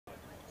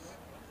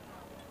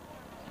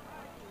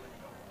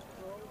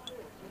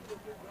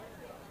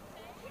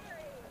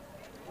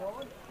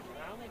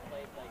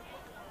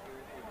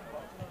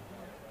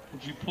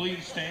Would you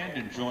please stand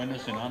and join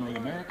us in honoring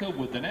America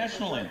with the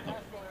national anthem?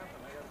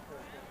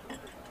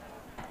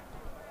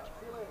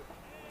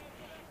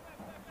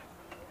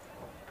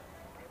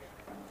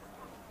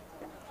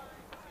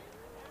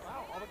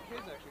 Wow, all the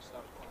kids actually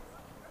stopped playing.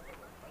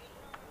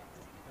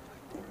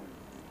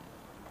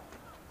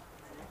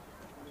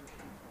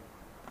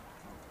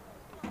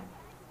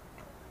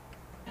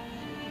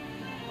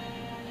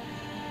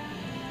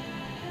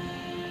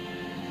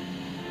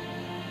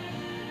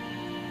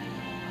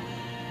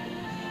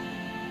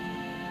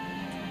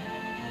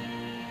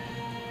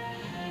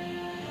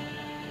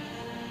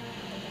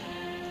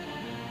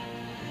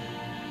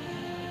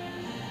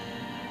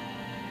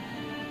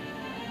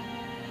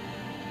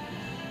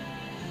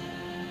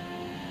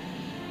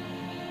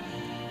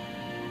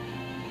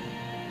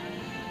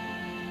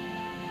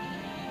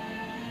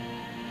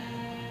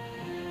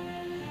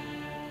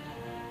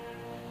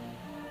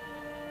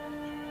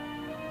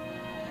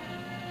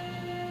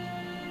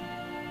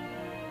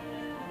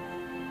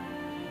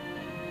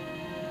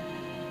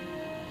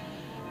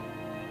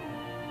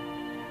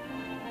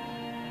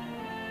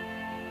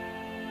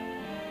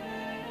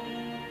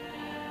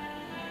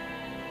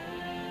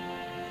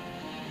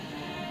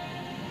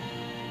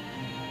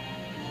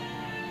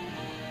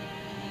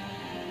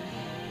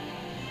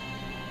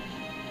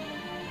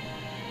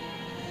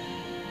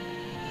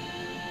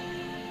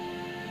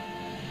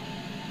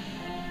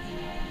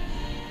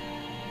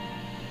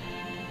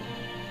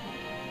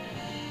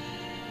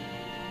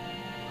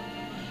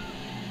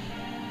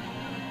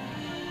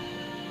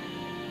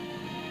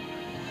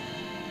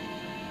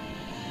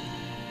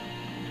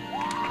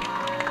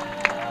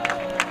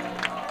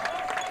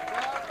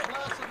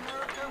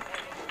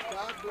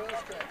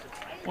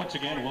 Once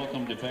again,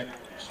 welcome to Vype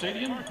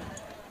Stadium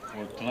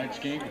for tonight's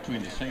game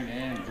between the St.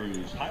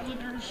 Andrews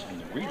Highlanders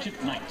and the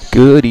Regent Knights.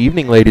 Good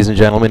evening, ladies and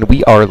gentlemen.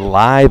 We are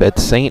live at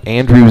St.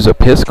 Andrews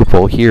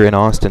Episcopal here in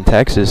Austin,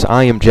 Texas.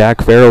 I am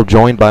Jack Farrell,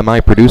 joined by my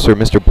producer,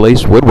 Mr.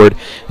 Blaise Woodward,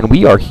 and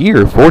we are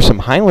here for some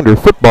Highlander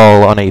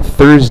football on a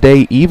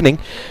Thursday evening.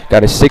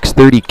 Got a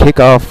 6:30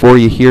 kickoff for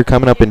you here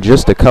coming up in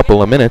just a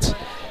couple of minutes.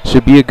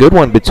 Should be a good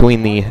one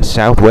between the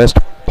Southwest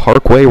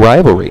Parkway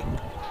rivalry.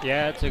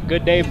 Yeah, it's a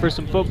good day for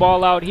some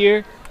football out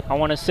here. I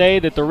want to say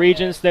that the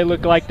Regents, they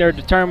look like they're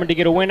determined to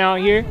get a win out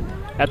here.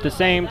 At the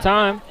same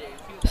time,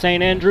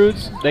 St.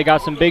 Andrews, they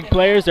got some big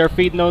players. They're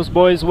feeding those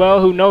boys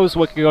well. Who knows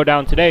what could go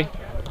down today?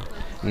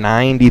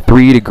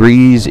 93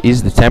 degrees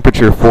is the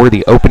temperature for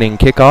the opening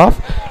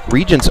kickoff.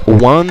 Regents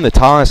won the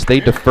toss. They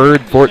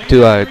deferred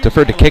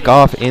to kick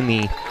off in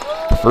the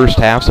first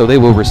half, so they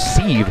will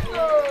receive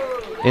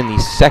in the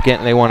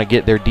second. They want to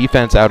get their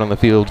defense out on the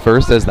field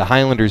first as the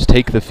Highlanders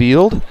take the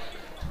field.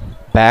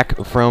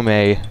 Back from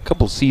a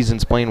couple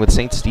seasons playing with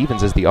St.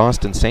 Stephen's as the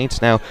Austin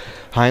Saints. Now,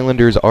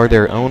 Highlanders are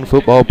their own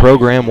football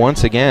program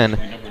once again,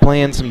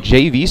 playing some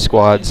JV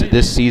squads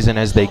this season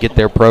as they get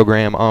their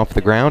program off the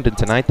ground, and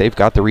tonight they've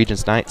got the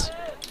Regents Knights.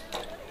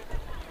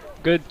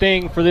 Good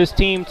thing for this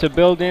team to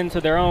build into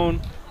their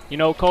own,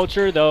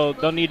 culture.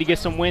 They'll need to get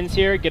some wins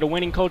here, get a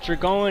winning culture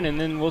going, and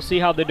then we'll see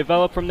how they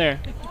develop from there.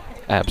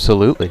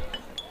 Absolutely.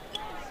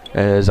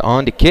 As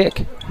on to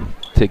kick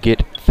to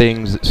get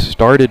things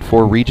started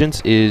for Regents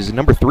is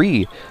number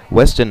 3,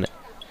 Weston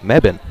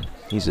Mebin.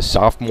 He's a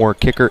sophomore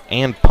kicker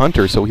and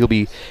punter, so he'll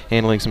be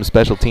handling some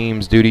special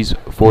teams duties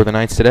for the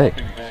Knights today.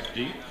 Back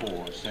deep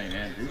for St.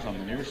 Andrews on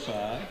the near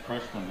side,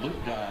 freshman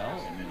Luke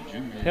Dial, and then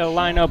junior. He'll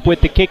line up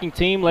with the kicking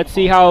team. Let's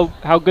see how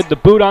good the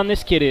boot on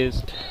this kid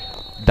is.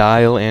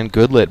 Dial and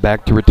Goodlet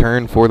back to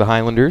return for the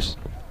Highlanders.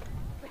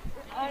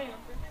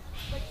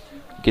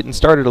 Getting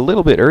started a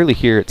little bit early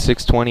here at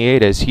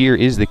 6:28 as here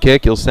is the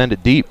kick. He'll send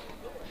it deep.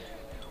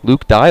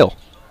 Luke Dial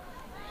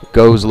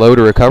goes low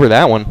to recover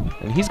that one,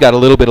 and he's got a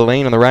little bit of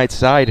lane on the right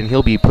side, and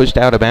he'll be pushed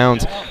out of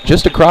bounds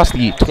just across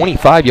the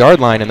 25-yard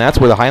line, and that's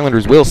where the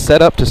Highlanders will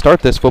set up to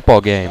start this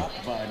football game.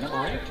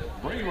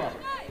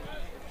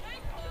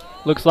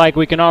 Looks like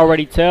we can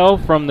already tell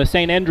from the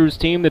St. Andrews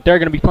team that they're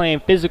going to be playing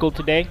physical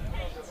today.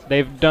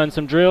 They've done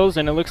some drills,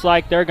 and it looks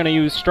like they're going to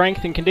use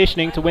strength and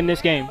conditioning to win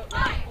this game.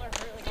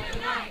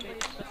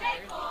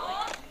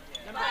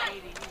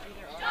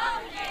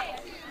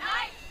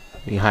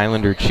 The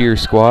Highlander cheer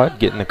squad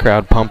getting the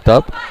crowd pumped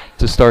up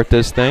to start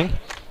this thing.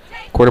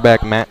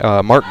 Quarterback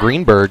Mark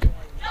Greenberg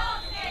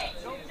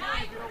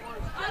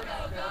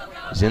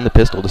is in the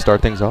pistol to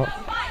start things off.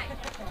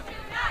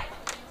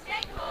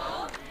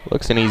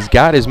 Looks, and he's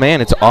got his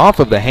man. It's off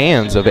of the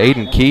hands of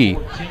Aiden Key.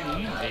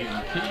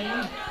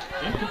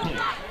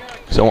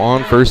 So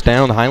on first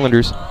down, the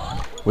Highlanders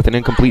with an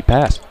incomplete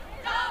pass.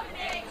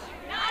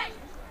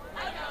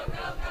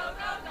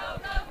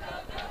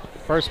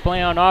 First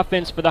play on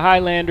offense for the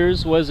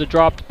Highlanders was a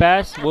dropped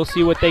pass. We'll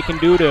see what they can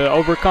do to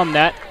overcome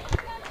that.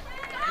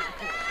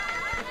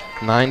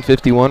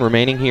 9:51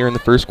 remaining here in the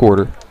first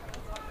quarter.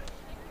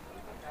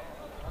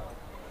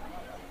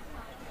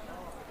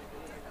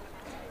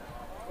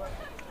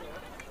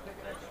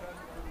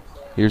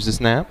 Here's the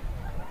snap.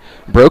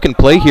 Broken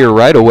play here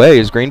right away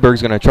as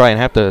Greenberg's going to try and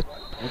have to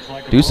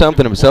do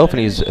something himself, and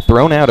he's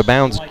thrown out of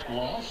bounds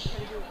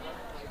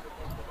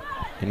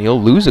And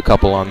he'll lose a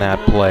couple on that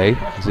play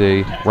as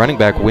a running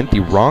back went the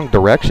wrong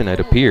direction,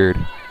 it appeared.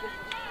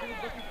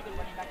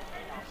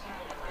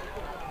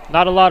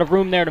 Not a lot of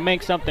room there to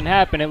make something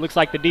happen. It looks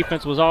like the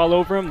defense was all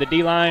over him. The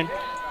D-line,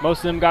 most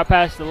of them got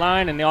past the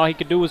line, and all he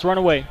could do was run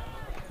away.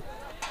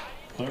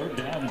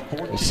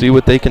 We'll see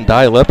what they can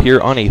dial up here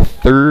on a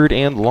 3rd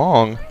and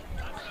long.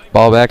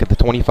 Ball back at the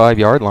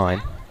 25-yard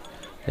line.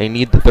 They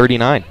need the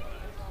 39.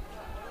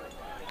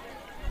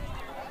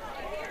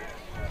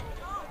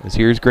 As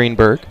here's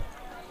Greenberg.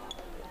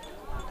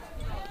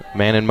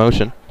 Man in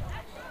motion.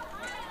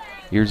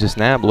 Here's a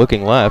snap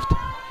looking left.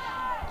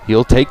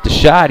 He'll take the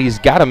shot. He's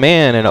got a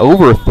man and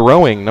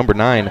overthrowing number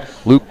 9,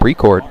 Luke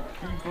Precourt.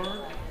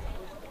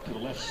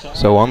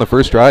 So on the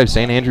first drive,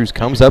 St. Andrews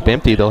comes up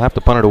empty. They'll have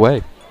to punt it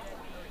away.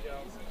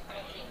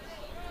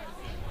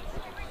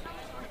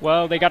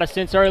 Well, they got a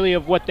sense early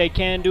of what they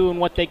can do and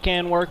what they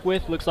can work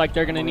with. Looks like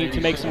they're going to need to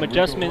make some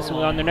adjustments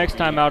on their next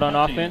time out on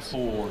offense.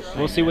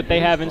 We'll see what they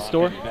have in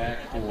store.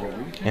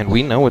 And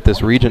we know what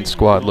this Regents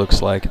squad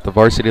looks like at the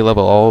varsity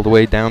level all the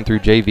way down through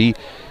JV.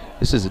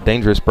 This is a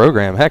dangerous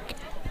program. Heck,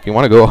 if you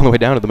want to go all the way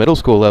down to the middle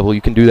school level, you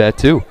can do that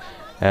too.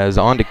 As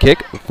on to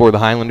kick for the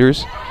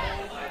Highlanders.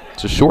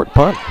 It's a short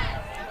punt,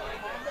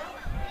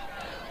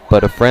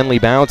 but a friendly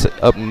bounce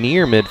up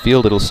near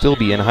midfield. It'll still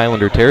be in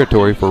Highlander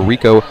territory for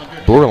Rico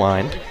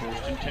Borline.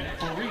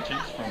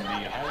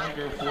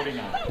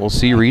 We'll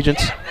see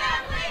Regents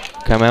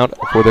come out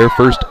for their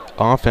first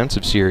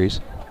offensive series.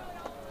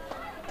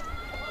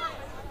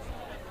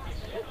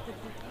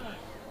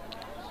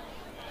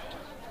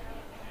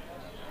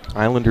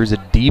 Islanders a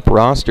deep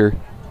roster.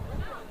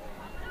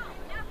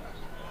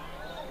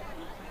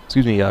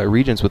 Excuse me,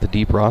 Regents with a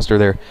deep roster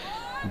there.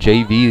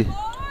 JV,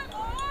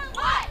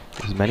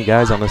 as many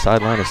guys on the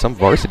sideline as some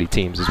varsity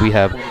teams, as we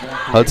have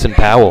Hudson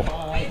Powell.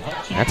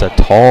 That's a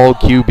tall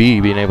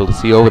QB being able to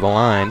see over the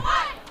line.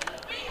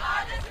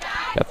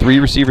 Got 3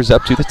 receivers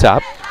up to the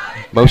top.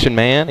 Motion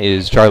man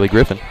is Charlie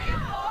Griffin.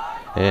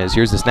 As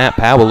here's the snap,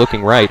 Powell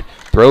looking right,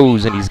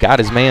 throws, and he's got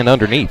his man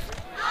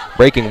underneath.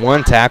 Breaking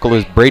one tackle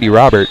is Brady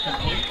Robert.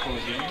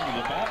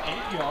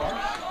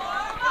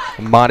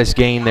 A modest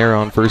gain there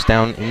on first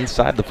down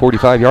inside the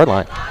 45-yard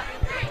line.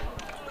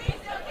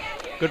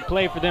 Good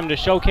play for them to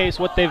showcase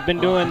what they've been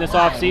doing this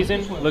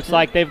offseason. Looks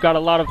like they've got a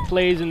lot of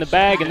plays in the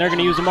bag, and they're going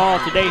to use them all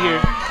today here.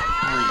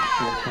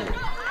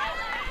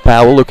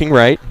 Powell looking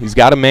right. He's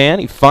got a man.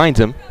 He finds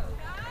him.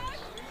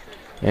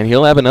 And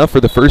he'll have enough for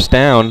the first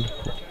down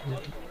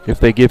if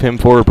they give him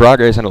forward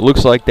progress, and it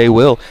looks like they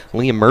will.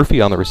 Liam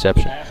Murphy on the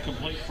reception. Pass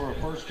complete for a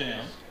first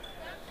down.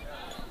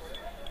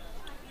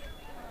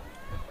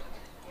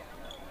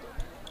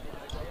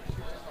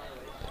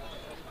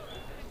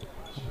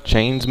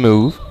 Chains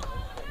move.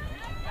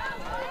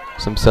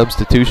 Some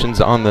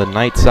substitutions on the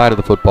Knight side of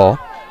the football.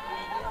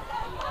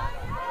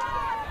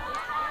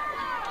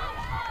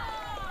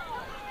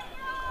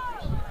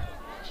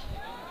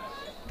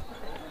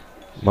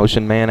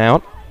 Motion man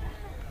out.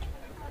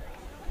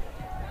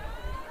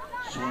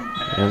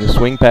 And the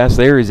swing pass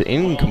there is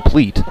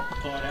incomplete.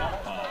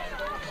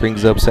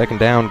 Brings up second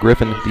down.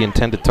 Griffin, the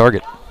intended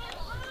target.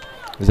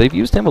 As they've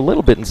used him a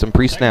little bit in some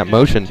pre-snap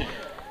motion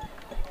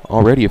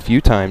already a few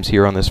times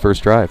here on this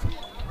first drive.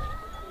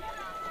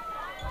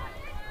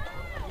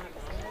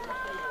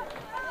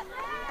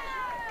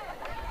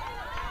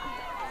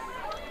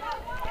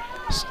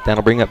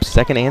 That'll bring up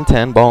second and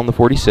 10, ball in the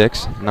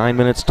 46. 9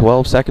 minutes,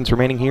 12 seconds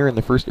remaining here in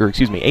the first, or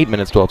excuse me, 8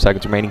 minutes, 12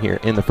 seconds remaining here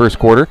in the first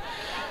quarter.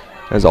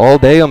 As all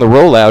day on the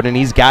rollout, and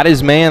he's got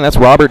his man. That's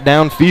Robert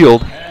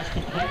downfield.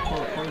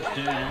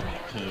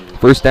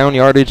 First down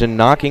yardage, and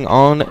knocking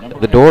on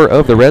the door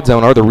of the red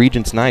zone are the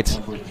Regents Knights.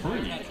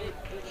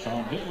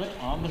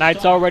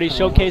 Knights already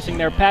showcasing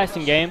their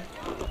passing game.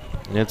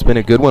 And it's been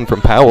a good one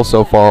from Powell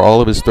so far.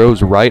 All of his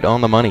throws right on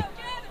the money.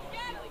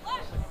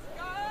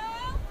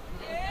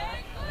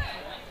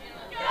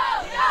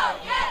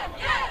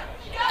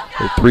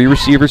 With 3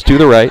 receivers to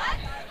the right.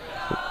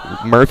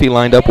 Murphy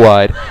lined up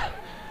wide.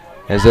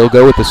 As they'll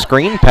go with the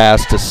screen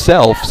pass to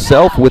Self.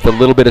 Self with a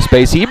little bit of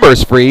space. He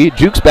bursts free.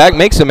 Jukes back,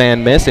 makes a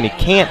man miss, and he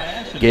can't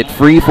get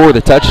free for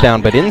the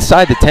touchdown, but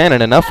inside the 10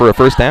 and enough for a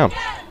first down.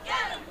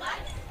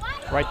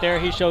 Right there,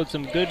 he showed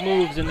some good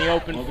moves in the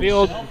open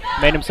field.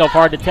 Made himself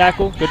hard to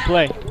tackle. Good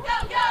play.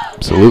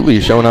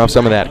 Absolutely, showing off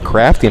some of that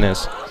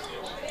craftiness.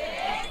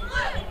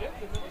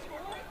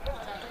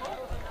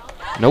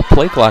 No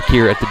play clock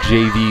here at the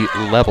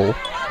JV level.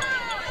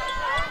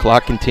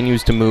 Clock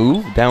continues to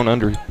move, down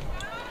under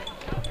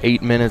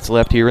 8 minutes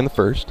left here in the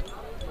first.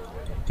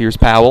 Here's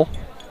Powell,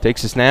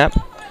 takes a snap,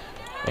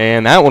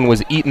 and that one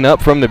was eaten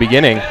up from the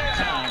beginning.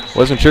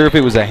 Wasn't sure if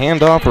it was a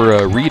handoff or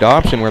a read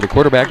option where the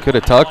quarterback could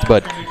have tucked,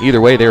 but either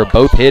way, they were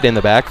both hit in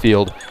the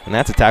backfield, and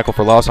that's a tackle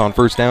for loss on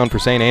first down for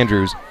St.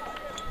 Andrews.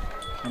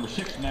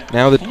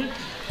 Now that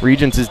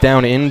Regents is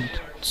down in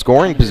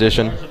scoring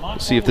position, we'll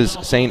see if this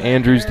St.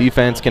 Andrews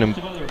defense can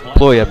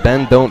employ a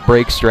bend, don't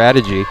break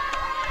strategy.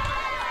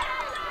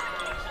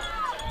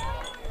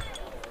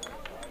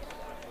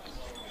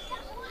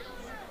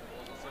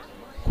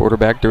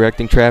 Quarterback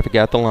directing traffic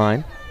at the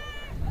line.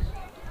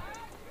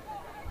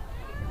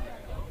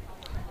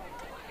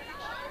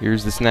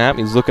 Here's the snap.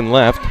 He's looking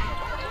left.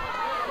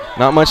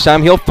 Not much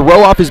time. He'll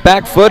throw off his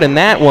back foot, and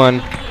that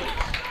one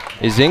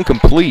is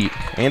incomplete.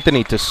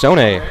 Anthony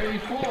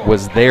Tassone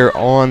was there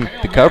on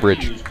the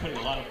coverage.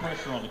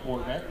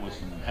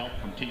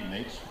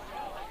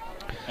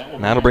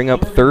 And that'll bring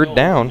up third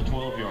down.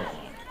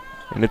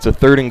 And it's a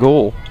 3rd and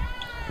goal.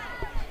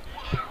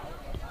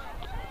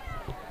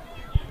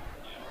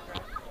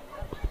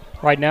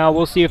 Right now,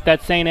 we'll see if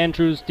that St.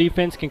 Andrews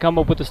defense can come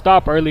up with a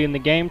stop early in the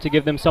game to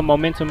give them some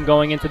momentum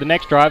going into the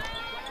next drive.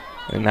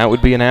 And that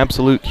would be an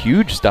absolute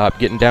huge stop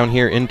getting down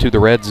here into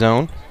the red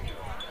zone.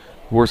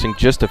 Forcing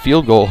just a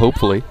field goal,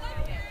 hopefully.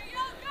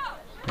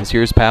 As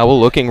here's Powell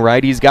looking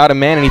right. He's got a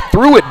man, and he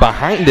threw it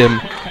behind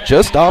him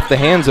just off the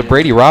hands of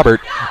Brady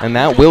Robert. And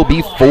that will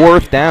be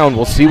 4th down.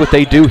 We'll see what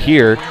they do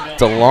here.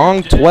 It's a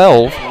long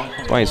 12.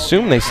 So I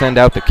assume they send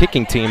out the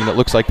kicking team, and it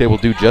looks like they will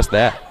do just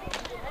that.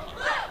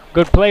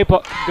 Good play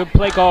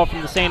call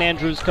from the St.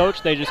 Andrews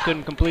coach. They just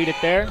couldn't complete it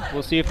there.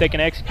 We'll see if they can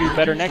execute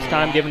better next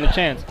time, given the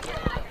chance.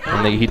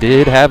 And he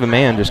did have a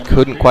man, just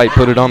couldn't quite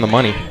put it on the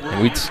money.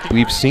 And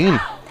we've seen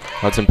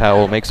Hudson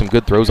Powell make some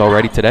good throws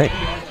already today.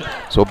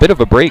 So a bit of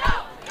a break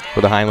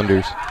for the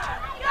Highlanders.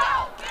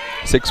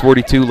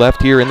 6:42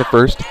 left here in the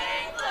first.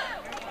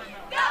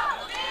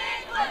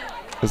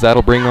 As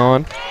that'll bring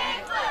on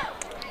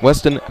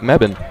Weston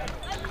Mebane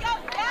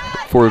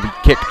for the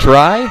kick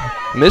try.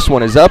 And this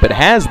one is up. It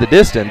has the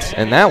distance,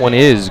 and that one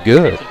is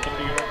good.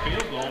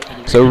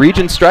 So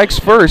Regents strikes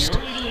first.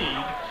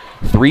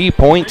 3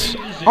 points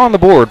on the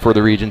board for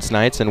the Regents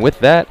Knights. And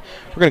with that,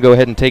 we're going to go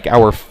ahead and take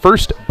our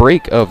first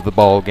break of the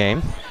ball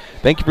game.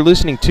 Thank you for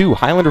listening to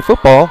Highlander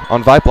Football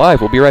on Vype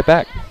Live. We'll be right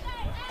back.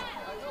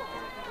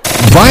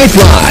 Vype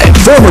Live,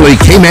 formerly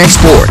KMAX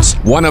Sports,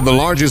 one of the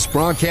largest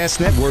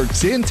broadcast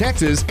networks in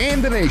Texas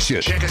and the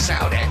nation. Check us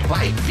out at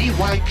Vype,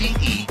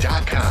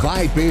 VYPE.com.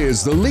 Vype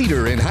is the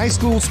leader in high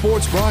school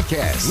sports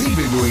broadcasts. We've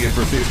been doing it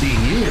for 15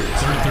 years.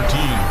 3rd and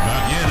 13,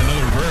 not yet,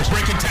 another reverse.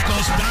 Breaking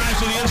tackles, dives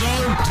to the end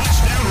zone.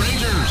 Touchdown,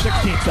 Rangers.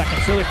 16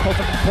 seconds, Philly pulls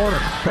up in the corner.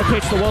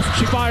 Rotates to Wilson,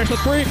 she fires the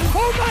 3.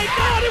 Oh my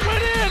God, it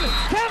went in!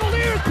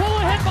 Cavaliers pull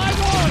ahead by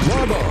 1.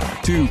 Log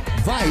on to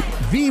Vype,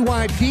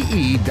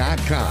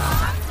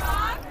 VYPE.com.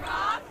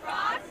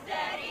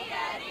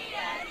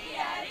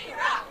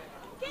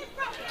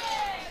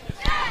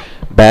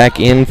 Back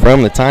in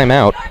from the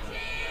timeout.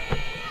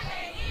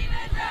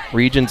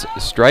 Regents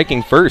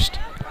striking first.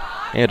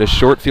 They had a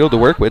short field to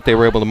work with. They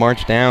were able to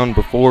march down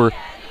before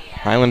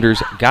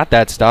Highlanders got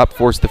that stop,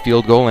 forced the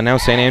field goal, and now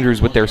St.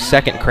 Andrews with their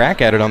second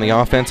crack at it on the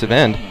offensive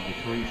end.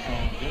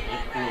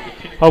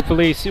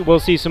 Hopefully we'll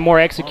see some more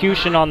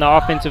execution on the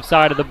offensive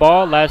side of the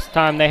ball. Last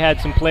time they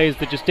had some plays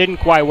that just didn't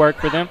quite work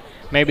for them.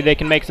 Maybe they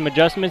can make some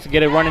adjustments and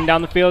get it running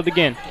down the field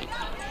again.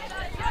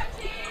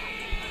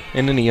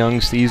 And in a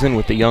young season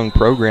with the young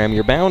program,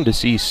 you're bound to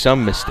see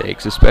some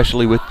mistakes,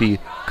 especially with the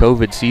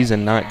COVID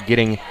season not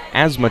getting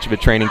as much of a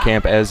training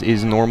camp as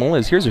is normal.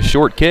 As here's a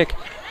short kick.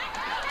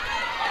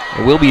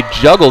 It will be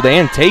juggled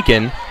and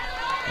taken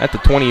at the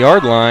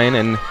 20-yard line,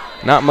 and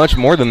not much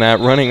more than that,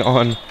 running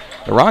on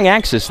the wrong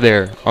axis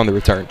there on the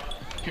return.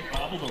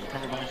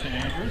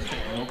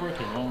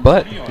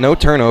 But no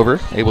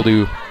turnover, able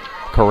to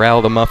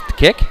corral the muffed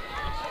kick.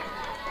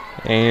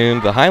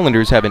 And the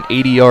Highlanders have an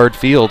 80-yard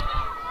field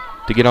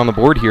to get on the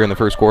board here in the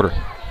first quarter.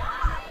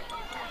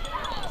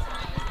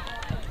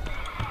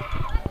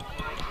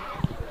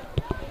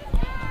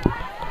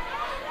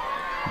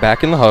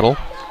 Back in the huddle.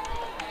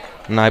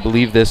 And I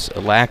believe this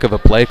lack of a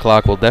play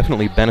clock will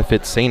definitely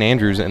benefit St.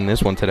 Andrews in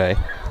this one today.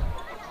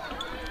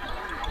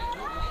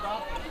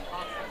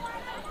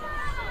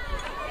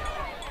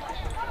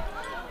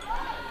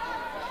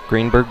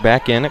 Greenberg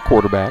back in at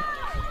quarterback.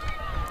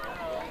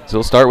 So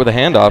he'll start with a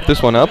handoff.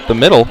 This one up the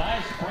middle.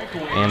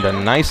 And a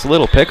nice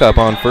little pickup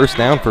on first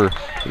down for,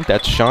 I think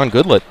that's Sean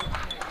Goodlett.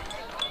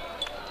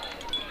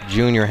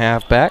 Junior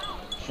halfback.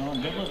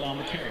 Sean Goodlett on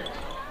the carry.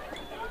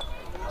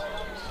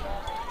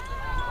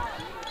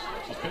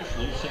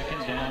 Officially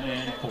 2nd down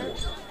and 4.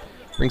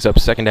 Brings up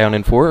 2nd down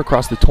and 4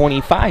 across the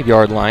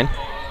 25-yard line.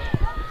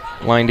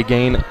 Line to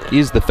gain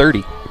is the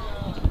 30.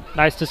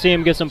 Nice to see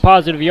him get some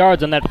positive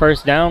yards on that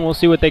first down. We'll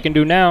see what they can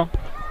do now.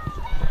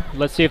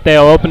 Let's see if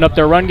they'll open up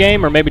their run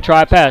game or maybe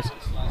try a pass.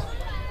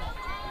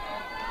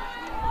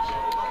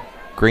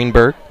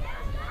 Greenberg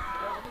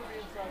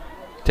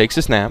takes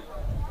a snap.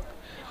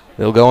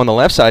 They'll go on the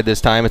left side this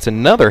time. It's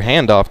another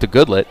handoff to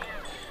Goodlett.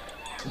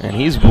 And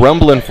he's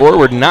rumbling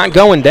forward, not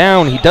going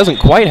down. He doesn't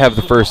quite have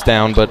the first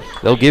down, but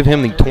they'll give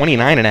him the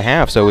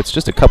 29.5, so it's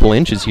just a couple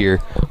inches here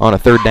on a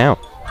 3rd down.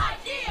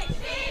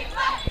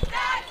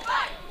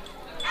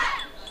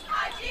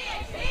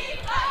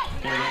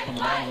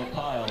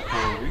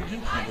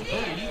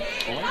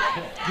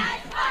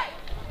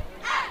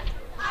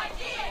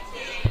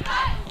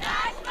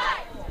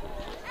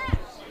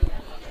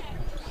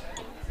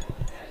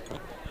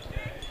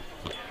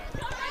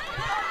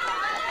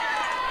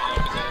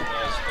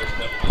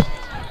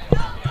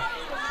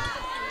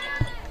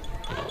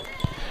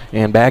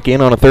 And back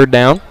in on a 3rd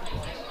down.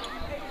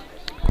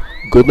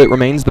 Goodlett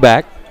remains the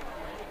back.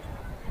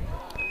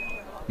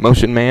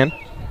 Motion man.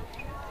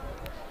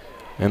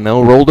 And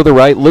they'll roll to the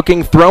right,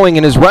 looking, throwing,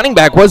 and his running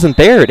back wasn't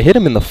there. It hit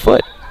him in the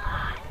foot.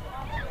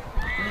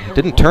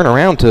 Didn't turn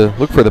around to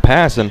look for the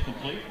pass, and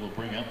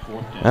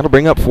that'll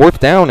bring up 4th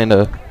down and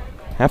a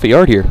half a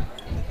yard here.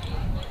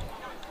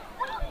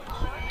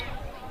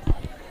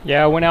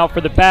 Yeah, went out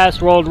for the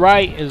pass, rolled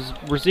right. His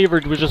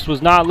receiver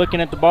was not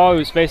looking at the ball. He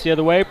was facing the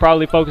other way,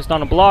 probably focused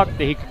on a block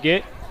that he could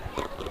get.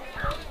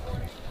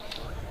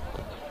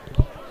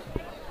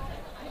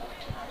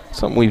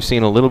 Something we've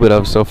seen a little bit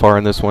of so far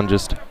in this one,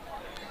 just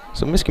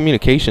some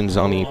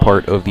miscommunications on the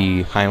part of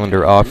the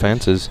Highlander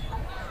offense as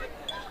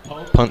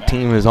punt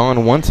team is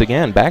on once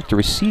again, back to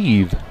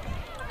receive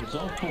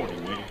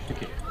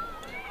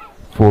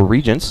for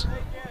Regents.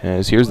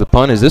 As here's the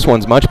punt, as this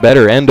one's much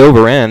better, end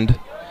over end.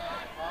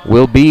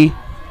 Will be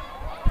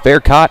fair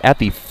caught at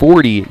the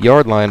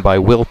 40-yard line by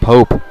Will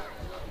Pope.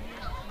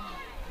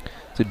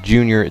 It's a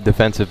junior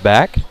defensive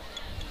back.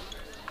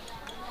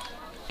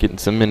 Getting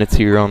some minutes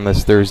here on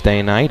this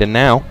Thursday night, and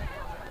now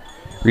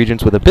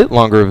Regents with a bit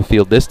longer of a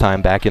field this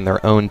time, back in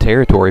their own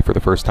territory for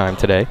the first time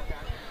today.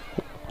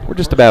 We're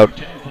just about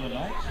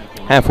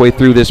halfway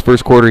through this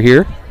first quarter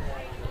here.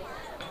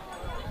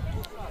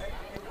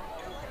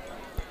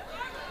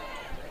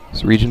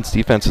 This Regents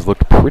defense has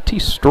looked pretty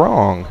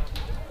strong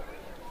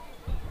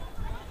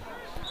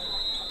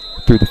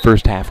through the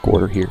first half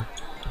quarter here.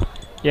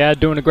 Yeah,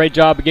 doing a great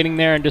job of getting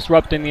there and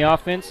disrupting the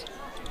offense.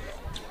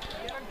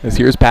 As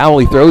here's Powell,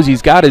 he throws,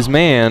 he's got his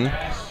man,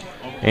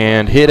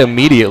 and hit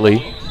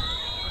immediately.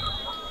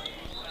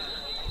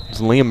 It's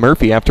Liam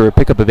Murphy after a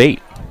pickup of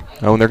 8.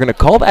 Oh, and they're going to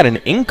call that an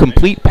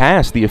incomplete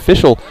pass. The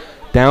official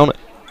down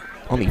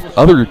on the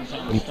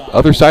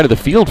other side of the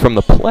field from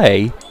the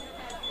play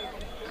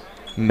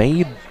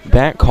made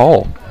that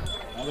call.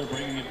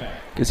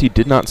 Because he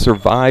did not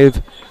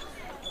survive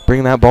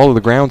bringing that ball to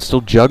the ground,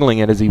 still juggling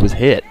it as he was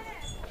hit.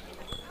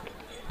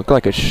 Looked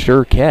like a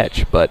sure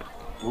catch, but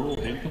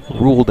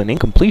ruled an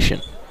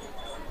incompletion.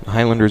 The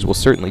Highlanders will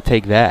certainly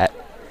take that.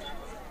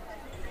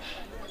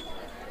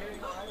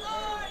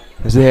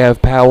 As they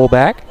have Powell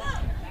back.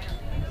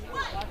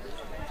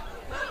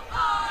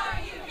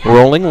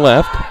 Rolling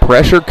left,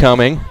 pressure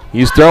coming.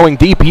 He's throwing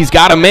deep, he's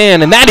got a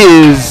man, and that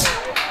is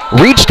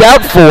reached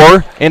out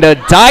for, and a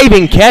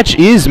diving catch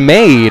is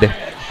made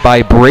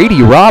by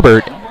Brady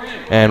Robert.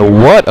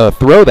 And what a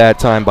throw that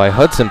time by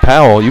Hudson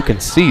Powell. You can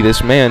see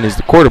this man is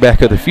the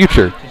quarterback of the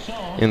future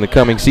in the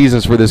coming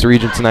seasons for this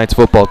Regents Knights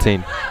football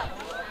team.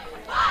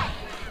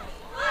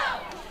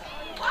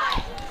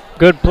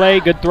 Good play,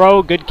 good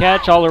throw, good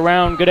catch all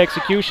around, good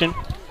execution.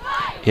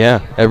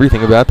 Yeah,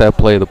 everything about that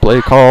play, the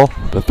play call,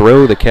 the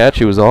throw, the catch,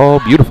 it was all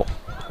beautiful.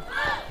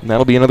 And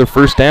that'll be another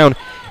first down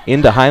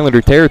into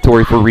Highlander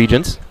territory for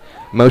Regents.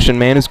 Motion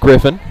man is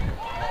Griffin.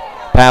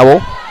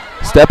 Powell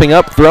stepping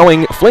up,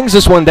 throwing, flings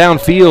this one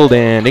downfield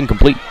and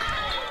incomplete.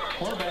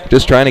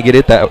 Just trying to get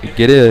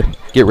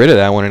rid of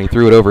that one, and he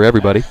threw it over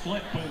everybody.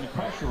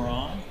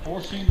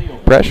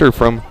 Pressure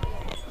from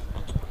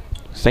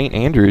St.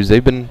 Andrews.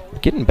 They've been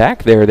getting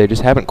back there. They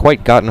just haven't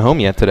quite gotten home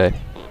yet today.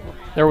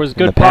 There was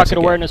good pocket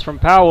awareness from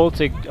Powell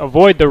to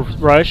avoid the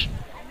rush.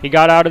 He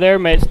got out of there,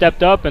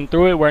 stepped up, and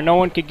threw it where no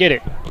one could get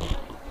it.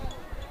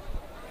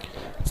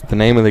 It's the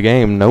name of the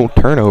game, no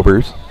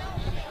turnovers.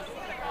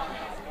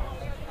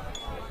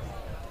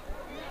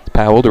 It's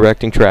Powell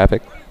directing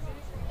traffic.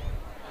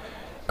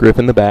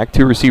 Griffin the back,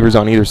 2 receivers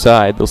on either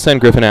side. They'll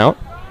send Griffin out.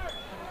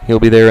 He'll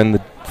be there in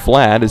the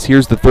flat as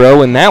here's the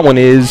throw, and that one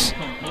is...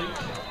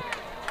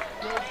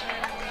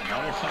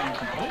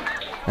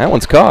 That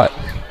one's caught.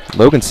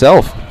 Logan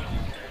Self.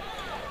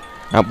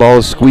 That ball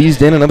is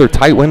squeezed in, another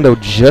tight window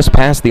just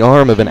past the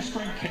arm of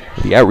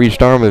the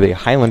outreached arm of a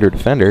Highlander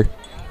defender.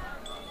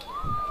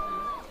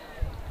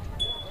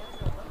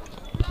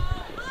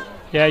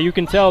 Yeah, you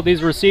can tell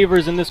these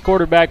receivers and this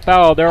quarterback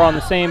Powell, they're on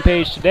the same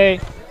page today.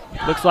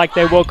 Looks like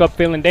they woke up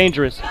feeling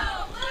dangerous.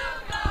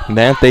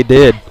 That they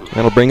did.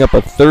 That'll bring up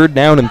a 3rd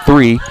down and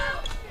 3.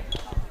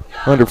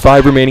 Under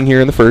 5 remaining here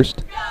in the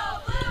first.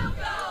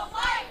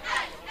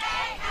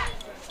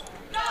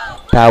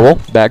 Powell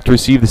back to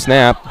receive the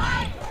snap.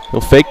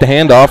 He'll fake the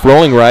handoff,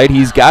 rolling right.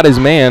 He's got his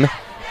man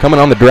coming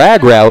on the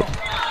drag route.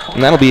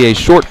 And that'll be a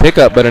short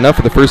pickup, but enough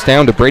for the first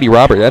down to Brady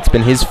Robert. That's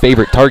been his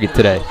favorite target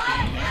today.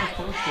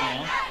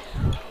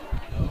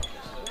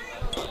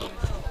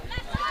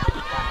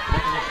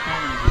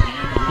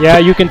 Yeah,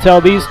 you can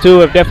tell these two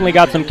have definitely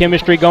got some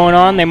chemistry going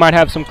on. They might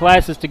have some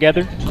classes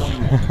together.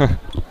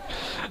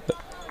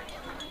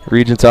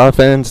 Regents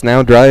offense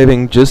now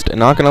driving, just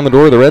knocking on the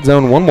door of the red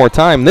zone one more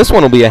time. This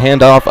one will be a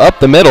handoff up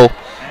the middle,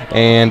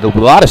 and a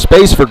lot of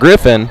space for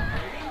Griffin.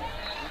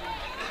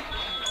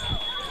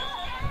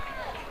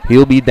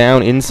 He'll be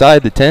down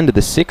inside the 10 to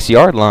the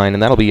 6-yard line,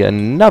 and that'll be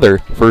another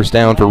first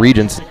down for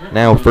Regents,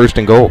 now 1st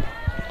and goal.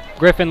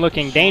 Griffin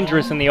looking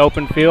dangerous in the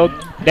open field.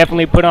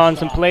 Definitely put on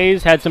some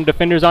plays, had some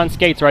defenders on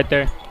skates right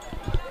there.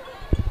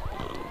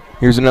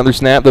 Here's another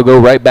snap. They'll go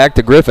right back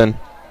to Griffin.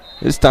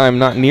 This time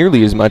not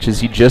nearly as much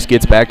as he just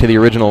gets back to the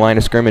original line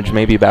of scrimmage,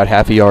 maybe about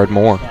half a yard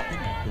more.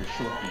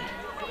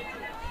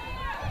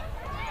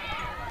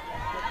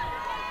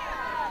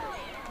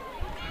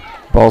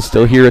 Ball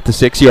still here at the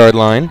 6-yard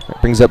line.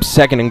 That brings up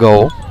 2nd and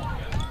goal.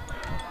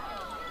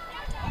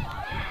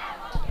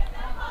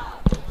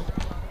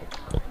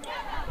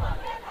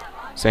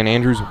 St.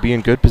 Andrews will be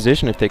in good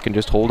position if they can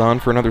just hold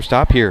on for another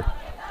stop here.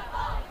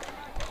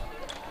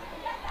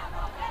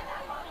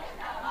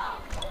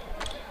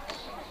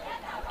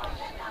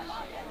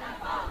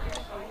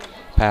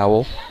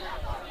 Powell.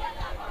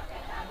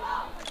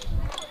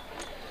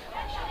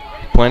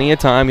 Plenty of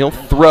time. He'll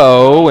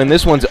throw, and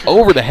this one's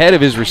over the head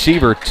of his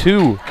receiver.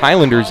 2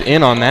 Highlanders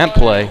in on that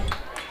play.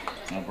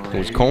 It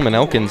was Coleman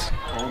Elkins.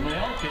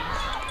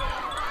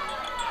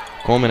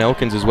 Coleman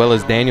Elkins as well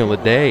as Daniel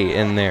Leday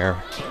in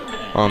there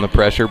on the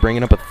pressure,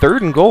 bringing up a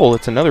 3rd and goal.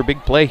 It's another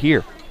big play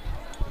here.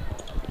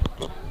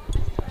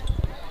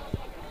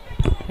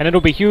 And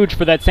it'll be huge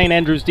for that St.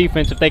 Andrews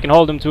defense if they can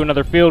hold them to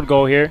another field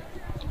goal here.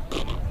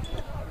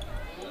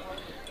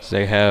 So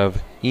they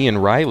have Ian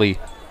Riley,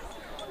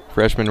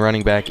 freshman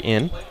running back,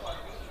 in.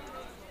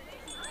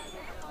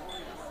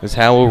 As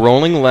Howell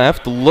rolling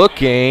left,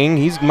 looking.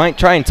 He might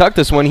try and tuck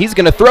this one. He's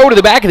going to throw to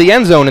the back of the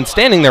end zone, and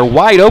standing there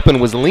wide open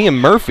was Liam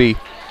Murphy.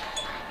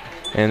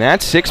 And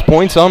that's 6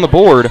 points on the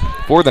board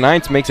for the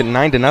Knights, makes it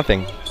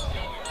 9-0.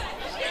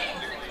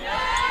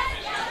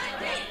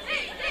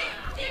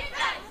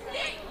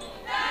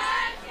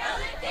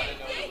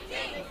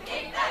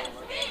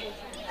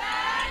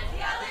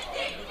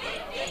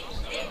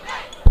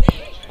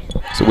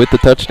 So with the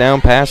touchdown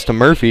pass to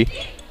Murphy,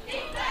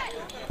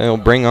 they'll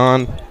bring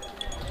on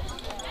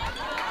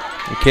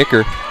the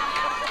kicker,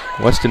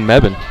 Weston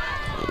Mebane.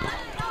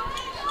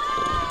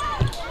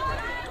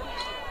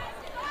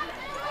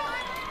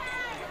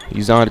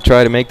 He's on to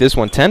try to make this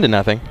one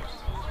 10-0.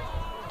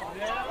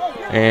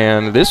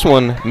 And this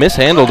one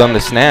mishandled on the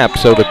snap,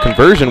 so the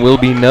conversion will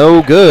be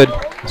no good.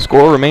 The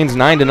score remains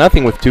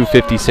 9-0 with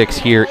 2:56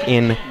 here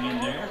in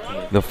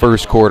the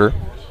first quarter.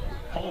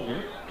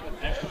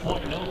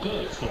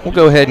 We'll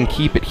go ahead and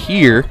keep it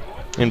here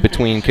in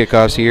between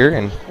kickoffs here,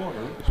 and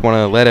just want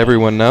to let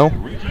everyone know,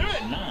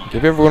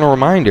 give everyone a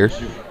reminder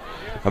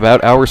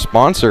about our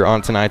sponsor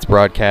on tonight's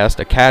broadcast,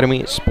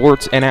 Academy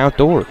Sports and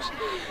Outdoors.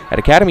 At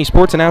Academy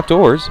Sports and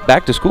Outdoors,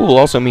 back to school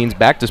also means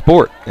back to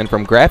sport. And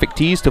from graphic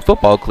tees to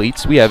football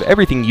cleats, we have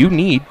everything you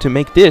need to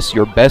make this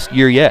your best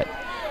year yet.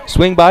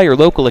 Swing by your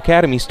local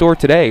Academy store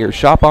today or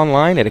shop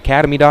online at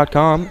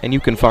academy.com, and you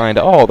can find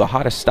all the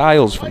hottest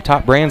styles from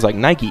top brands like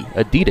Nike,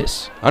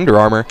 Adidas, Under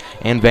Armour,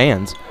 and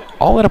Vans,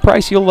 all at a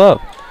price you'll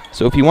love.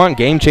 So if you want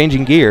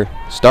game-changing gear,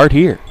 start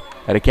here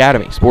at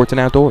Academy Sports and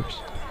Outdoors.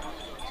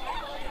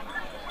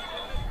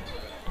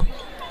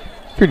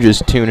 If you're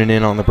just tuning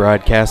in on the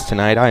broadcast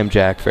tonight, I am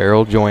Jack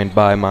Farrell, joined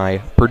by my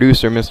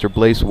producer, Mr.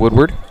 Blaise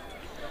Woodward.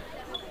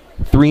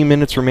 3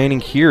 minutes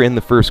remaining here in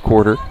the first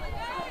quarter.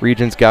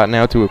 Regents gotten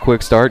out to a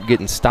quick start,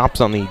 getting stops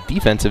on the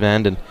defensive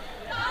end, and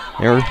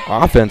their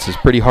offense is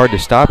pretty hard to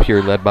stop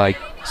here, led by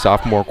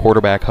sophomore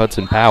quarterback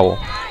Hudson Powell.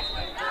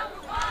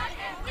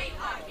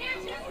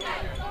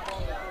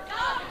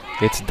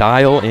 It's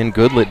Dial and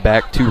Goodlet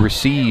back to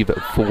receive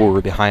for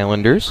the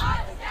Highlanders.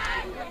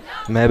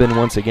 Mebane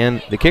once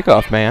again the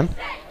kickoff man.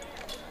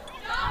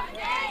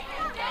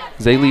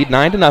 They lead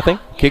 9-0.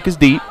 Kick is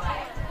deep.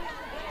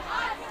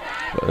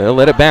 They'll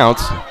let it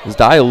bounce. As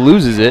Dial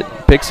loses it,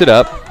 picks it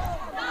up.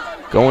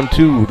 Going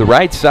to the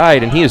right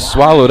side, and he is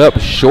swallowed up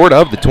short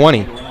of the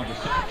 20.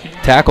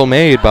 Tackle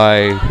made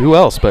by who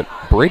else but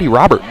Brady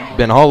Robert.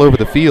 Been all over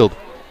the field.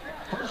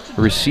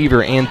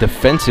 Receiver and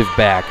defensive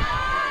back.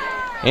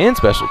 And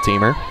special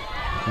teamer.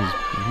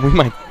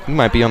 We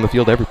might be on the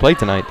field every play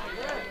tonight.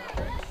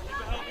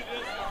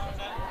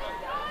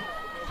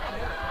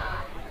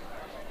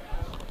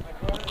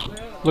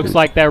 Looks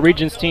like that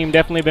Regents team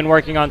definitely been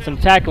working on some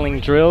tackling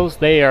drills.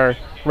 They are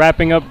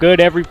wrapping up good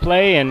every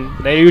play, and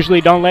they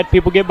usually don't let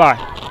people get by.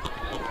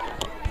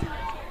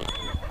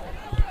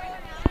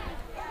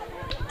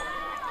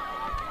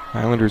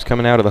 Highlanders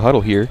coming out of the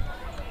huddle here.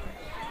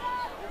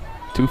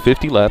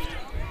 2:50 left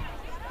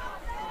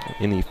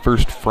in the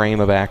first frame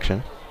of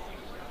action.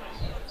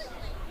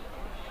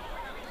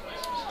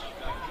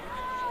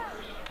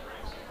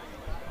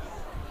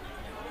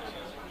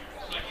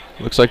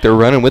 Looks like they're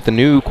running with the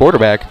new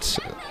quarterback.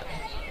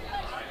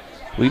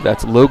 I believe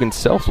that's Logan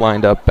Self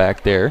lined up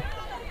back there.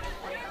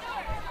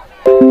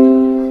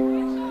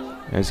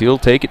 As he'll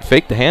take it,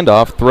 fake the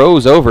handoff,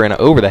 throws over and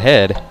over the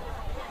head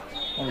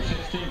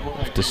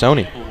to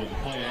Sony.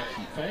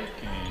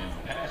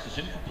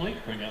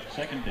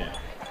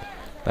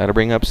 That'll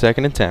bring up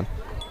 2nd and 10.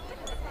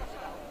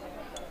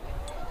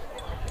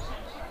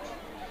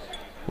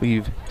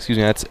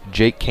 That's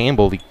Jake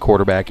Campbell, the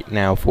quarterback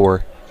now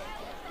for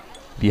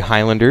the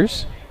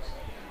Highlanders.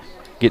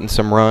 Getting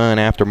some run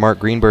after Mark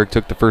Greenberg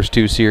took the first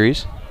 2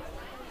 series.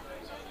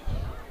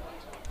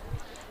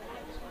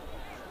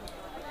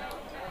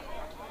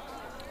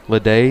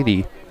 Leday,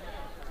 the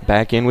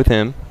back in with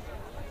him.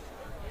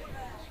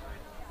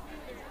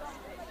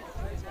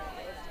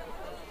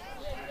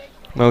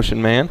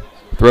 Motion man.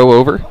 Throw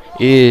over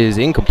is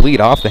incomplete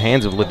off the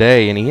hands of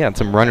Leday, and he had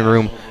some running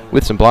room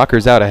with some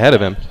blockers out ahead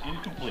of him.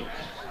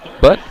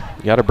 But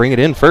You got to bring it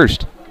in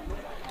first,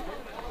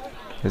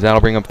 because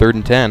that'll bring up 3rd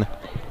and 10.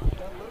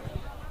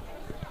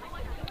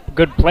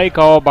 Good play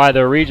call by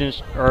the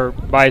Regents, or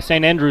by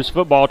St. Andrews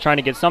football, trying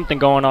to get something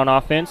going on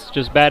offense.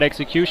 Just bad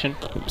execution.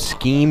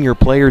 Scheme your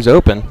players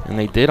open, and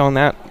they did on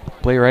that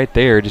play right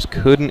there. Just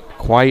couldn't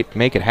quite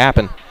make it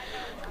happen.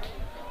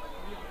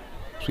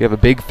 So we have a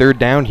big 3rd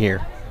down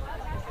here.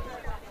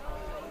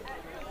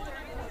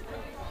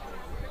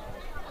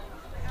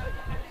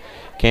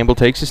 Campbell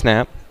takes a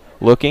snap.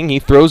 Looking, he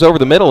throws over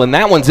the middle, and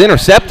that one's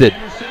intercepted.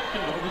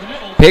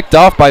 Picked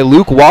off by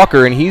Luke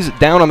Walker, and he's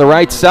down on the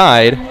right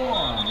side.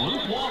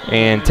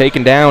 And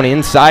taken down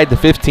inside the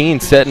 15,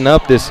 setting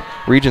up this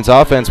Regents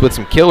offense with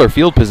some killer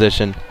field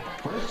position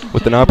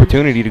with an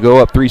opportunity to go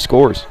up 3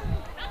 scores.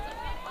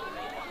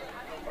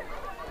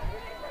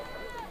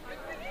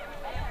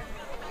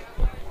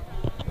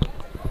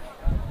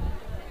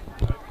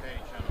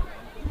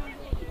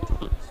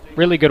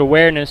 Really good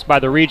awareness by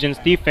the Regents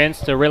defense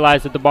to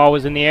realize that the ball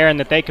was in the air and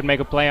that they could make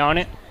a play on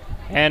it.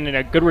 And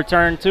a good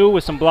return, too,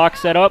 with some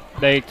blocks set up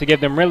to give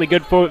them really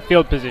good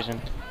field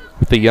position.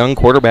 The young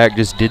quarterback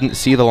just didn't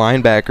see the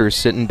linebackers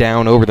sitting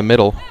down over the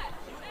middle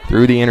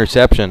through the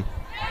interception.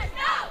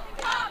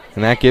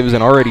 And that gives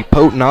an already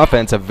potent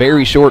offense a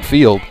very short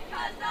field.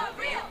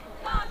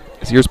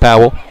 Here's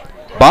Powell.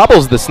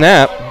 Bobbles the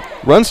snap,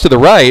 runs to the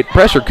right,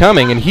 pressure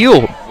coming, and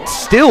he'll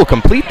still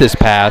complete this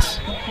pass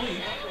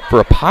for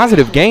a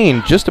positive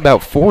gain, just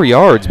about 4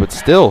 yards, but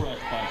still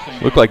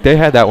looked like they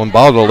had that one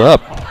bottled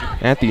up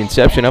at the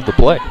inception of the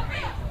play.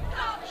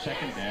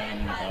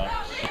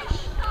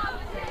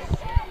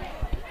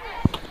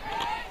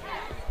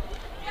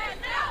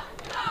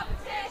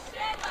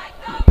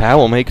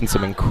 Powell making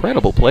some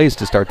incredible plays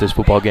to start this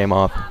football game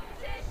off.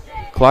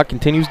 Clock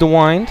continues to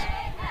wind.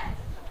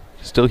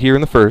 Still here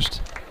in the 1st.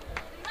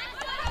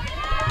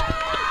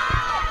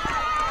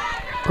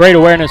 Great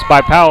awareness by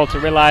Powell to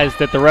realize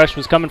that the rush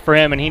was coming for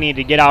him and he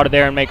needed to get out of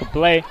there and make a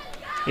play.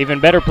 Even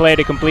better play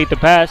to complete the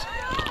pass.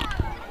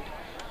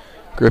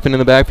 Griffin in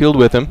the backfield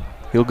with him.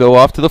 He'll go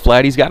off to the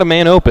flat. He's got a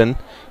man open.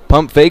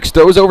 Pump fakes,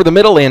 throws over the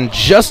middle, and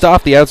just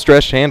off the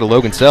outstretched hand of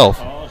Logan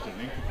Self.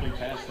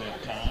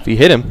 If he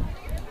hit him,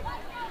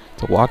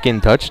 it's a walk-in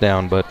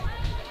touchdown, but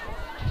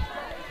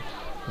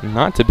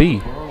not to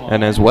be.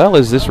 And as well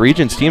as this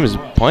Regents team is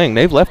playing,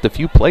 they've left a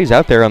few plays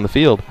out there on the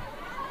field.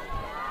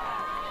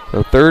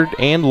 So 3rd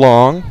and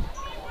long.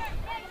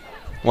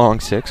 Long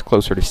 6,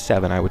 closer to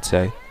 7, I would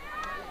say.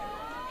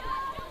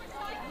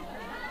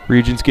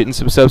 Regents getting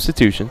some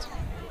substitutions.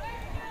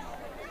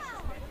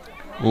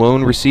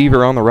 Lone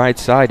receiver on the right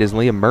side is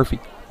Liam Murphy.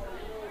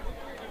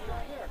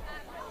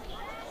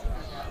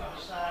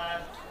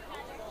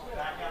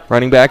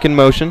 Running back in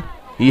motion.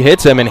 He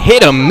hits him and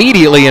hit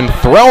immediately and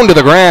thrown to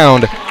the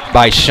ground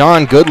by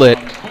Sean Goodlett.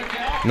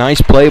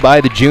 Nice play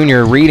by the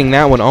junior, reading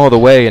that one all the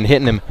way and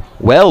hitting him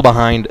well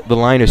behind the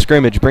line of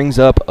scrimmage. Brings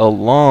up a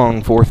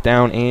long 4th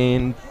down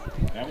and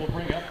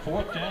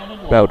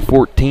about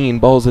 14.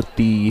 Ball's at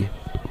the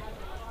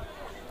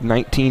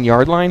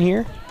 19-yard line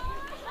here.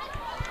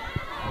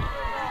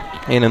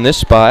 And in this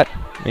spot,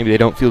 maybe they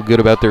don't feel good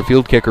about their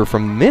field kicker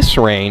from this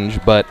range,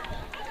 but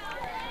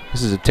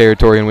this is a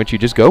territory in which you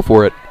just go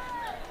for it.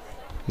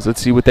 So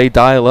let's see what they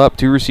dial up.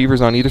 2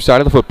 receivers on either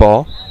side of the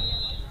football.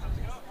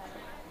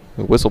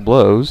 The whistle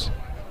blows.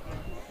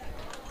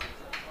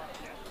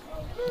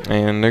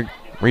 And the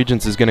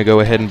Regents is going to go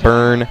ahead and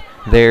burn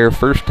their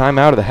first time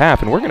out of the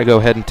half, and we're going to go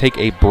ahead and take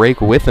a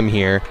break with them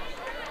here.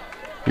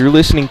 You're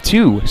listening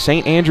to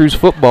St. Andrews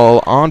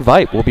football on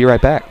Vype. We'll be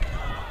right back.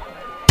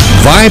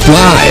 Vype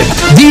Live,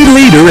 the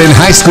leader in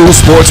high school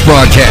sports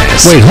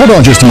broadcasts. Wait, hold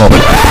on just a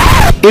moment.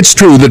 It's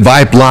true that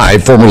Vype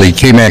Live, formerly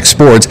KMAX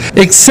Sports,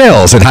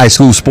 excels at high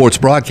school sports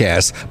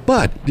broadcasts.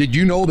 But did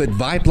you know that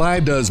Vype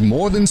Live does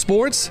more than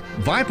sports?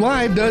 Vype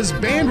Live does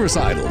band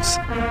recitals,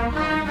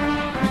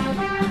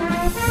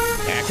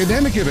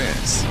 academic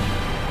events.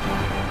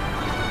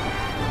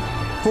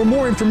 For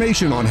more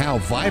information on how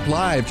Vype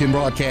Live can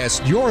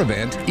broadcast your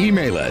event,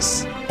 email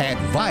us at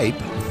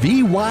vype.com.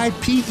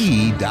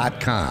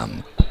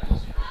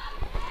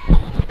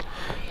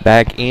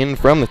 Back in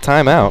from the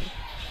timeout.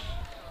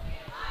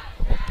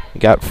 We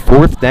got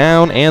 4th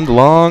down and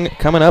long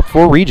coming up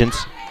for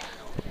Regents.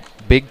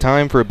 Big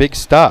time for a big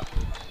stop.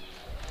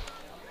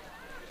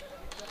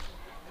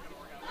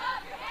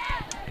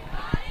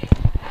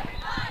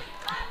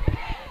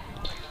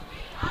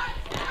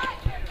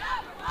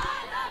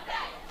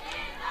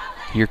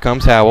 Here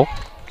comes Powell.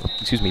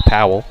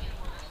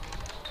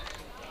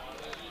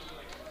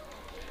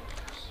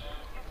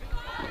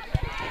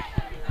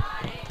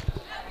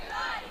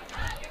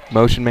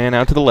 Motion man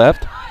out to the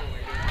left.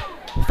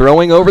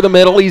 Throwing over the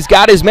middle. He's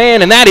got his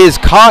man, and that is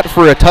caught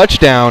for a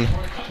touchdown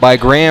by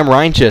Graham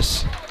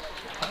Reinches.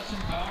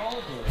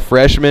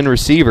 Freshman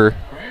receiver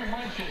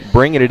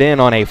bringing it in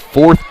on a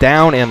 4th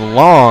down and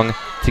long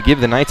to give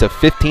the Knights a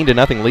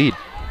 15-0 lead.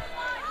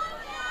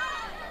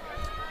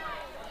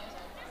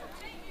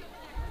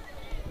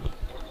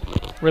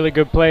 Really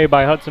good play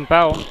by Hudson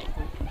Powell.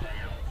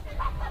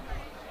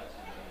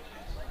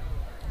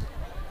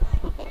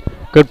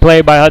 Good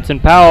play by Hudson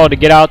Powell to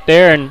get out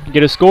there and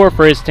get a score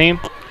for his team.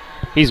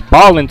 He's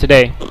balling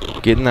today.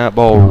 Getting that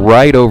ball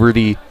right over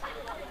the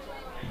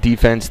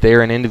defense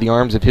there and into the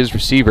arms of his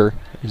receiver.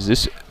 As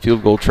this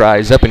field goal try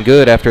is up and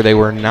good after they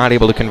were not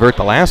able to convert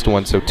the last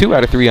one. So 2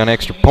 out of 3 on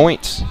extra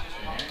points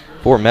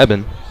for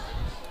Mebane.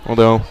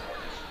 Although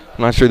I'm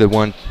not sure that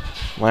one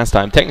last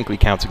time technically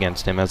counts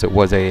against him, as it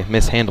was a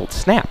mishandled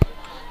snap.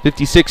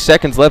 56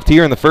 seconds left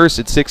here in the first.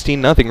 It's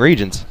 16-0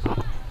 Regents.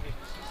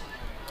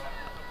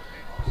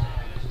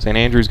 St.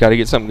 Andrews got to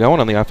get something going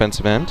on the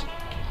offensive end.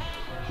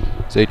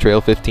 They trail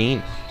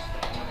 15.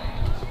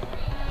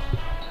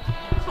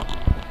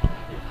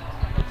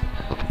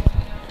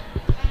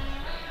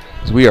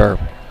 So we are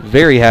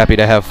very happy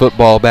to have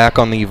football back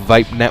on the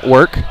Vype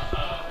network.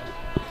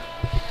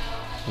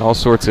 All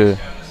sorts of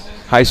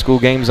high school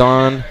games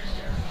on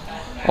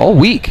all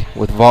week,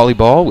 with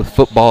volleyball, with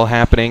football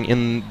happening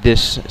in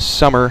this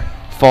summer,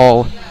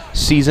 fall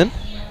season.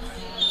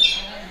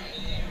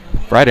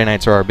 Friday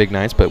nights are our big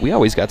nights, but we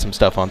always got some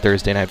stuff on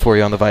Thursday night for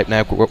you on the Vype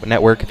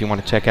network if you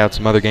want to check out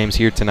some other games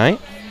here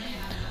tonight.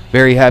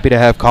 Very happy to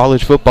have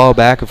college football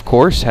back, of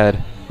course.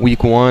 Had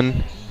week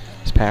 1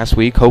 this past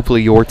week.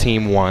 Hopefully your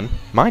team won.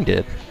 Mine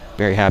did.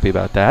 Very happy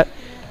about that.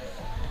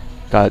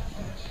 Got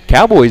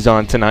Cowboys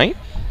on tonight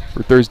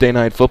for Thursday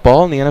night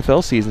football, and the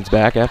NFL season's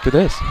back after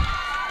this.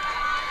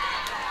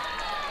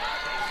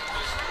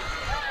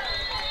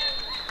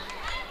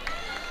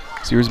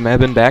 So here's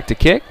Mebane back to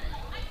kick.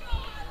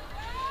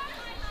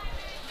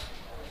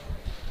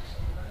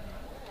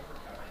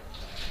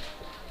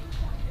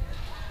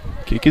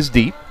 Kick is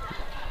deep.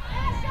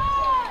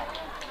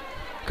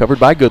 Covered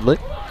by Goodlet.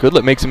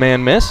 Goodlet makes a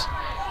man miss.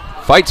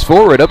 Fights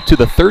forward up to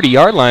the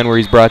 30-yard line where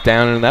he's brought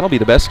down, and that'll be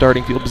the best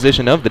starting field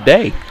position of the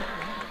day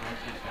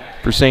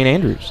for St.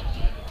 Andrews.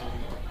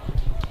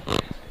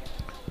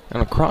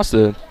 And across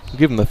the,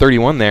 give him the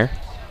 31 there.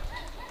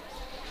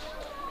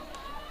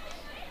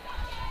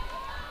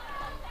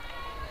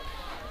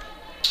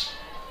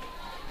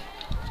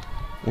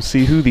 We'll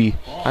see who the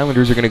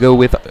Highlanders are going to go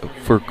with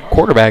for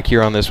quarterback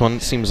here on this one.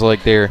 It seems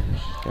like they're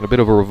got a bit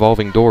of a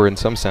revolving door in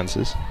some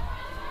senses.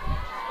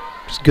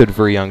 Which is good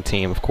for a young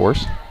team, of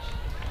course.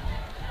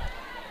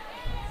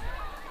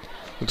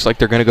 Looks like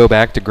they're going to go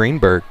back to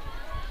Greenberg.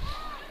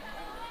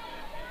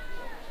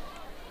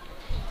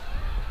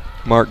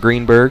 Mark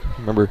Greenberg,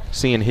 remember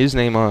seeing his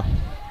name on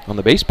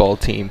the baseball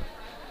team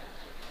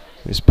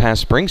this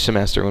past spring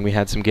semester when we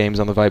had some games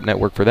on the Vype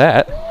network for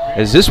that.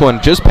 As this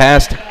one just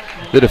passed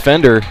the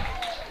defender,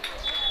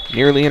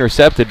 nearly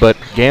intercepted, but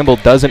gamble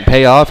doesn't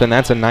pay off, and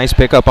that's a nice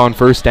pickup on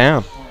first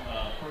down.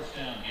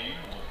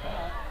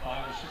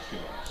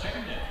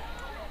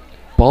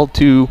 Ball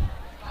to,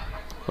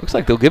 looks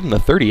like they'll give him the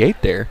 38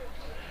 there.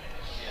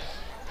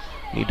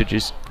 Need to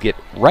just get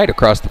right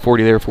across the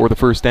 40 there for the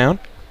first down.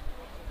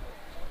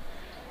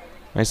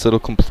 Nice little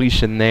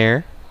completion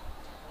there.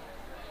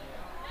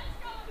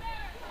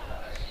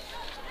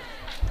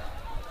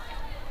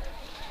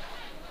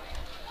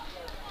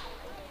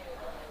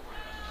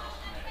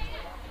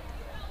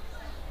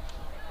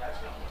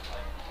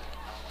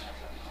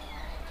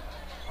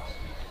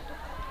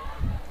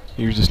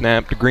 Here's a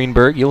snap to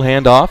Greenberg. He'll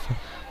hand off.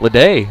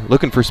 Leday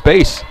looking for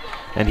space,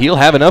 and he'll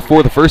have enough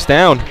for the first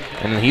down.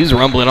 And he's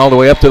rumbling all the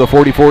way up to the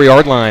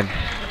 44-yard line.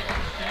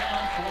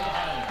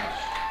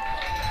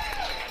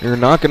 You're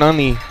knocking on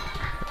the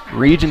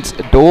Regents'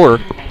 door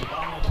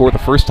for the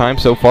first time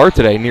so far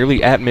today,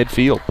 nearly at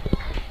midfield.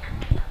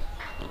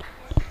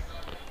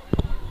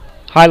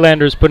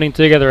 Highlanders putting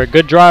together a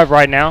good drive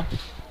right now.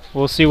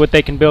 We'll see what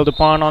they can build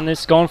upon on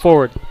this going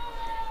forward.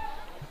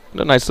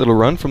 A nice little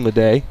run from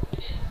Leday.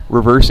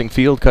 Reversing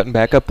field, cutting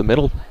back up the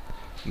middle.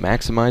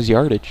 Maximize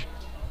yardage.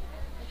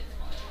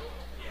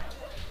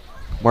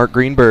 Mark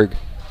Greenberg.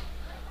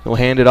 He'll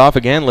hand it off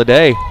again.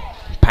 Leday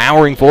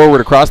powering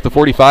forward across the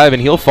 45,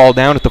 and he'll fall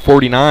down at the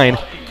 49.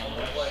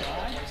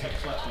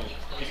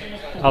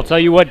 I'll tell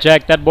you what,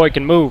 Jack, that boy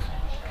can move.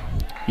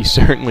 He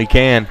certainly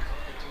can.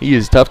 He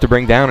is tough to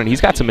bring down, and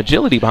he's got some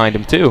agility behind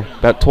him, too.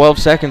 About 12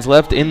 seconds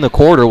left in the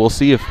quarter. We'll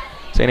see if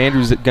St.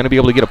 Andrews is going to be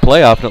able to get a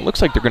playoff, and it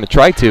looks like they're going to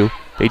try to.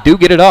 They do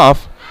get it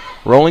off.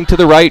 Rolling to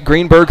the right,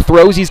 Greenberg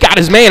throws. He's got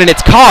his man, and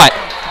it's caught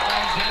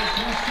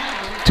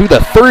to the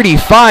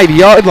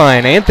 35-yard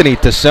line. Anthony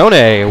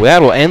Tassone.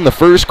 That will end the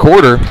first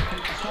quarter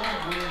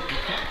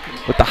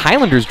with the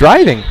Highlanders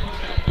driving.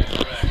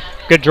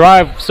 Good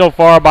drive so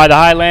far by the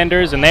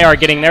Highlanders, and they are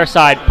getting their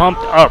side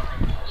pumped up.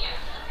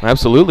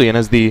 Absolutely, and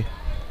as the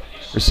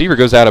receiver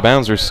goes out of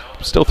bounds, there's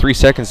still 3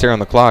 seconds there on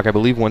the clock. I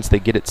believe once they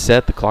get it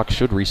set, the clock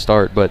should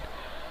restart, but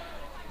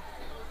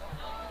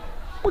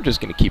we're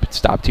just going to keep it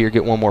stopped here,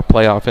 get one more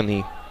playoff in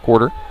the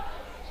quarter.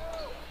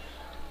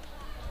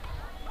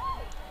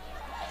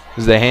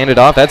 As they hand it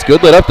off, that's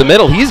Goodlet up the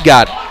middle. He's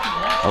got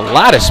a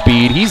lot of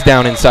speed. He's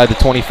down inside the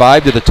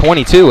 25 to the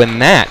 22,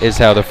 and that is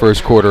how the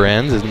first quarter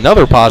ends.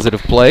 Another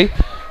positive play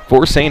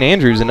for St.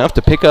 Andrews, enough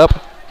to pick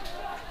up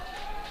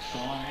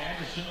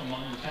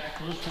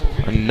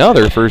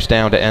another first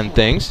down to end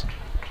things.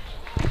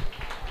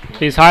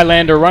 These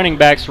Highlander running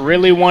backs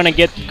really want to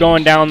get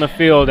going down the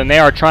field, and they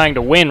are trying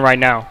to win right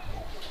now.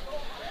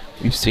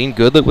 We've seen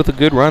Goodlet with a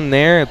good run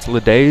there. It's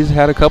Leday's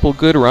had a couple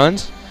good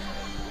runs.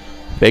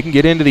 They can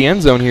get into the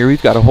end zone here.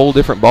 We've got a whole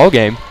different ball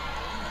game.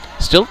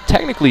 Still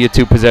technically a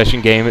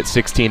 2-possession game at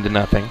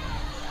 16-0.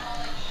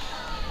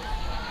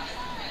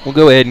 We'll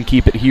go ahead and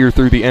keep it here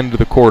through the end of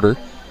the quarter.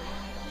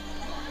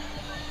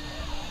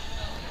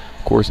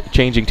 Of course,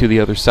 changing to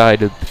the other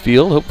side of the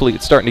field. Hopefully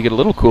it's starting to get a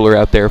little cooler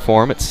out there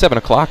for them. It's 7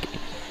 o'clock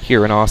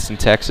here in Austin,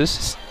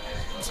 Texas.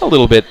 It's a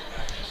little bit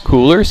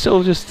cooler.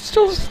 Still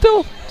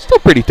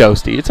pretty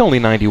toasty. It's only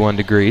 91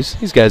 degrees.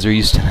 These guys are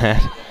used to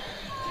that.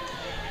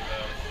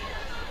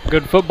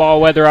 Good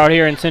football weather out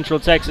here in Central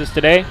Texas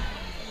today.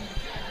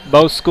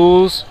 Both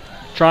schools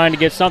trying to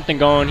get something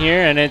going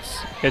here, and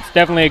it's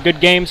definitely a good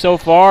game so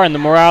far, and the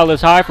morale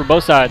is high for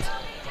both sides.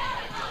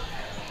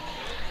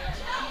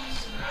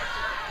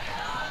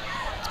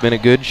 It's been a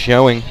good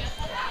showing.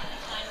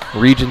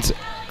 Regents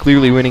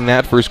clearly winning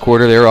that first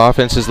quarter. Their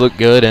offenses look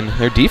good, and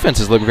their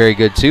defenses look very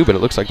good too, but it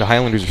looks like the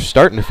Highlanders are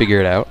starting to figure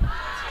it out.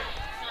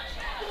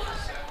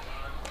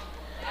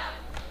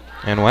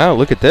 And wow,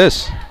 look at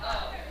this.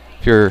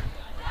 If you're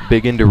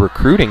big into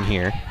recruiting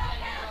here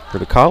for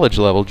the college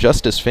level,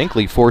 Justice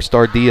Finkley,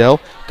 4-star DL,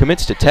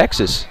 commits to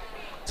Texas.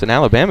 It's an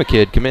Alabama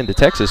kid committing to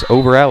Texas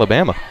over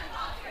Alabama.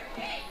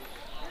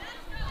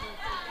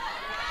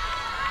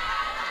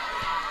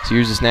 So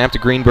here's the snap to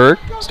Greenberg,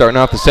 starting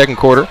off the second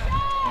quarter.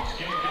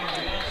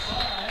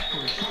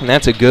 And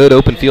that's a good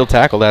open field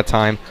tackle that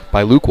time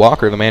by Luke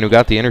Walker, the man who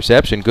got the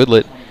interception.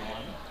 Goodlet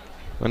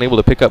unable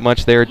to pick up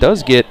much there.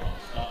 Does get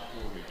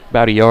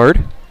about a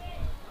yard.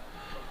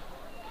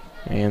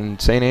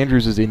 And St.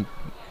 Andrews is in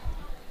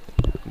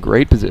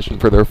great position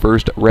for their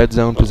first red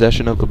zone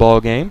possession of the ball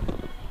game.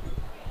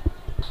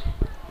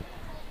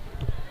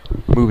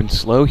 Moving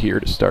slow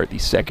here to start the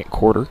second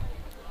quarter.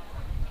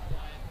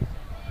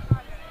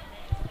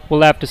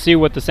 We'll have to see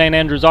what the St.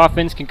 Andrews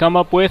offense can come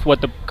up with, what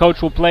the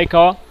coach will play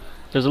call.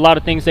 There's a lot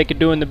of things they could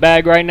do in the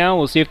bag right now.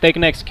 We'll see if they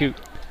can execute.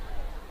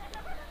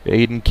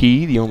 Aiden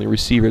Key, the only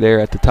receiver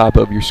there at the top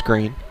of your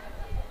screen.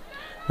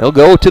 They'll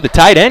go to the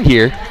tight end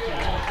here.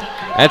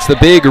 That's the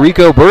big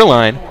Rico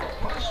Burline.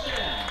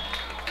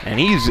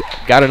 And he's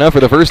got enough for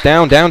the first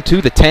down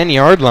to the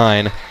 10-yard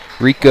line.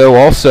 Rico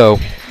also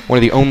one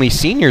of the only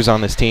seniors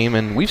on this team,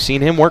 and we've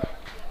seen him work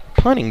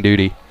punting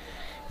duty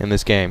in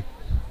this game.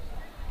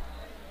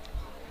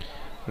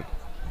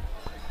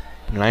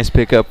 A nice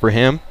pickup for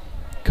him,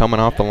 coming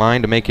off the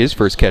line to make his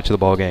first catch of the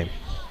ball game.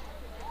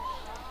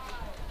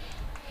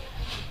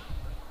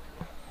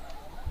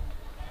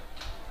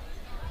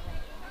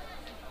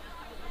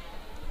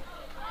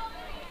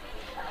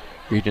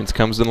 Regents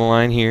comes to the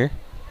line here.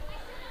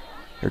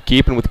 They're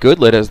keeping with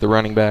Goodlet as the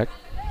running back.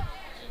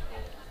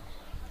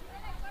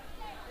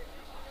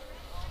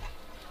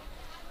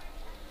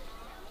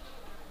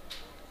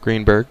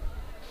 Greenberg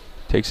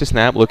takes a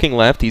snap, looking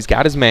left. He's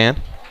got his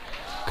man.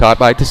 Caught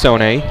by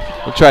Tassone.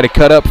 He'll try to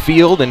cut up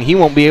field, and he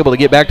won't be able to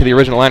get back to the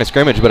original line of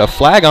scrimmage, but a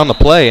flag on the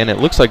play, and it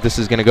looks like this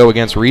is going to go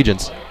against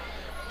Regents.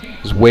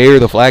 This is where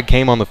the flag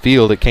came on the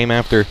field. It came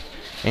after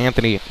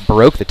Anthony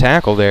broke the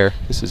tackle there.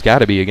 This has got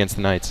to be against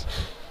the Knights.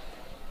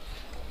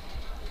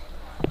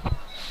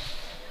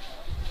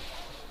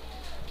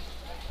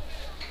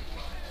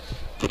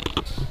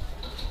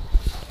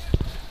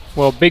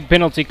 Well, big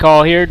penalty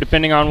call here,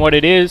 depending on what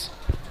it is.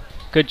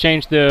 Could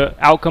change the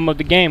outcome of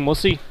the game. We'll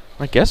see.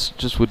 I guess it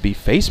just would be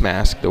face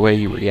mask the way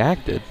he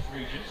reacted.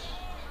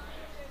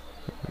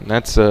 And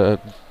that's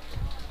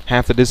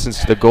half the distance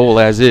to the goal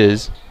as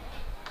is.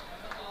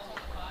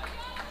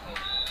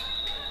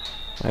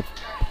 I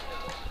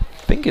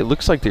think it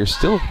looks like they're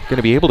still going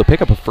to be able to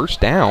pick up a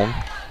first down.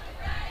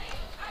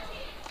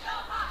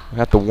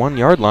 At the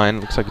 1-yard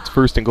line, looks like it's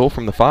first and goal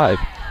from the 5.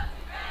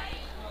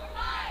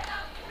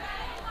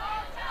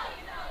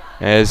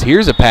 As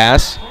here's a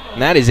pass,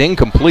 and that is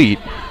incomplete.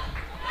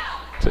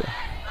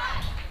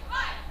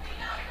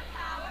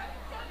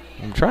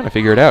 I'm trying to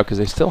figure it out because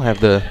they still have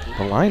the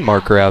line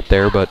marker out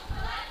there, but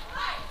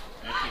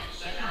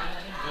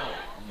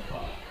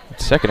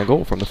it's second and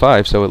goal from the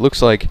 5, so it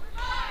looks like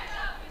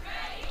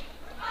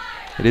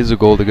it is a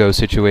goal-to-go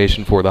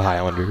situation for the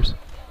Highlanders.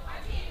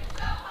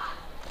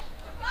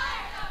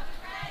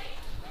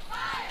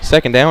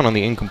 Second down on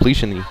the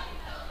incompletion.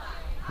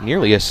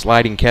 Nearly a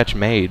sliding catch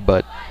made,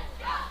 but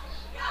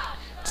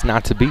it's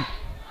not to be.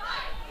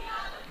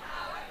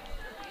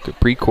 Good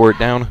pre-court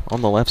down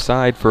on the left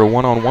side for a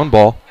one-on-one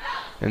ball.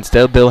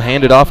 Instead, they'll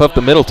hand it off up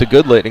the middle to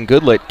Goodlet, and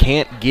Goodlet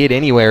can't get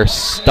anywhere,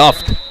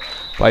 stuffed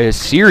by a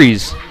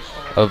series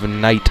of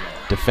Knight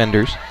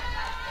defenders.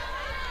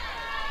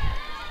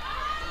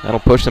 That'll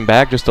push them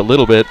back just a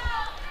little bit.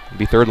 It'll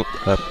be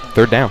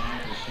third down.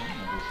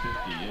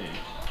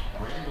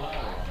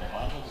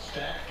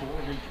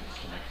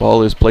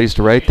 Ball is placed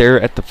right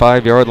there at the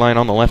 5-yard line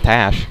on the left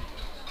hash.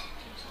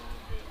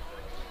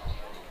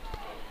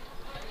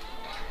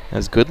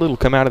 As Goodlet will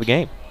come out of the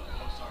game.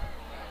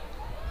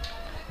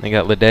 They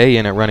got Leday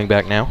in at running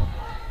back now.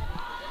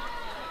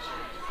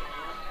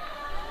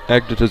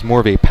 acted as more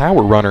of a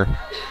power runner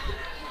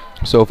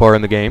so far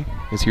in the game.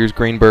 As here's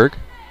Greenberg.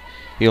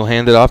 He'll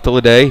hand it off to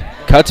Lede.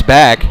 Cuts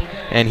back,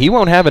 and he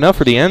won't have enough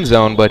for the end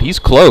zone, but he's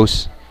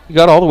close. He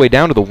got all the way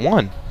down to the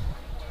 1.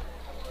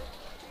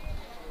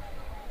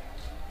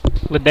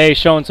 Lede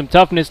showing some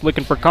toughness,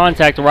 looking for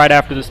contact right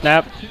after the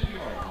snap.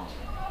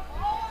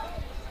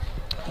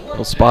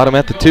 They'll spot him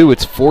at the 2.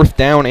 It's 4th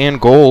down and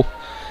goal.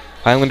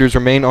 Highlanders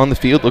remain on the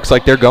field. Looks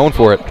like they're going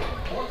for it.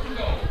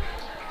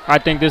 I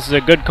think this is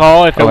a good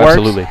call if it works.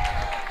 Absolutely.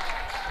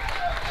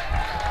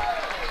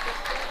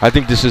 I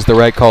think this is the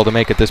right call to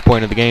make at this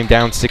point of the game,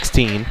 down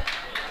 16.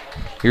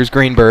 Here's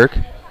Greenberg.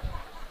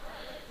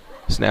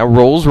 This now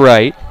rolls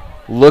right.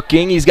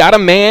 Looking, he's got a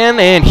man,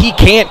 and he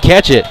can't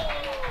catch it.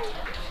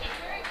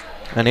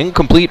 An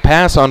incomplete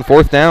pass on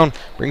 4th down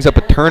brings up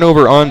a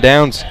turnover on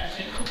downs.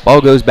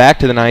 Ball goes back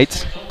to the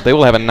Knights. They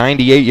will have a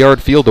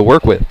 98-yard field to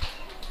work with.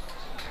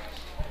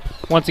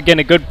 Once again,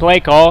 a good play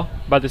call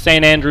by the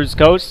St. Andrews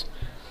coach,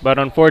 but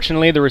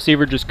unfortunately the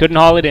receiver just couldn't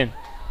haul it in.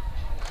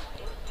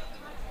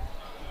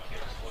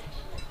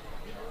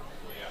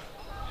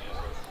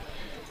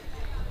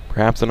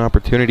 Perhaps an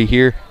opportunity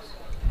here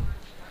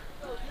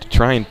to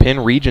try and pin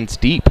Regents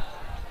deep.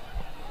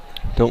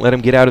 Don't let them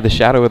get out of the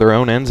shadow of their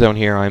own end zone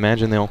here. I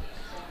imagine they'll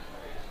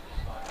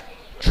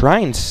try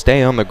and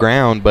stay on the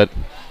ground, but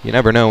you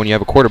never know when you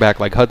have a quarterback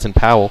like Hudson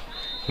Powell.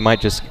 He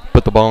might just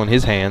put the ball in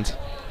his hands.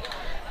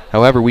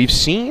 However, we've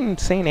seen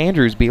St.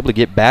 Andrews be able to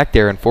get back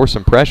there and force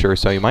some pressure,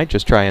 so you might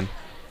just try and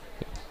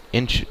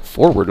inch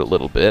forward a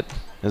little bit,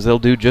 as they'll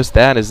do just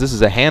that, as this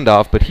is a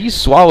handoff, but he's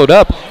swallowed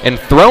up and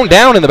thrown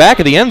down in the back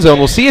of the end zone.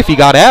 We'll see if he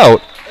got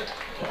out.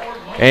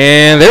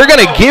 And they're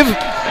going to give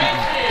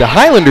the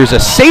Highlanders a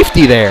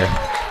safety there.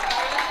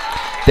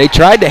 They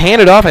tried to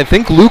hand it off. I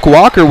think Luke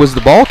Walker was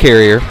the ball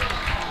carrier.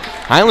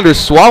 Highlanders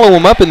swallow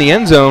him up in the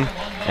end zone,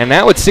 and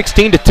now it's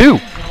 16-2.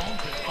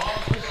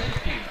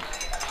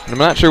 I'm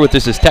not sure what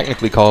this is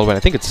technically called, but I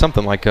think it's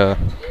something like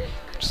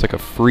just like a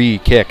free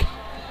kick.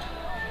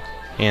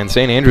 And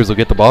St. Andrews will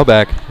get the ball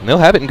back, and they'll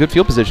have it in good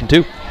field position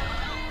too.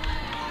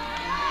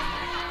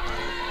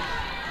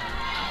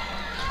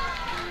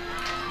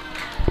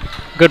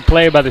 Good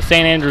play by the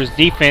St. Andrews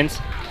defense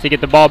to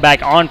get the ball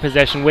back on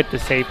possession with the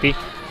safety.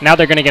 Now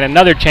they're going to get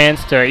another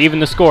chance to even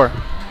the score.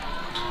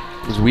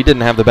 Because we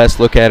didn't have the best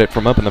look at it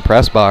from up in the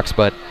press box,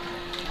 but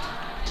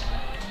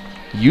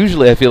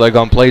usually I feel like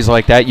on plays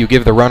like that you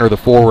give the runner the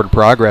forward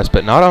progress,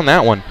 but not on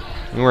that one.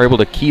 We were able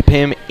to keep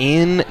him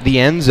in the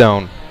end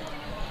zone.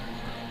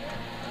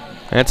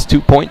 That's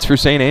 2 points for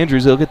St.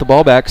 Andrews. They'll get the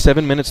ball back.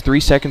 7 minutes, 3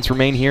 seconds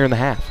remain here in the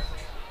half.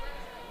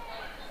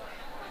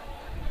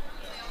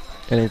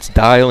 And it's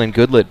Dial and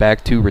Goodlet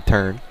back to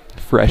return,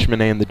 the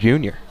freshman and the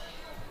junior.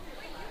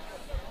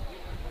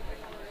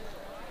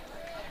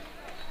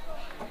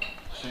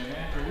 St.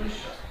 Andrews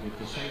with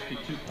the safety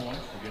 2 points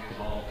to get the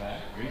ball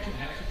back. Regent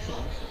has a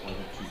choice of whether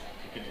to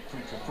get a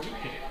free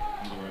kick,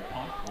 either a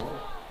punt or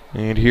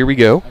and here we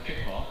go. a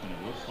kickoff, and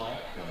it looks like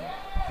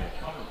the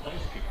cover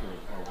place kicker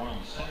are one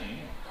and the same.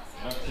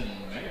 Justin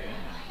Maven,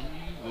 and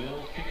he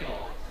will kick it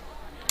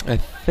off. I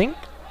think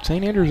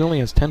St. Andrews only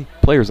has 10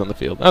 players on the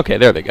field. Okay,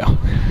 there they go.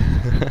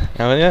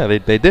 Oh, yeah,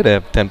 they did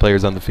have 10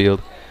 players on the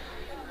field.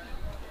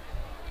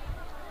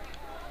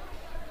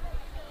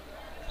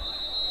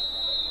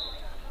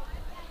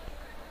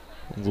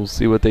 We'll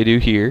see what they do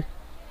here.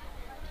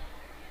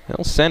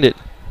 They'll send it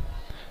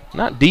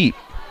not deep,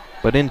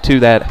 but into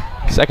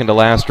that second to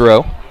last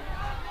row.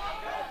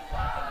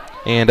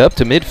 And up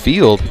to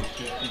midfield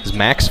is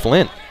Max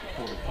Flint.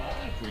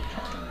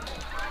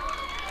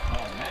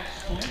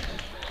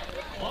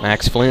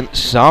 Max Flint,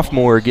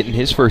 sophomore, getting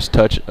his first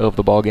touch of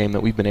the ball game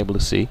that we've been able to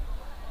see.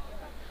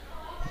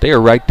 They are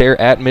right there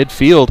at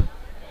midfield.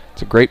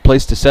 It's a great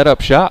place to set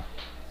up shop.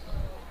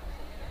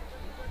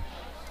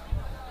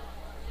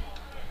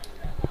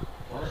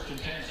 First and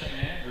 10, St.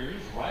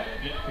 Andrews, right at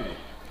midfield.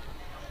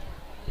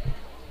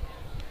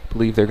 I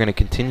believe they're going to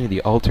continue the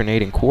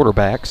alternating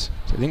quarterbacks.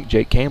 So I think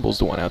Jake Campbell's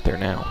the one out there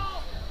now.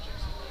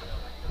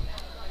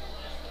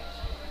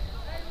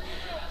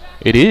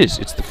 It is.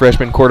 It's the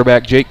freshman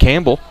quarterback, Jake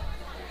Campbell.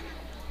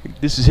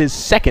 This is his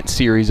second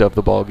series of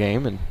the ball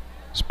game, and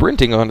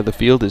sprinting onto the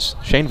field is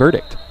Shane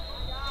Verdict.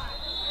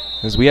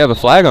 As we have a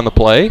flag on the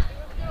play,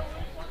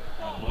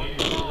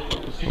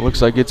 it looks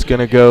like it's going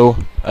to go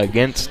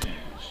against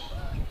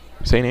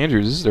St.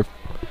 Andrews. I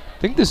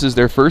think this is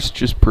their first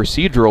just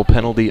procedural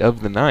penalty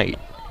of the night.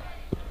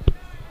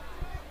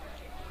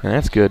 And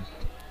that's good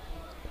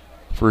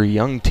for a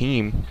young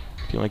team.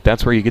 I feel like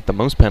that's where you get the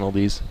most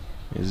penalties,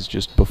 is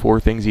just before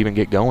things even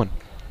get going.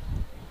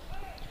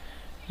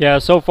 Yeah,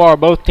 so far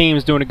both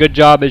teams doing a good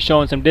job at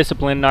showing some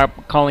discipline,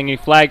 not calling any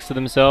flags to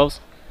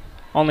themselves.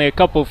 Only a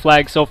couple of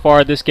flags so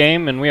far this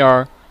game, and we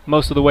are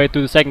most of the way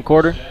through the second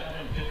quarter.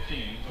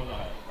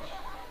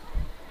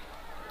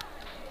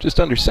 Just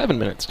under 7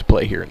 minutes to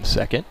play here in the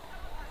second.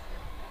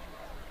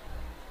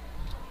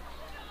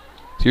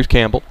 So here's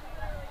Campbell.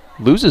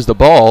 Loses the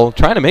ball,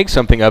 trying to make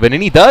something of it,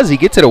 and he does. He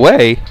gets it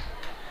away.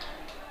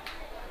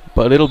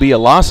 But it'll be a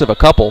loss of a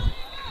couple.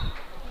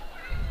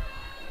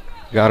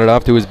 Got it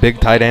off to his big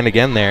tight end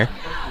again there.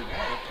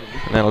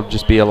 And that'll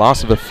just be a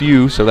loss of a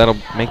few, so that'll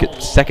make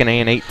it second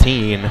and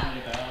 18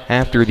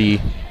 after the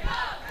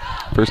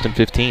 1st and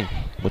 15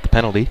 with the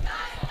penalty.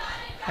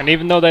 And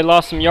even though they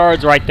lost some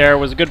yards right there, it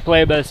was a good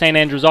play by the St.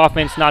 Andrews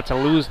offense not to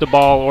lose the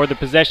ball or the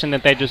possession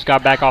that they just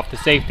got back off the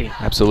safety.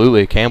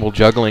 Absolutely. Campbell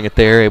juggling it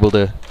there, able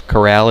to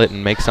corral it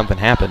and make something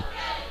happen.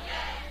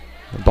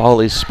 The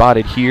ball is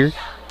spotted here,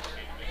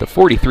 the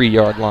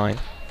 43-yard line.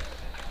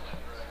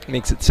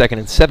 Makes it 2nd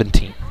and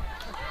 17.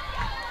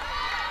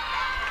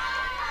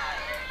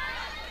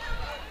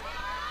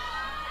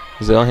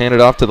 As they'll hand it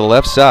off to the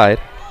left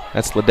side.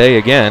 That's Leday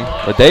again.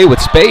 Leday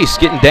with space,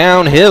 getting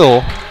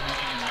downhill.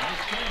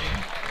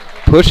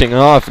 Pushing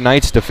off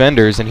Knights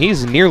defenders, and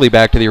he's nearly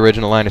back to the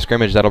original line of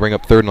scrimmage. That'll bring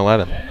up 3rd and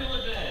 11.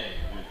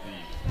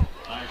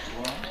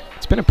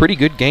 It's been a pretty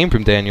good game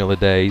from Daniel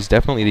Leday. He's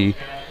definitely the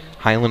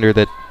Highlander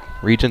that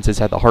Regents has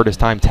had the hardest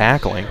time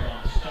tackling.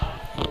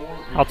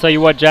 I'll tell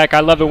you what, Jack, I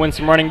love it when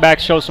some running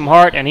backs show some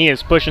heart, and he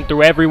is pushing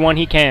through everyone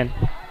he can.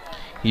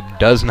 He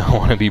does not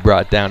want to be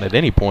brought down at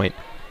any point.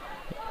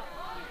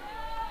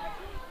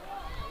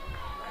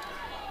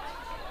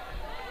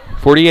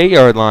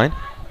 48-yard line.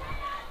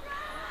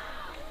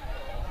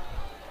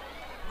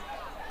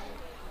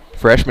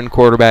 Freshman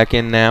quarterback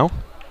in now.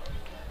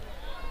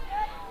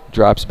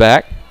 Drops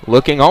back.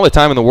 Looking all the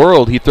time in the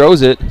world. He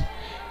throws it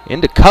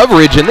into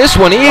coverage, and this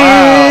one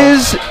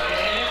is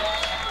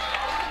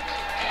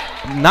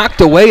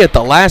knocked away at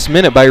the last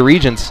minute by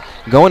Regents.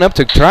 Going up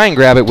to try and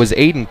grab it was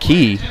Aiden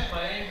Key.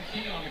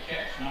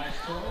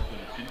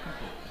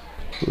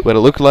 But it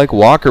looked like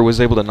Walker was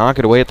able to knock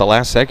it away at the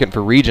last second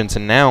for Regents,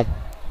 and now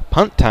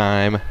punt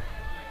time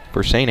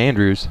for St.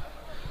 Andrews.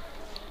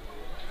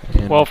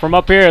 Well, from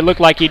up here, it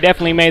looked like he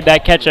definitely made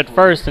that catch at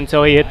first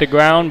until he hit the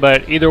ground.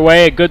 But either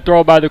way, a good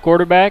throw by the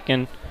quarterback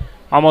and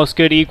almost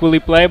good equally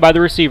play by the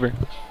receiver.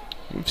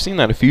 We've seen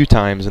that a few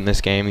times in this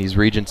game. These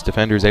Regents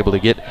defenders able to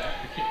get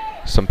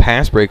some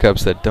pass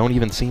breakups that don't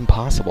even seem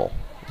possible.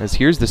 As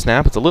here's the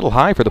snap. It's a little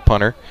high for the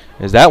punter.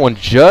 As that one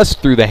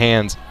just through the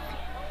hands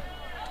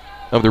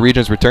of the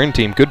Regents return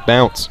team. Good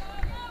bounce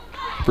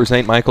for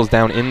St. Michael's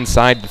down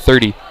inside the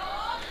 30.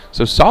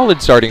 So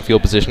solid starting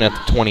field position at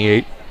the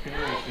 28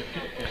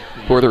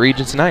 for the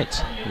Regents Knights.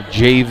 The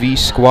JV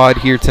squad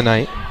here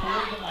tonight.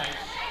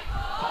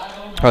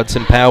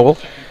 Hudson Powell,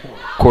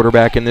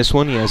 quarterback in this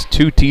one. He has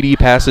 2 TD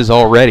passes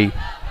already.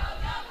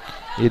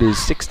 It is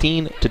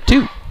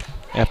 16-2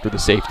 after the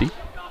safety.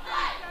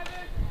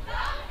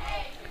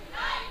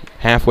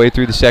 Halfway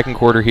through the second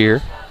quarter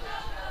here.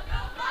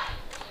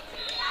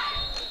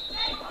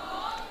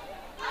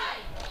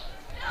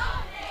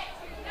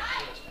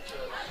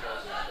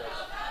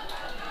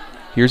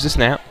 Here's the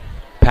snap.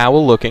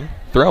 Powell looking,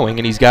 throwing,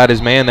 and he's got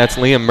his man. That's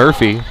Liam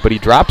Murphy, but he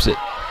drops it.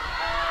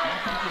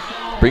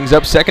 Brings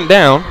up 2nd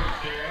down.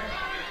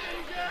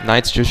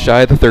 Knights just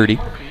shy of the 30.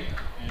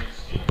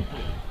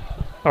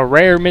 A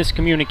rare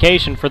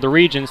miscommunication for the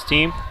Regents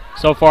team.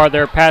 So far,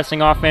 their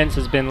passing offense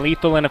has been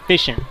lethal and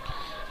efficient.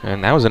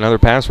 And that was another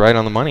pass right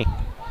on the money.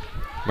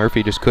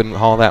 Murphy just couldn't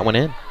haul that one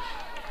in.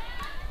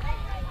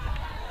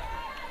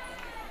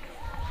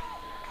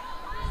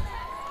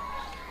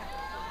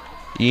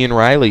 Ian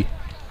Riley,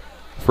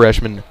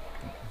 freshman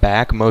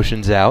back,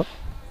 motions out.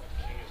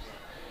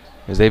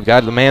 As they've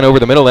got the man over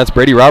the middle, that's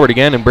Brady Robert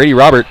again, and Brady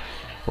Robert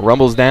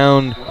rumbles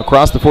down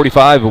across the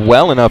 45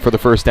 well enough for the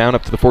first down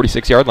up to the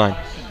 46-yard line.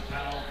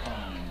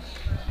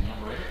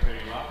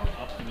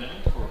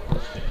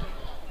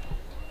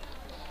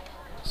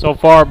 So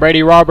far,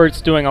 Brady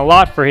Roberts doing a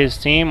lot for his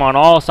team on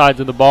all sides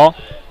of the ball.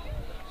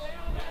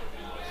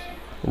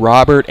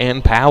 Robert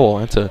and Powell,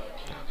 that's a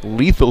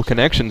lethal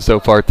connection so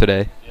far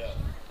today.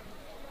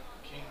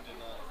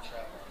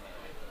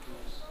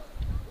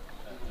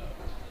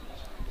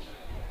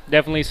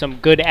 Definitely some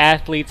good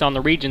athletes on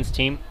the Regents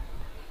team.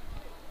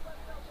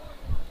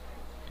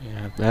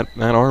 Yeah, that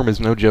arm is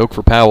no joke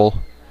for Powell.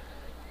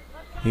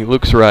 He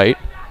looks right.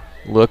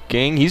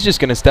 Looking. He's just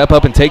going to step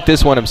up and take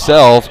this one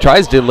himself.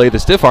 Tries to lay the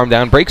stiff arm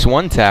down. Breaks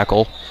one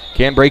tackle.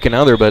 Can't break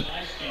another, but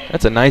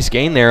that's a nice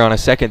gain there on a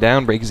 2nd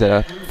down. Breaks at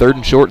a 3rd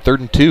and short, 3rd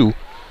and 2.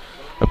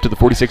 Up to the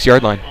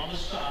 46-yard line.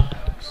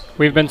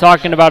 We've been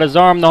talking about his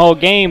arm the whole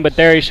game, but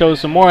there he shows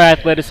some more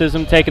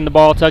athleticism, taking the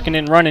ball, tucking it,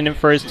 and running it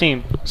for his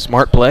team.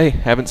 Smart play.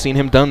 Haven't seen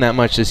him done that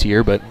much this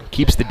year, but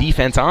keeps the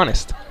defense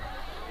honest.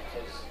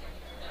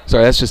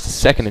 Sorry, that's just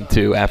a 2nd and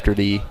 2 after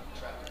the...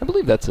 I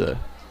believe that's a...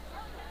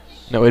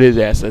 No, it is,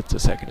 yes, that's a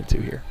 2nd and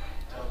 2 here.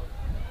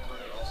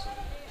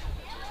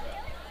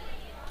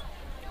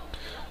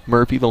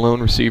 Murphy, the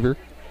lone receiver,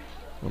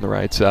 on the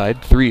right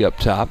side. 3 up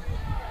top.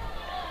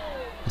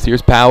 So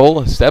here's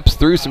Powell, steps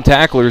through some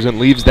tacklers and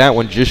leaves that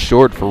one just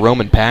short for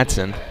Roman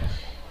Patson.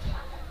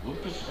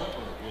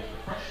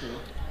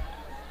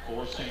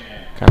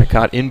 Kind of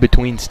caught in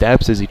between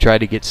steps as he tried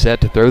to get set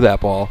to throw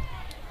that ball.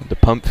 The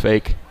pump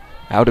fake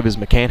out of his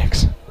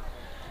mechanics.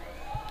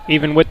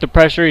 Even with the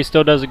pressure, he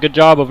still does a good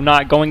job of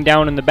not going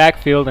down in the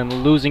backfield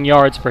and losing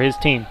yards for his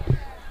team.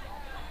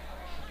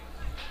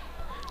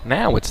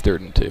 Now it's 3rd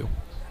and 2.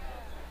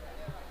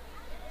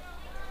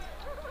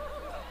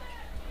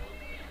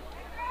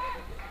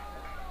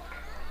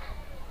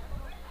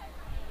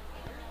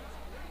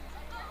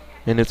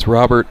 And it's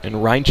Robert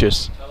and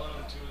Regents.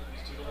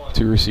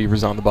 Two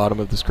receivers on the bottom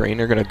of the screen.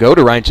 They're going to go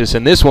to Regents,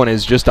 and this one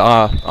is just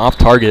off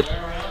target.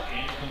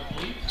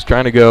 He's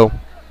trying to go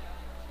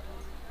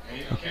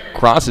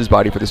across his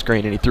body for the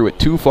screen, and he threw it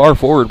too far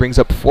forward, brings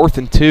up 4th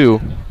and 2.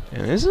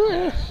 And this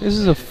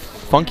is a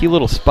funky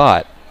little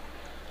spot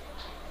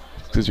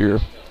because you're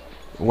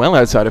well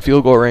outside of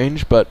field goal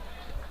range, but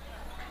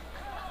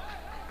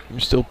you're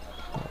still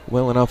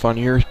well enough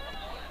into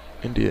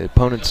the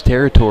opponent's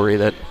territory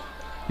that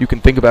you can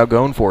think about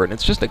going for it. And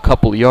it's just a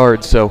couple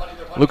yards, so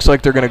looks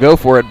like they're going to go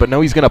for it, but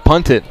no, he's going to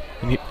punt it.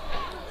 And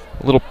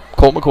a little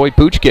Colt McCoy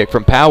pooch kick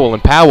from Powell,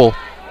 and Powell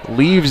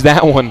leaves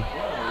that one.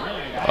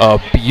 A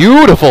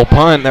beautiful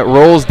punt that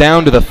rolls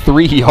down to the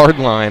 3-yard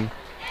line.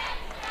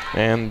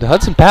 And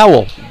Hudson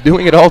Powell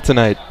doing it all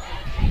tonight.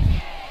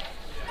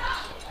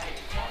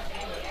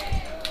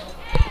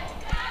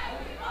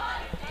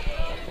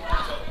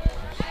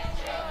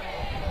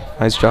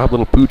 Nice job,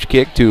 little pooch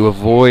kick to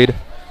avoid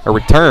a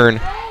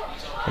return.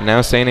 And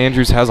now St.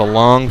 Andrews has a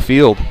long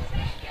field.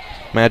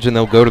 Imagine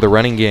they'll go to the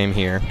running game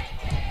here.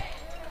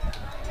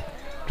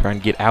 Try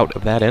and get out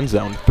of that end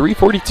zone.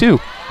 3:42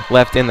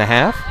 left in the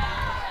half.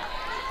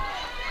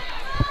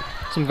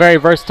 Some very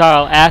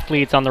versatile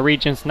athletes on the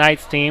Regents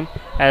Knights team,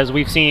 as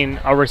we've seen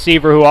a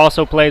receiver who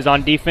also plays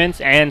on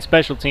defense and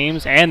special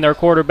teams, and their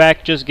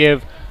quarterback just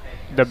give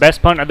the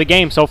best punt of the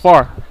game so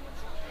far.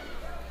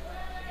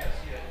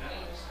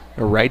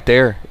 Right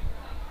there,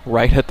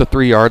 right at the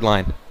 3-yard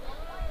line.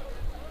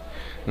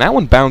 And that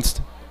one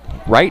bounced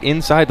right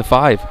inside the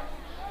 5.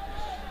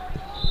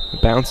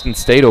 It bounced and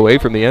stayed away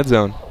from the end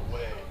zone.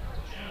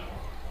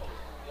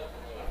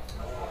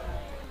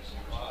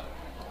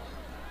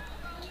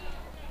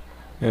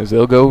 As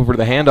they'll go for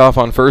the handoff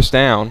on 1st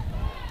down.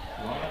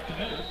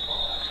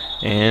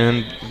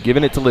 And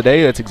giving it to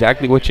Lede, that's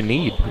exactly what you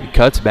need. He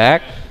cuts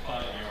back,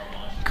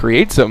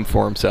 creates something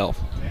for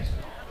himself.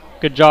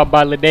 Good job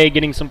by Lede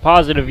getting some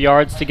positive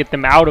yards to get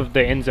them out of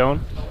the end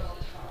zone.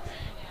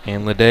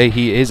 And Lede,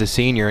 he is a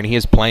senior, and he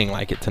is playing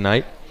like it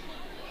tonight.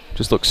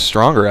 Just looks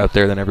stronger out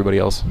there than everybody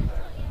else.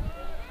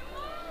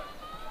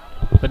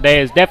 Lede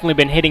has definitely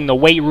been hitting the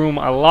weight room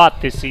a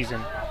lot this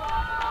season.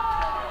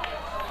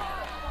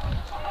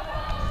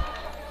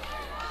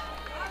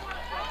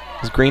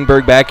 Is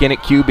Greenberg back in at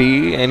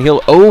QB, and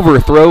he'll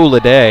overthrow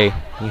Lede.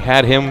 He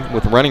had him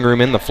with running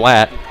room in the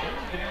flat.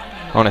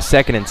 On a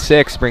 2nd and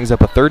 6, brings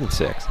up a 3rd and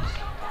 6.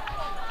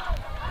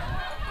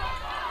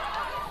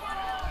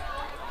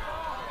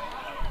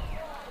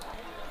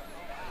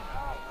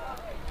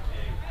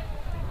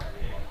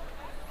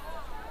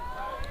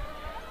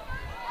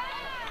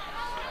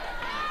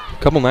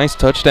 Couple nice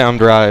touchdown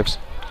drives,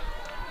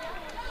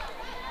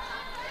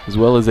 as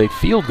well as a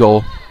field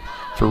goal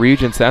for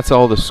Regents. That's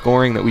all the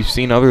scoring that we've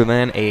seen other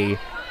than a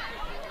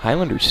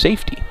Highlanders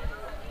safety.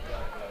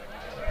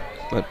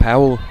 But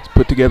Powell has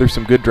put together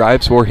some good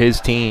drives for his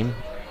team.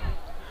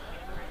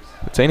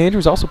 But St.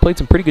 Andrews also played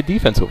some pretty good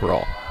defense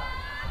overall.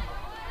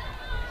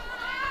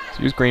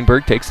 So here's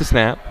Greenberg, takes the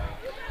snap.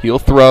 He'll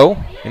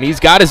throw, and he's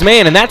got his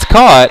man, and that's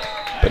caught,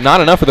 but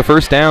not enough for the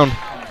 1st down.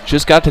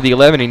 Just got to the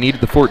 11, he needed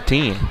the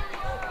 14.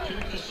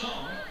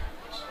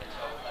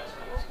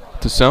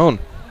 Tassone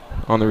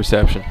on the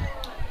reception.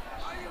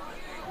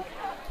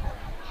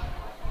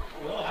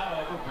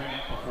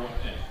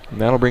 And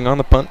that'll bring on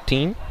the punt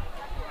team.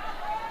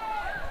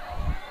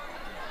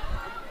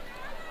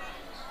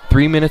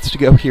 3 minutes to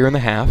go here in the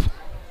half.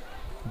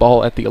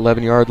 Ball at the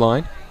 11-yard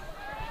line.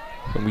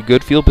 It'll be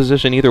good field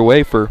position either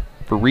way for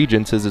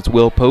Regents, as it's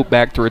Will Pope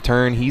back to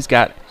return. He's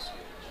got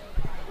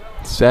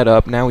set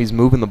up. Now he's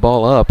moving the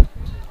ball up.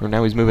 Or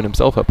now he's moving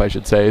himself up, I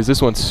should say. As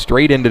this one's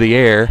straight into the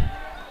air.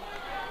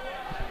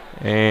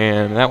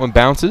 And that one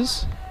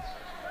bounces.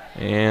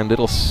 And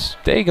it'll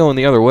stay going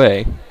the other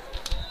way.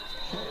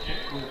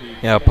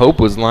 Yeah, Pope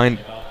was lined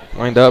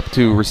up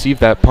to receive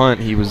that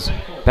punt. He was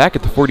back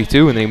at the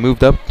 42, and they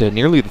moved up to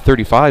nearly the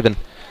 35, and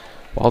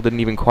ball didn't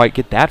even quite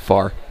get that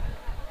far.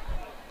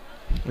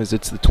 As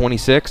it's the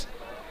 26.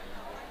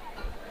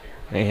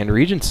 And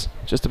Regents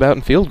just about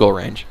in field goal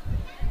range.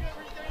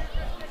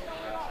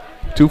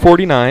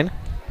 2:49,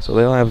 so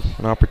they'll have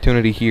an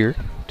opportunity here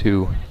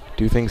to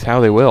do things how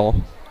they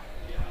will.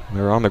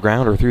 They're on the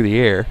ground or through the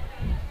air.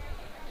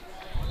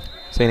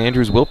 St.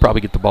 Andrews will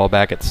probably get the ball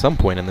back at some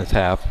point in this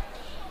half.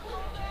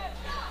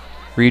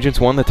 Regents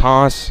won the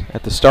toss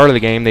at the start of the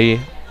game.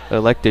 They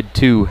elected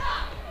to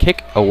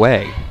kick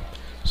away,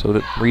 so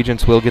that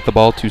Regents will get the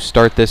ball to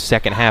start this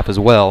 2nd half as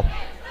well.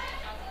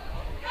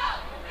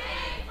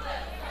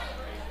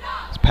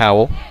 It's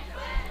Powell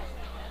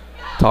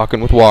talking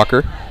with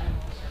Walker.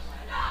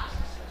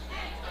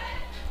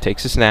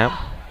 Takes a snap,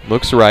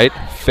 looks right,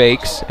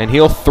 fakes, and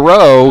he'll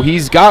throw.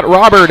 He's got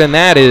Robert, and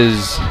that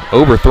is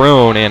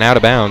overthrown and out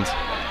of bounds.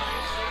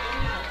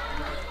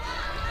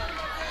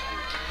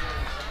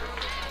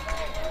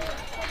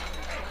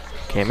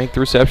 Can't make the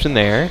reception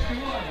there.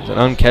 It's an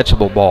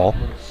uncatchable ball.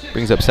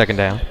 Brings up 2nd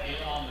down.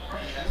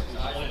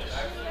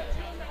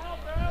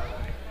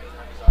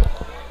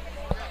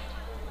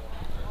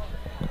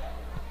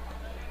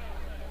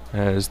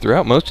 As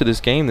throughout most of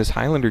this game, this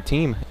Highlander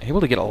team able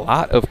to get a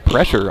lot of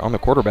pressure on the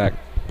quarterback.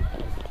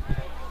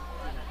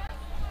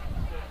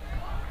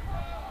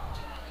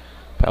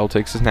 Powell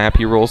takes a snap.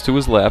 He rolls to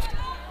his left.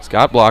 He's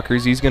got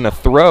blockers. He's going to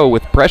throw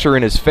with pressure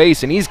in his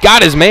face, and he's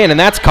got his man, and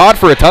that's caught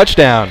for a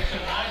touchdown.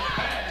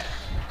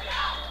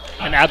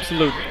 An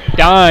absolute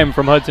dime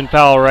from Hudson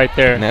Powell right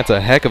there. And that's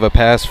a heck of a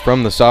pass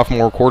from the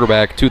sophomore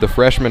quarterback to the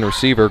freshman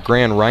receiver,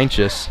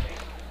 Regents.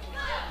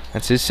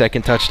 That's his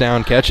second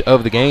touchdown catch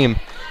of the game,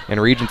 and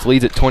Regents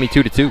leads at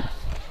 22-2.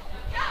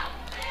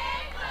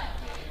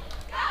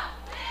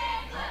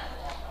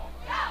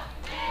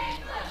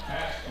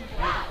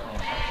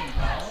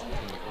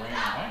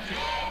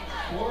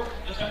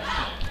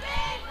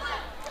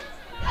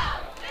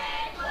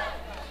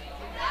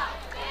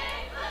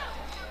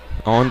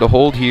 On to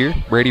hold here,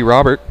 Brady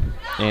Robert,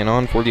 and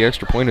on for the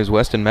extra point is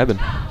Weston Mebane.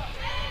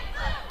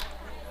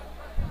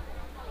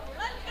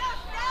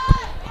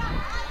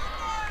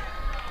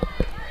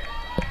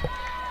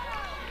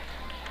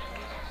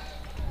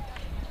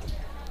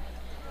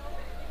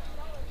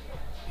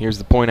 Here's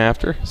the point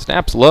after.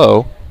 Snaps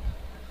low,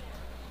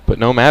 but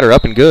no matter,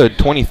 up and good,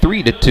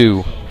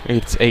 23-2.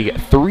 It's a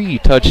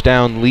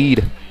 3-touchdown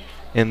lead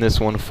in this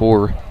one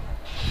for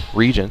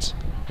Regents,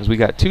 as we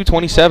got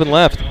 2:27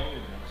 left.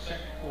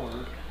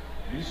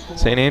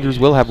 St. Andrews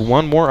will have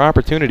one more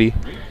opportunity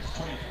to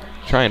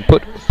try and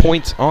put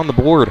points on the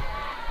board.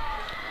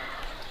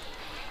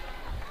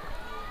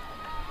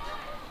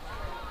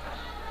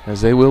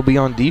 As they will be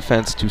on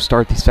defense to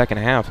start the second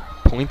half.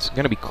 Points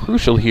going to be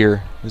crucial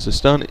here as the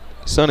sun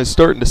is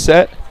starting to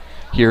set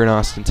here in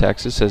Austin,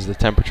 Texas, as the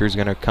temperature is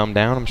going to come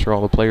down. I'm sure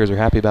all the players are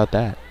happy about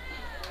that.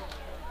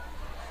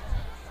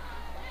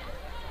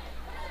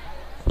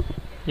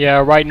 Yeah,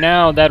 right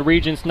now that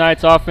Regents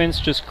Knights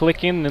offense just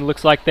clicking. It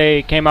looks like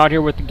they came out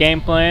here with the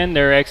game plan.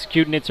 They're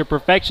executing it to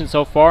perfection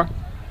so far.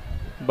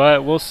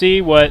 But we'll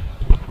see what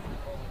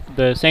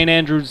the St.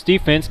 Andrews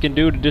defense can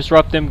do to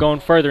disrupt them going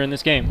further in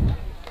this game.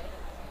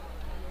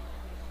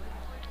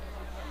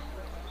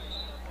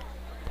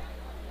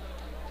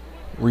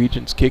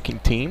 Regents kicking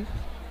team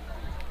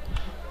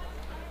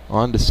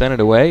on to send it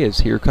away,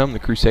 as here come the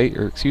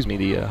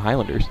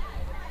Highlanders.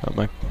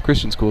 My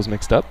Christian school's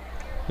mixed up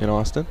in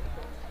Austin.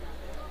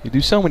 You do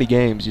so many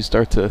games,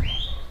 the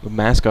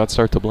mascots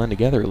start to blend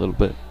together a little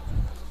bit.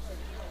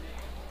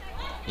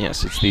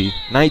 Yes, it's the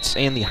Knights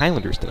and the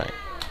Highlanders tonight,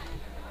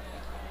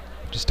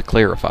 just to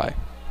clarify.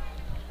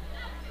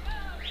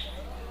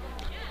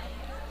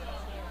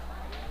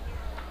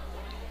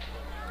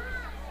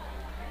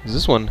 Is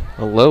this one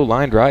a low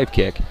line drive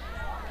kick,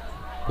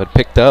 but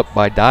picked up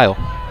by Dial.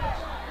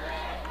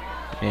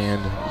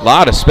 And a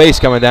lot of space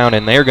coming down,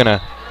 and they're going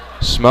to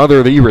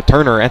smother the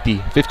returner at the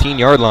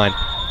 15-yard line.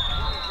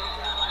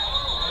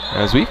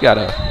 As we've got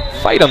a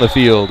fight on the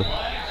field.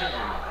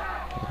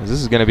 As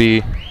this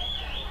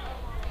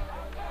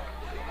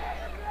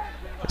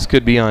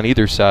could be on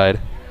either side.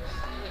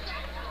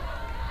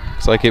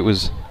 Looks like it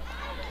was,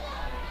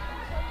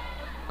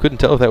 couldn't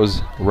tell if that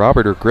was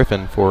Robert or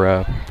Griffin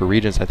for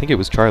Regents. I think it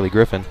was Charlie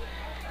Griffin.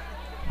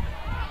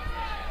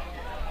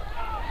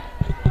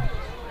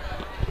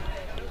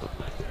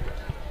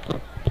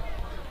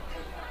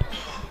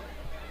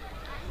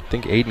 I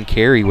think Aiden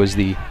Carey was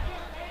the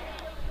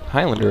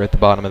Highlander at the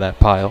bottom of that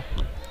pile.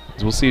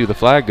 As we'll see who the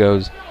flag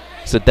goes.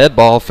 It's a dead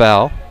ball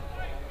foul.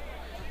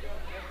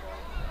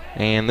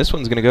 And this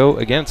one's going to go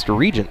against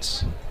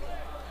Regents.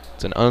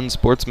 It's an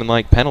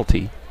unsportsmanlike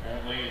penalty.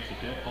 Apparently it's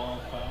a dead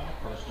ball foul,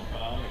 personal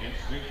foul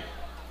against Regents.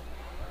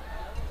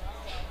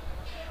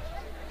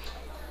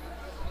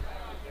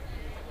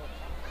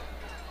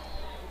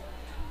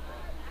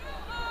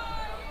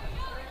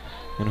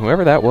 And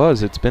whoever that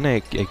was, it's been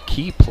a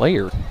key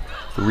player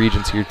for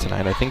Regents here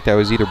tonight. I think that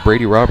was either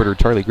Brady Robert or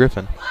Charlie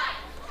Griffin.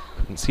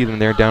 You can see them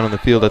there down on the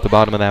field at the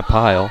bottom of that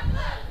pile.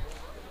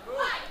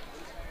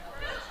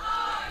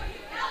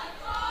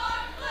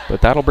 But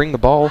that'll bring the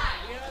ball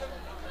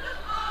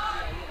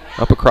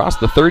up across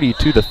the 30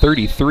 to the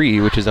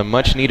 33, which is a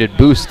much needed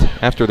boost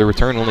after the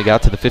return only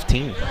got to the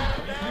 15.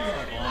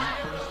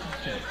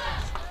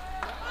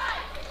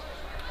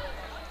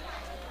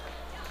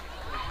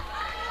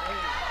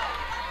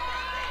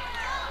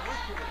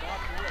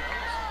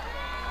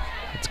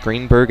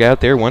 Greenberg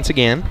out there once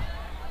again.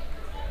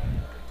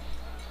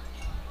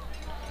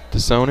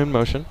 DeSone in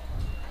motion.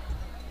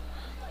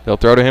 They'll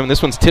throw to him.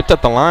 This one's tipped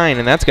up the line,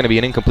 and that's going to be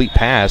an incomplete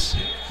pass.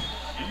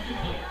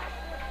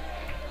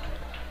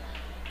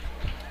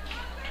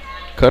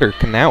 Cutter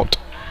Knaut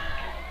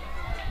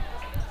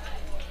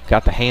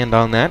got the hand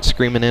on that,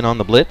 screaming in on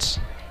the blitz.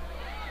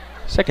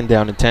 Second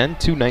down and 10,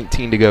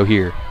 2:19 to go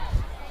here.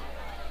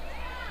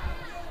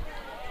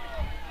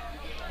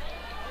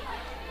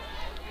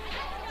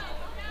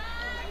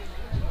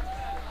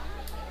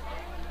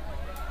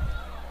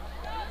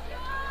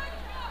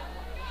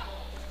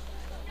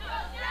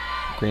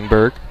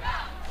 Greenberg,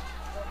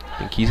 I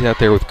think he's out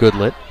there with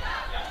Goodlet.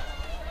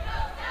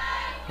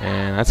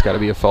 And that's got to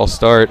be a false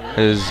start.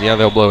 Yeah,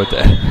 they'll blow it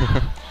dead.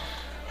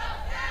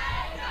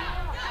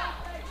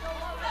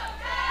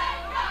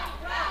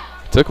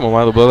 Took him a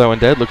while to blow that one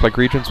dead. Looked like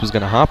Regents was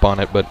going to hop on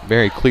it, but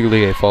very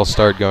clearly a false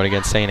start going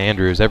against St.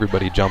 Andrews.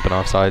 Everybody jumping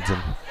off sides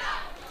and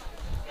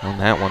on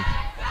that one.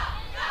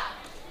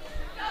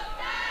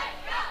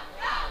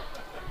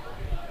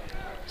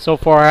 So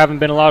far, haven't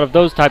been a lot of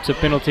those types of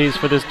penalties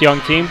for this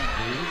young team.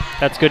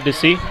 That's good to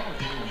see.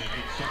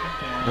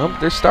 Nope,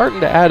 they're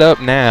starting to add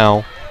up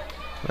now.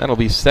 That'll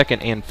be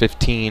 2nd and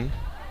 15.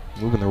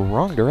 Moving the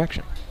wrong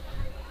direction.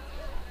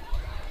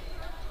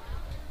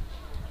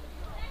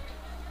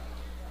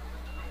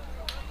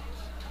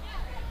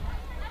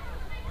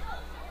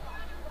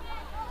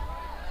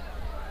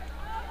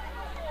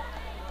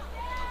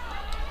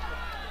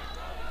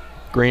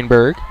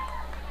 Greenberg.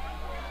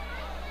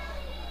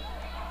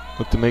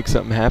 Look to make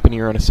something happen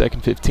here on a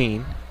 2nd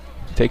 15.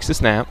 Takes the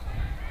snap.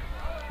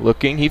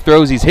 Looking, he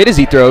throws, he's hit as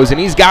he throws, and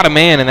he's got a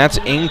man, and that's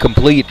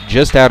incomplete,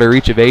 just out of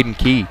reach of Aiden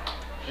Key.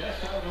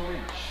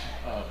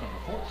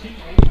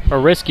 A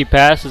risky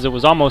pass as it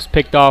was almost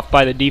picked off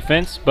by the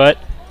defense, but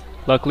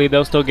luckily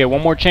they'll still get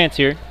one more chance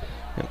here.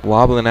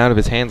 Wobbling out of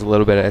his hands a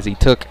little bit as he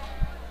took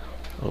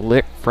a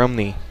lick from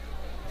the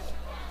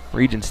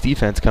Regents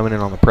defense coming in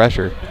on the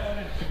pressure.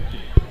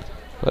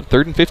 But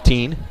 3rd and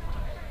 15.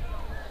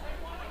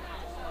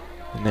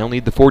 And they'll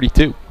need the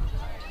 42.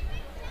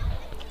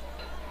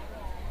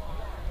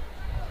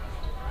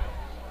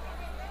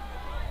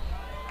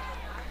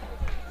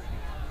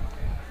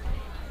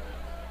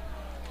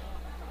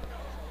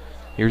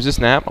 Here's a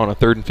snap on a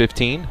 3rd and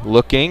 15.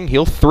 Looking,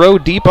 he'll throw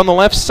deep on the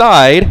left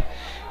side,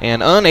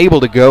 and unable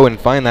to go and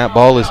find that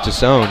ball is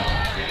Tassone.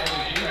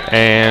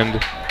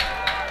 And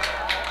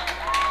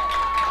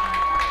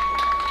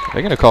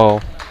they're going to call,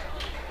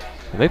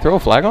 did they throw a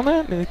flag on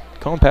that? Did they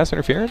call him pass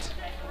interference?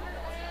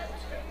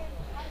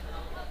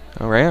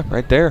 Oh, yeah,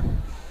 right there.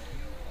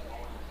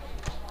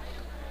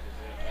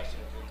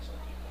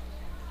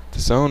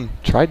 Tassone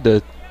tried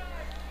to,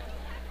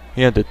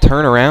 he had to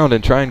turn around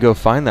and try and go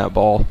find that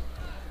ball.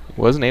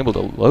 Wasn't able to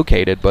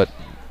locate it, but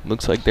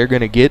looks like they're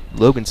going to get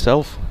Logan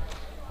Self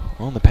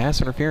on the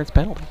pass interference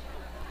penalty.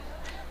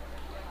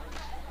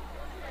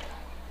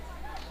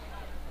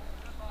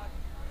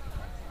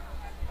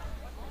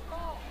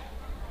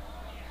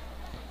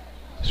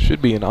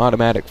 Should be an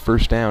automatic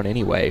first down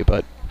anyway,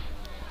 but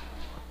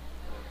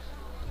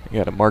you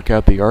got to mark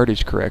out the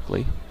yardage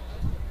correctly.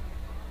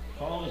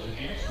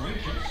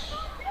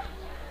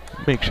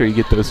 Make sure you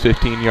get those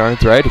 15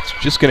 yards right. It's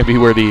just going to be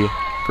where the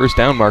first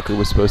down marker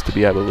was supposed to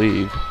be, I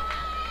believe.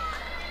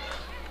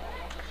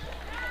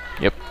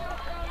 Yep.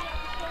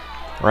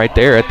 Right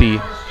there at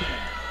the,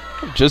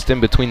 just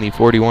in between the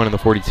 41 and the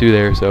 42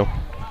 there, so.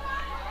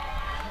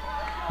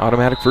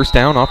 Automatic first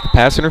down off the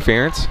pass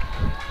interference.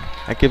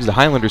 That gives the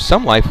Highlanders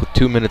some life with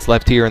 2 minutes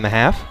left here in the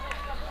half.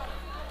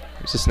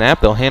 There's a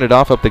snap, they'll hand it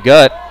off up the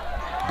gut.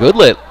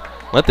 Goodlet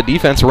let the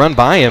defense run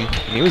by him,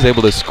 and he was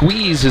able to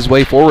squeeze his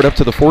way forward up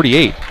to the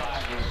 48.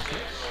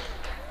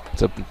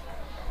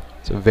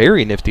 It's a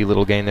very nifty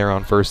little gain there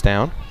on first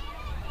down.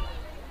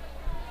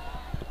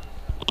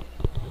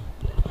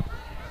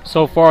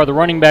 So far, the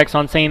running backs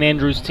on St.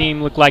 Andrews'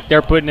 team look like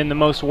they're putting in the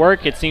most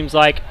work. It seems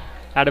like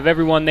out of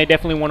everyone, they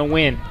definitely want to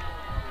win.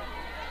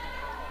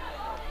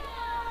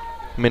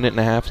 Minute and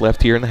a half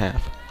left here in the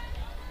half.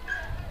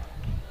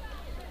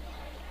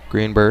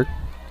 Greenberg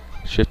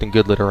shifting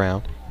Goodlet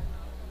around.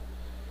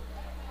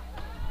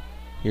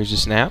 Here's a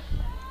snap.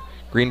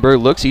 Greenberg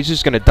looks, he's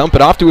just going to dump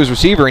it off to his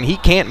receiver, and he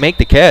can't make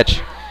the catch.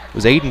 It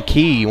was Aiden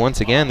Key, once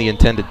again, the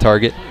intended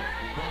target.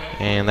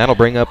 And that'll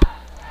bring up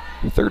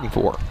 3rd and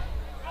 4.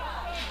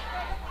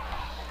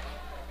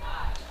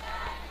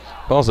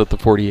 Ball's at the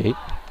 48,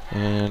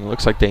 and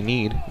looks like they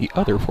need the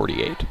other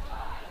 48.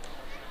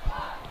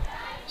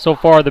 So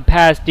far, the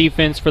pass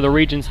defense for the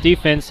Regents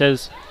defense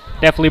has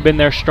definitely been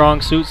their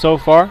strong suit so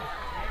far.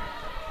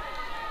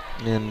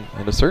 And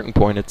at a certain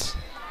point, it's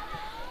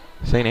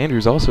St.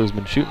 Andrews also has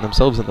been shooting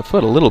themselves in the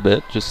foot a little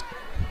bit, just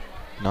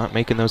not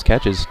making those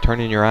catches,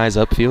 turning your eyes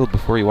upfield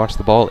before you watch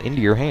the ball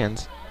into your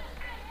hands.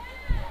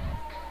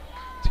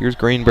 So here's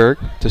Greenberg,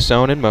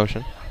 Tassone in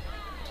motion.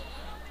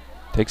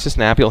 Takes the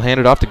snap, he'll hand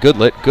it off to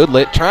Goodlet.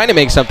 Goodlet trying to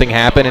make something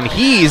happen, and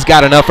he's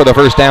got enough for the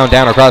first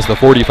down across the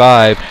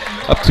 45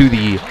 up to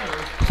the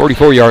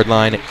 44-yard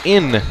line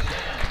in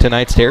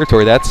tonight's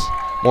territory. That's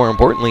more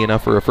importantly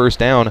enough for a first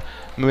down.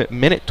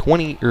 Minute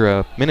 20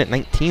 or minute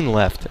 19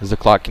 left as the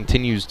clock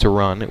continues to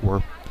run.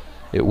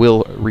 It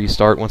will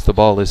restart once the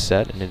ball is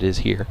set, and it is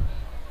here.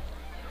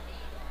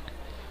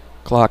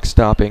 Clock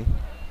stopping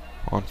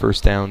on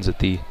first downs at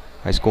the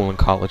high school and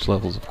college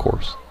levels, of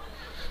course.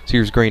 So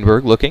here's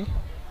Greenberg looking.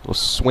 Will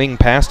swing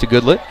pass to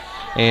Goodlet,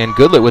 and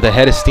Goodlet with a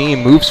head of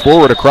steam moves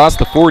forward across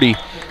the 40.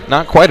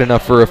 Not quite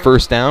enough for a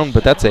first down,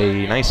 but that's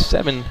a nice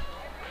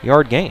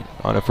 7-yard gain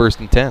on a 1st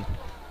and 10.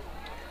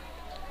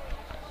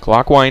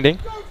 Clock winding.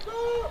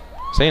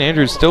 St.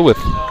 Andrews still with,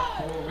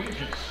 I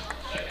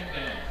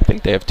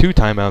think they have 2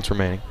 timeouts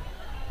remaining.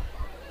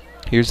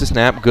 Here's the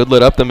snap,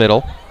 Goodlet up the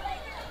middle.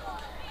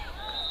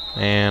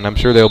 And I'm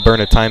sure they'll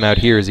burn a timeout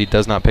here as he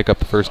does not pick up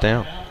the first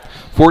down.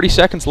 40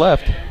 seconds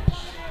left.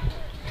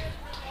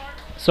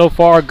 So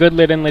far,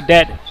 Goodlet and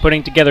Ledette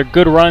putting together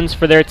good runs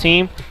for their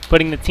team,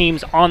 putting the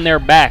teams on their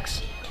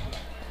backs.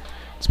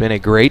 It's been a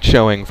great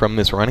showing from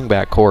this running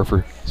back core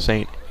for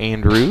St.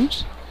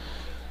 Andrews.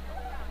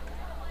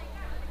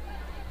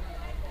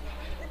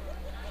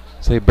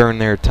 So they burn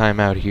their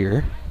timeout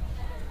here.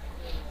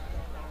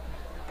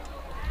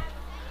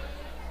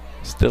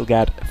 Still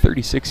got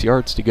 36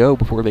 yards to go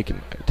before they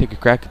can take a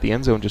crack at the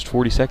end zone. Just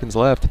 40 seconds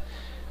left.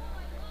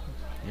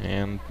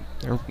 And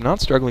they're not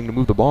struggling to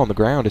move the ball on the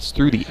ground. It's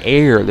through the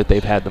air that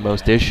they've had the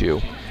most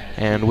issue.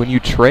 And when you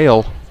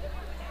trail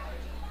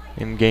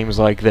in games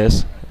like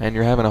this and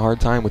you're having a hard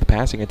time with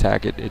passing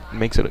attack, it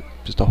makes it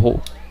just a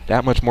whole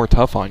that much more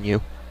tough on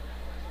you.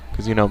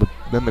 Because, you know,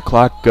 then the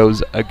clock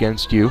goes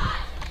against you.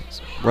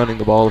 Running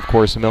the ball, of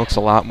course, milks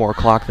a lot more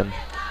clock than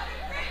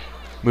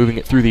moving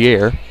it through the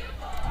air,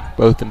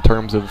 both in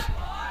terms of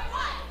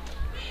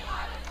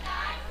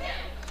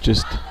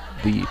just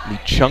the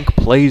chunk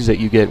plays that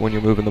you get when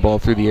you're moving the ball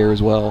through the air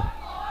as well.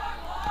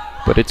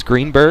 But it's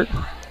Greenberg,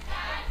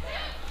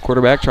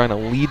 quarterback, trying to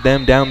lead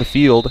them down the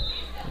field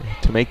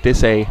to make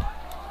this a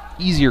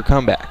easier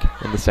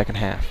comeback in the second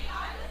half.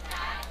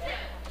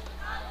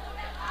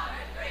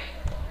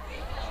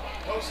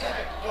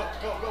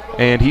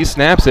 And he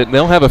snaps it, and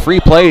they'll have a free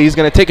play. He's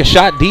going to take a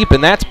shot deep,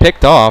 and that's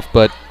picked off,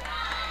 but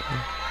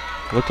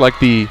looked like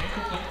the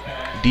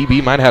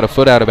DB might have had a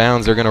foot out of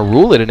bounds. They're going to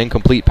rule it an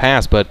incomplete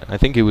pass, but I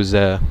think it was,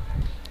 I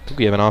think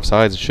we have an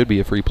offsides. It should be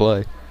a free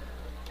play.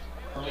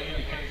 Early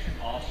indication,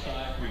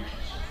 offside, Regents.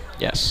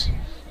 Yes.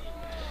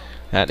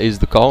 That is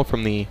the call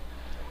from the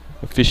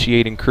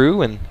officiating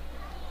crew, and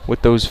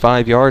with those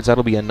 5 yards,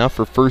 that'll be enough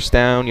for first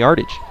down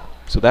yardage.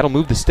 So that'll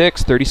move the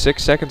sticks.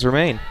 36 seconds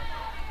remain.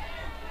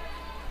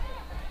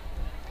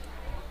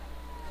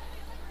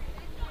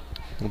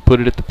 We'll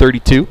put it at the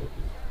 32.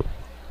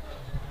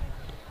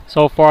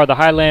 So far, the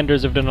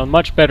Highlanders have done a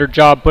much better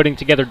job putting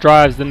together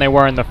drives than they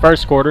were in the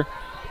first quarter.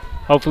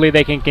 Hopefully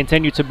they can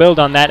continue to build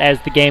on that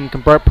as the game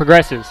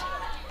progresses.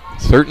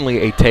 Certainly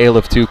a tale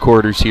of two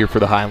quarters here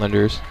for the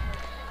Highlanders.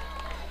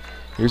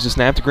 Here's a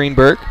snap to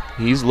Greenberg.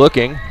 He's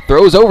looking,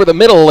 throws over the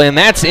middle, and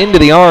that's into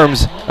the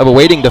arms of a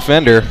waiting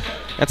defender.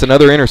 That's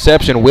another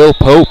interception. Will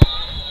Pope,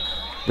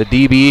 the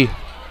DB,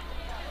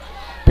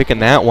 picking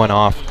that one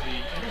off.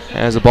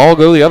 As the ball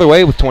go the other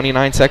way with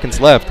 29 seconds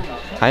left,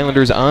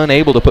 Highlanders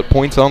unable to put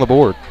points on the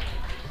board.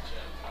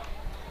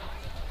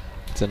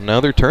 It's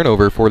another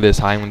turnover for this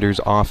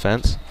Highlanders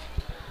offense.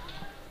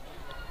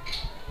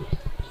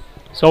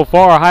 So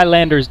far,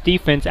 Highlanders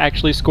defense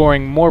actually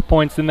scoring more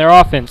points than their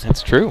offense.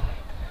 That's true.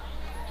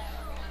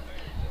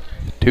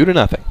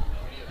 2-0.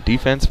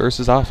 Defense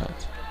versus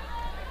offense.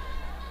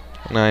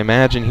 And I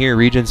imagine here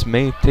Regents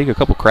may take a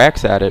couple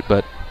cracks at it,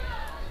 but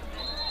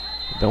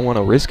don't want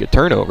to risk a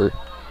turnover.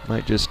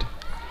 Might just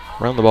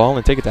run the ball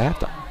and take it to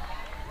halftime.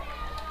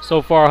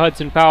 So far,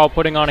 Hudson Powell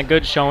putting on a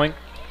good showing.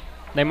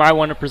 They might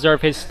want to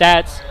preserve his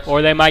stats,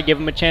 or they might give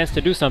him a chance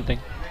to do something.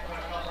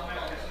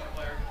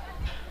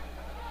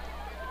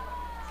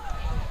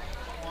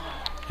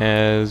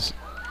 Has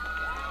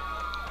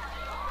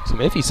some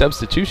iffy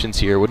substitutions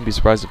here. Wouldn't be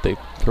surprised if they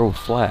throw a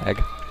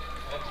flag.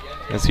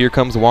 As here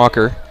comes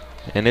Walker,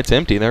 and it's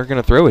empty. They're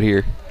going to throw it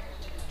here.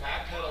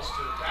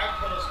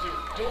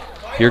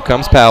 Here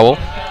comes Powell.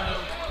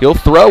 He'll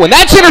throw, and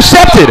that's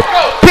intercepted.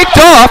 Picked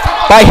off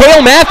by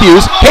Hale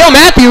Matthews. Hale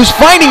Matthews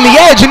finding the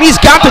edge, and he's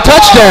got the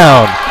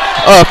touchdown.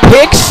 A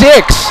pick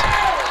six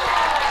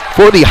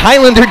for the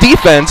Highlander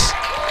defense.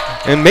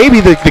 And maybe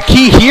the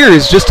key here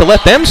is just to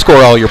let them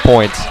score all your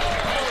points.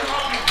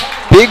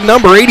 Big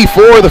number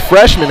 84, the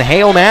freshman,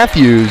 Hale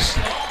Matthews.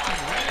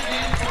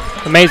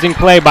 Amazing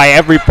play by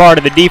every part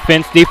of the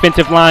defense.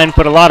 Defensive line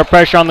put a lot of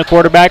pressure on the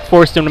quarterback,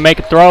 forced him to make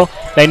a throw.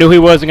 They knew he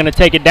wasn't going to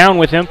take it down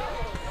with him.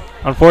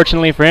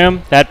 Unfortunately for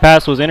him, that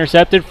pass was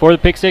intercepted for the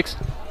pick six.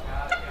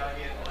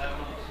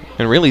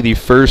 And really the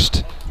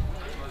first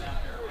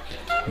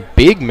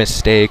big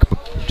mistake,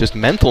 just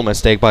mental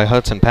mistake by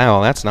Hudson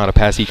Powell. That's not a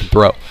pass he can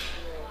throw.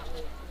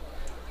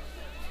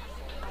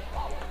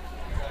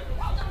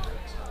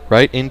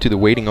 Right into the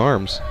waiting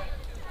arms.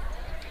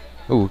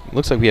 Oh,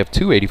 looks like we have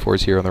two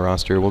 84s here on the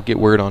roster. We'll get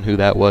word on who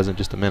that was in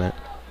just a minute.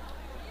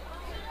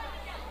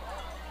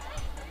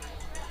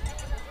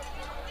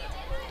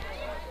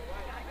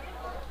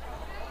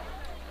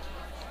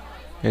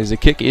 As the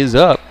kick is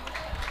up,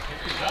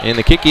 and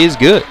the kick is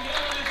good.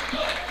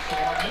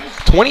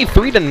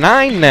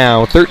 23-9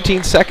 now,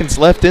 13 seconds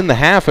left in the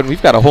half, and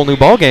we've got a whole new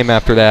ball game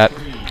after that.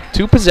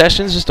 2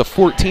 possessions, just a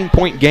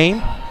 14-point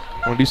game.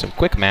 I want to do some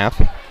quick math.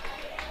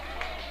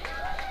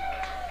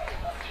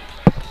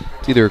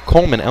 It's either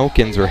Coleman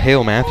Elkins or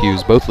Hale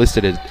Matthews, both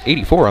listed as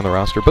 84 on the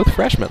roster, both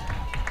freshmen.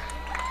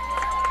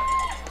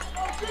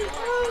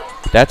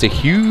 That's a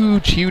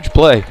huge, huge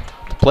play.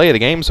 The play of the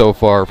game so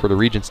far for the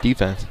Regents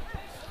defense.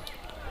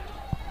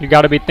 You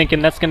got to be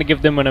thinking that's going to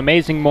give them an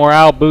amazing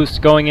morale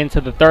boost going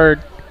into the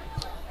third.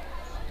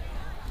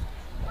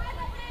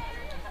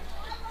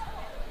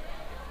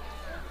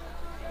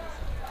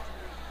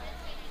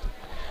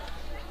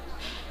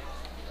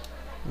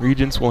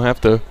 Regents will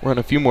have to run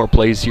a few more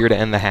plays here to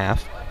end the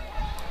half.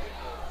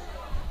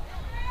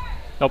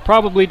 They'll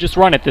probably just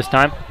run it this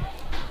time.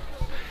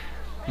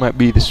 Might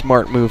be the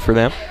smart move for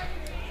them,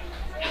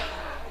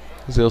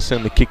 as they'll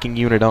send the kicking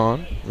unit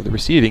on, or the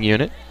receiving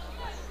unit.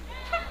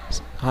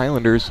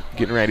 Highlanders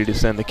getting ready to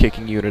send the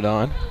kicking unit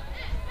on.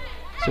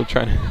 Still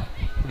trying to,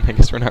 I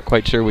guess we're not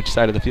quite sure which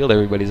side of the field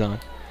everybody's on.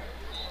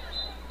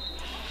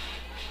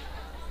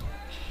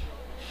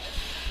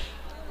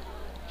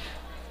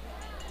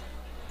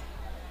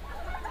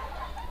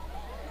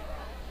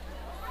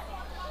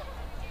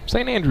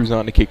 St. Andrew's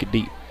on to kick it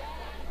deep.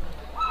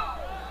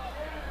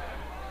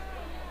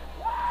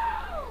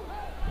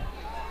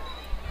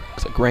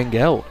 Looks like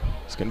Rangel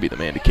is going to be the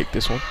man to kick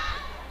this one.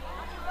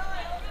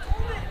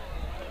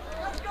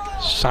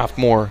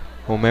 Sophomore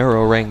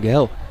Homero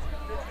Rangel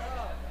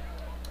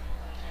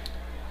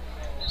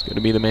is going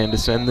to be the man to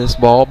send this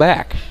ball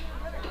back.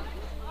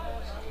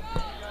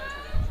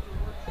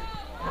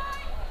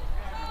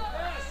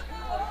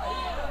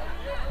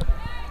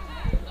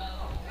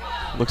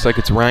 Looks like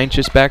it's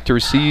Regents back to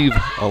receive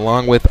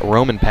along with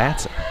Roman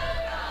Patson.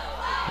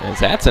 As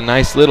that's a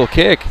nice little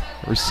kick.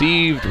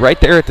 Received right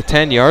there at the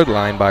 10-yard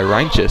line by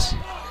Regents.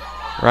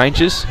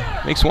 Regents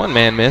makes one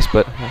man miss,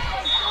 but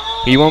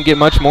he won't get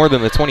much more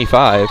than the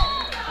 25.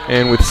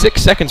 And with 6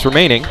 seconds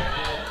remaining,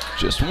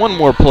 just one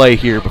more play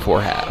here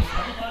before half.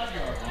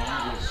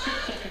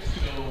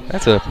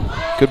 That's a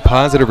good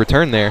positive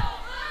return there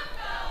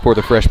for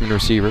the freshman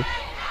receiver.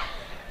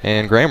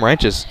 And Graham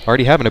Regents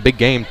already having a big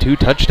game, 2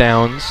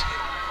 touchdowns,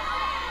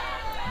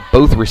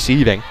 both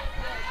receiving.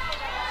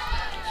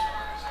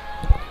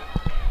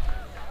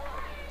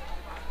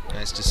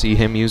 Nice to see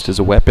him used as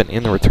a weapon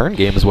in the return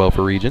game as well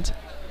for Regents.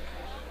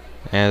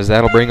 As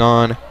that'll bring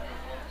on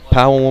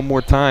Powell one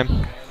more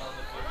time.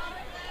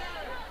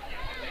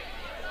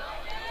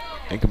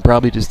 They can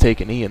probably just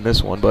take a knee in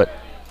this one, but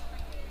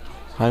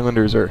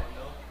Highlanders are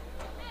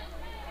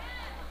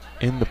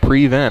in the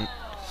prevent.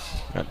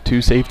 Got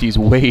 2 safeties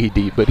way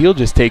deep, but he'll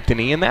just take the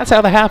knee, and that's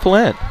how the half will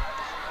end.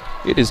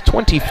 It is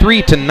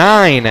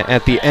 23-9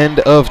 at the end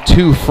of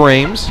 2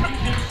 frames.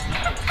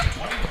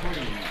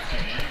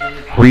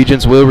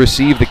 Regents will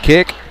receive the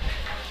kick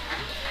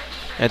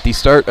at the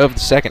start of the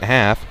second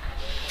half.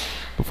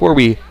 Before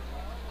we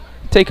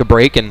take a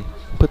break and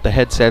put the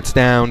headsets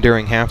down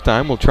during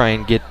halftime, we'll try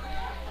and get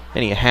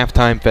any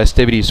halftime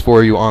festivities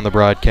for you on the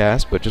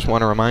broadcast, but just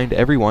want to remind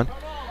everyone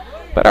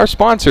about our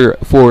sponsor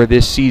for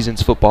this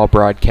season's football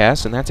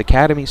broadcast, and that's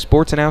Academy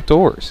Sports and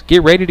Outdoors.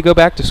 Get ready to go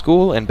back to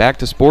school and back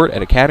to sport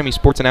at Academy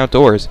Sports and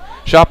Outdoors.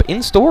 Shop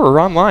in-store or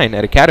online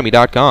at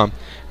academy.com,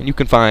 and you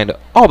can find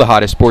all the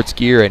hottest sports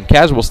gear and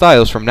casual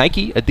styles from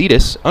Nike,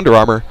 Adidas, Under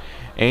Armour,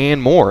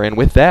 and more. And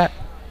with that,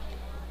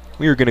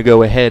 we are going to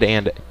go ahead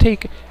and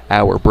take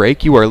our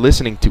break. You are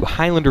listening to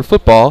Highlander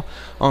Football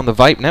on the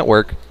Vype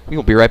Network. We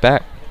will be right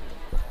back.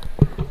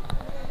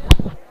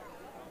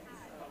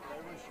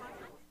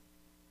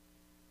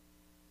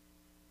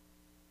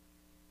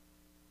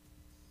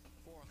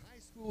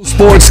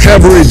 Sports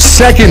coverage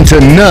second to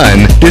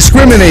none.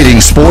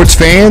 Discriminating sports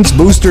fans,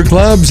 booster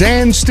clubs,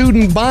 and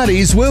student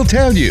bodies will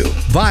tell you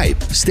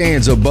Vype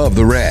stands above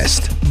the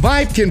rest.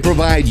 Vype can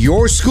provide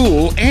your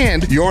school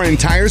and your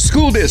entire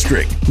school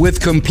district with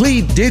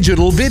complete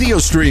digital video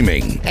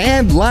streaming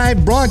and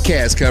live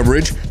broadcast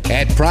coverage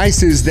at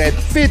prices that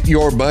fit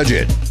your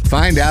budget.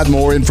 Find out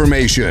more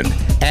information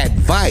at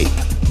Vype,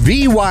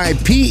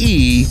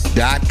 VYPE.com.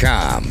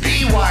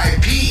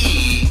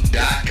 VYPE.com.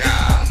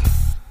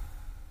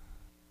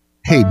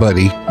 Hey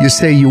buddy, you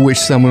say you wish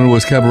someone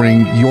was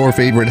covering your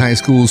favorite high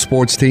school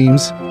sports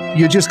teams?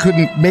 You just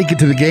couldn't make it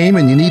to the game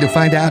and you need to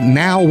find out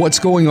now what's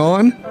going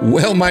on?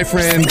 Well, my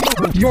friend,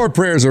 your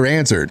prayers are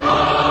answered. Go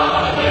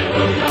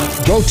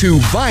to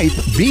Vype,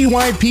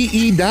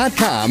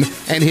 VYPE.com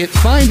and hit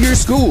Find Your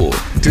School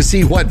to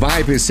see what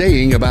Vype is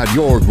saying about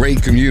your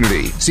great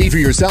community. See for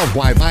yourself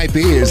why Vype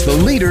is the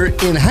leader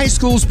in high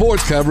school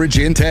sports coverage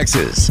in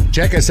Texas.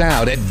 Check us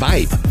out at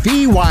Vype,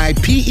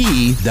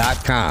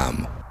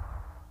 VYPE.com.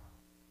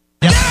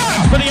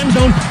 For the end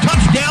zone,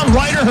 touchdown,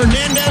 Ryder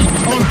Hernandez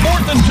on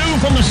 4th and 2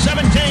 from the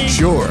 17.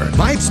 Sure,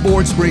 Vype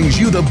Sports brings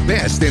you the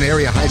best in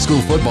area high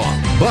school football,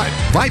 but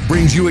Vype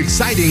brings you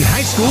exciting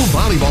high school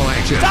volleyball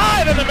action.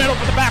 Dive in the middle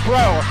for the back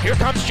row. Here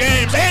comes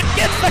James and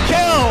gets the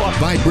kill.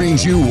 Vype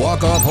brings you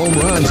walk-off home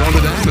runs on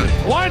the diamond.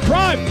 Line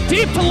drive,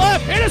 deep to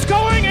left. It is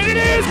going, and it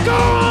is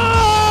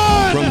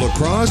gone. From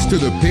lacrosse to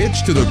the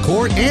pitch to the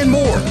court and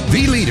more,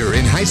 the leader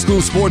in high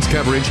school sports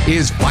coverage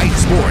is Vype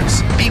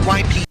Sports.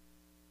 VYP.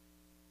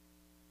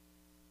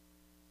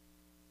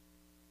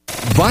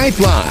 Vype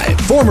Live,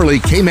 formerly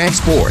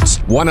KMAX Sports,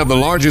 one of the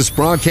largest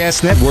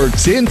broadcast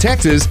networks in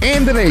Texas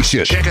and the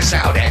nation. Check us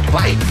out at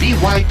Vype,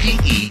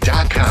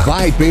 VYPE.com.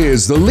 Vype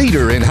is the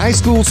leader in high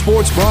school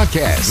sports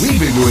broadcasts. We've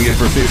been doing it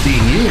for 15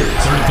 years.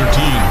 3rd and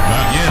 13.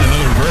 Again,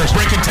 another reverse.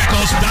 Breaking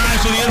tackles,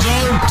 dives to the end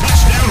zone.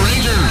 Touchdown,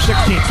 Rangers.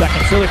 16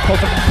 seconds. Really pulled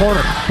from the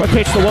corner.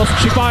 Rotates to Wilson.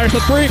 She fires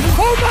the 3.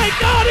 Oh my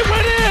God! It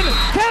went in.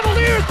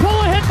 Cavaliers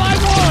pull ahead by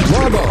 1.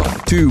 Log on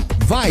to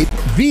Vype,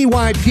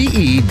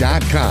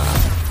 VYPE.com.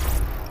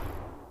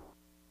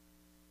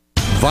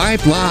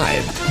 Vype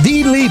Live,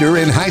 the leader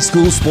in high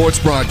school sports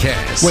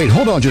broadcasts. Wait,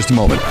 hold on just a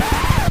moment.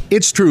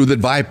 It's true that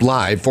Vype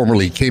Live,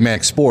 formerly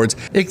KMAX Sports,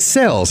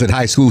 excels at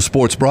high school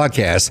sports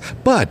broadcasts,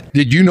 but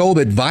did you know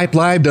that Vype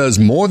Live does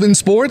more than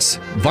sports?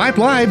 Vype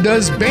Live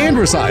does band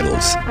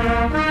recitals,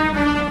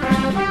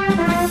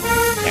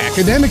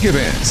 academic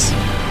events.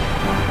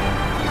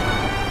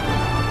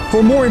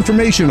 For more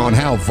information on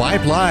how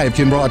Vype Live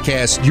can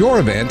broadcast your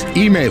event,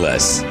 email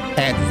us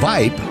at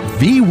Vype,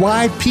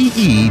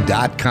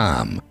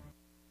 VYPE.com.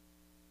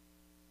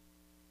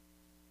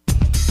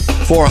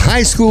 For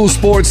high school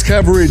sports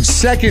coverage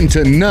second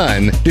to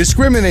none,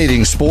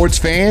 discriminating sports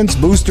fans,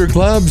 booster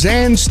clubs,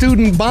 and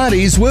student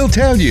bodies will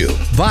tell you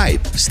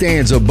Vype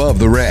stands above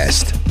the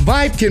rest.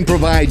 Vype can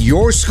provide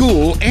your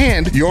school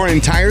and your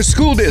entire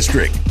school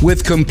district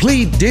with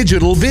complete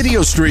digital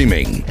video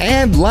streaming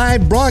and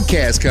live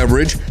broadcast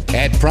coverage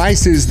at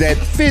prices that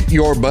fit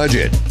your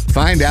budget.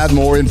 Find out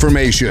more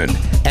information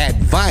at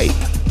Vype,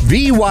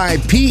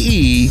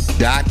 VYPE.com.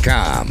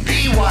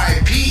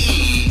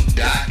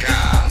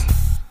 VYPE.com.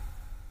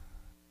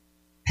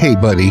 Hey,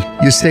 buddy,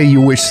 you say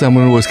you wish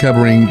someone was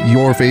covering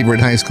your favorite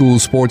high school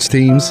sports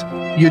teams?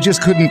 You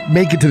just couldn't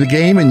make it to the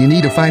game and you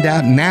need to find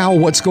out now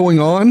what's going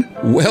on?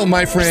 Well,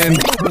 my friend,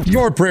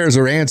 your prayers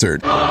are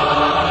answered. Go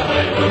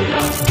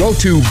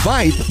to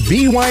Vype,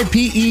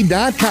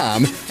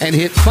 VYPE.com and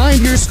hit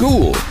Find Your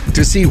School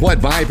to see what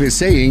Vype is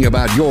saying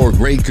about your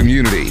great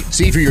community.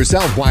 See for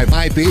yourself why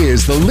Vype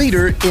is the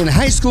leader in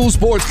high school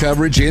sports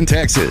coverage in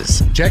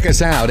Texas. Check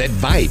us out at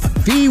Vype,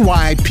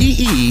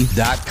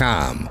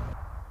 VYPE.com.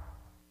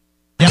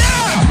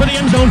 For the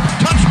end zone,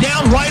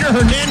 touchdown, Ryder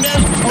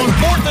Hernandez on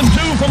 4th and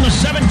 2 from the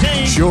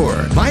 17. Sure,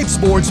 Vype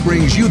Sports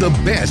brings you the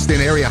best in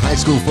area high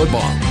school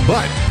football,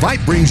 but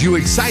Vype brings you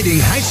exciting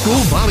high school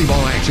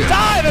volleyball action.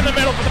 Dive in the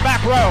middle for the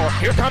back row.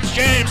 Here comes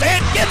James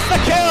and gets the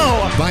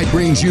kill. Vype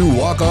brings you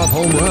walk-off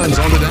home runs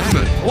on the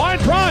diamond. Line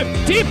drive,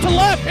 deep to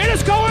left. It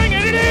is going,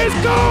 and it is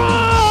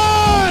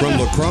gone. From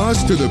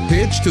lacrosse to the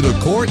pitch to the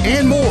court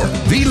and more,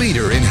 the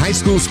leader in high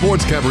school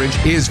sports coverage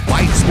is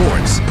Vype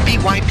Sports.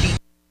 VYP.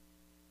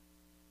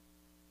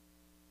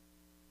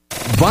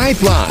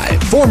 Vype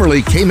Live,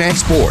 formerly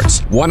KMAX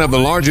Sports, one of the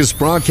largest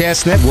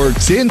broadcast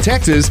networks in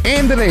Texas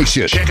and the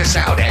nation. Check us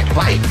out at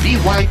Vype,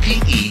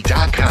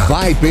 VYPE.com.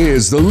 Vype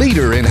is the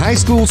leader in high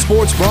school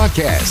sports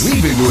broadcasts.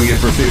 We've been doing it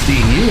for 15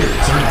 years.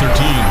 3rd and 13.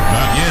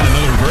 Not yet.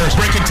 Another reverse.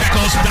 Breaking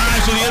tackles.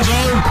 Dives to the end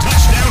zone.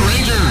 Touchdown,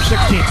 Rangers.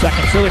 16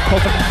 seconds. Really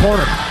close up the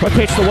corner.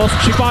 Rotates to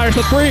Wilson. She fires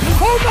the 3.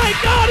 Oh my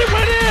God! It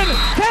went in.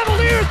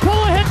 Cavaliers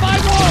pull ahead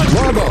by 1.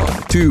 Log on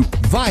to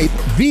Vype,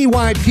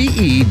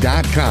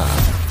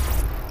 VYPE.com.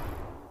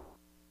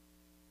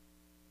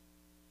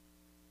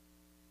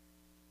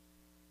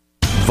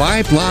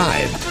 Vype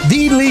Live,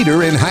 the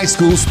leader in high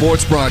school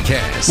sports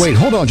broadcasts. Wait,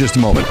 hold on just a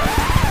moment.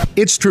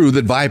 It's true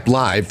that Vype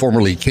Live,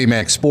 formerly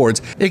KMAX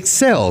Sports,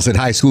 excels at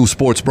high school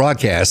sports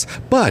broadcasts,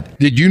 but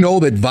did you know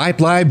that Vype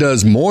Live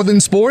does more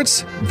than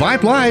sports?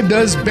 Vype Live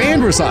does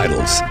band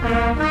recitals,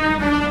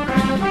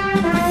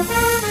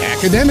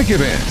 academic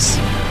events.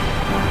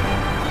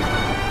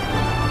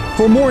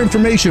 For more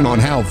information on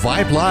how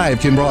Vype Live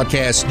can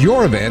broadcast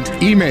your event,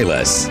 email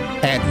us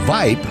at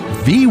Vype,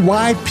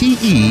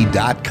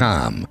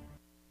 VYPE.com.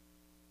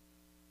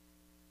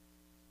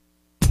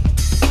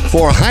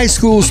 For high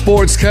school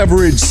sports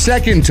coverage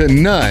second to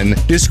none,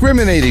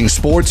 discriminating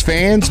sports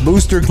fans,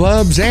 booster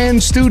clubs,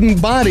 and student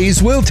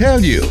bodies will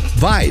tell you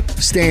Vype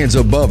stands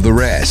above the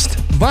rest.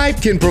 Vype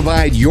can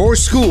provide your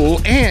school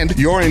and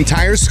your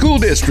entire school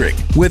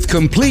district with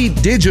complete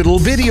digital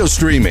video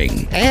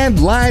streaming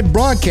and live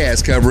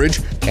broadcast coverage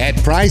at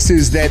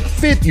prices that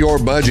fit your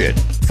budget.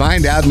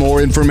 Find out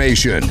more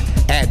information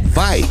at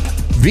Vype,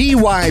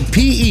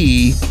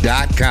 VYPE.com.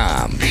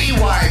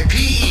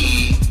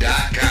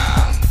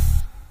 VYPE.com.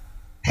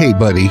 Hey,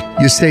 buddy,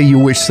 you say you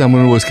wish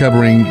someone was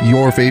covering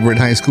your favorite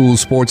high school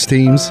sports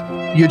teams?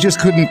 You just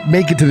couldn't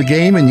make it to the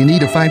game and you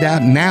need to find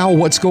out now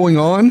what's going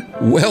on?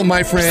 Well,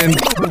 my friend,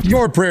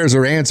 your prayers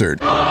are answered.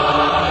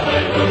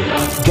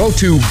 Go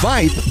to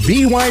Vype,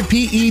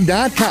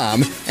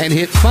 VYPE.com and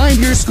hit Find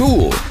Your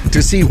School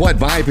to see what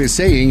Vype is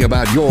saying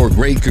about your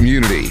great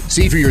community.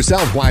 See for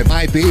yourself why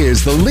Vype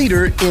is the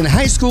leader in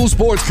high school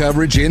sports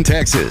coverage in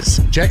Texas.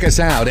 Check us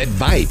out at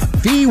Vype,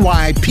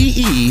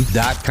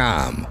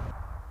 VYPE.com.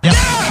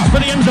 For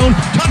the end zone,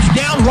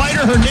 touchdown,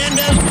 Ryder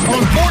Hernandez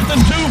on 4th and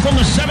 2 from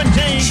the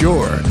 17.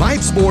 Sure,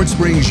 Vype Sports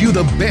brings you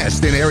the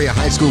best in area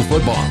high school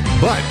football,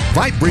 but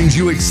Vype brings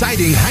you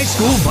exciting high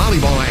school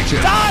volleyball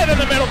action. Dive in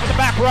the middle for the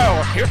back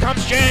row. Here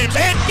comes James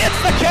and gets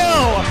the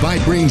kill.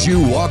 Vype brings you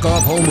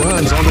walk-off home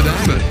runs on the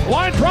diamond.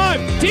 Line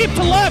drive, deep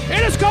to left.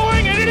 It is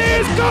going, and it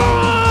is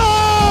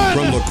gone.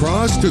 From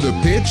lacrosse to the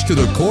pitch to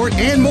the court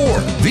and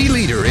more, the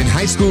leader in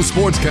high school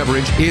sports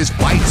coverage is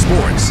Vype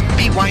Sports.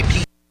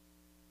 VYP.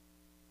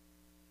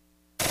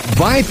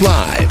 Vype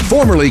Live,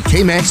 formerly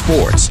KMAX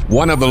Sports,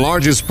 one of the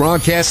largest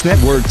broadcast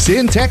networks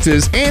in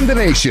Texas and the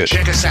nation.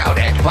 Check us out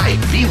at Vype,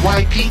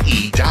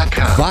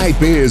 VYPE.com.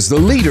 Vype is the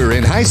leader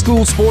in high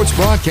school sports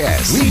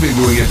broadcasts. We've been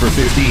doing it for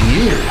 15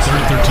 years. 3rd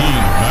and 13.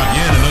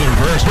 Again, another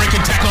reverse.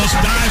 Breaking tackles,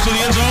 dives to the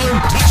end zone.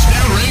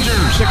 Touchdown,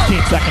 Rangers.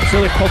 16 seconds.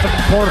 Really pulls up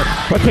the corner.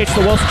 Rotates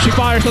to Wilson. She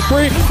fires the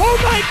three. Oh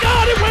my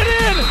God! It went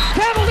in.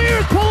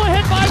 Cavaliers pull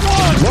ahead by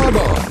 1. Log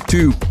on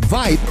to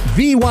Vype,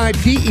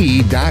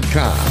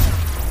 VYPE.com.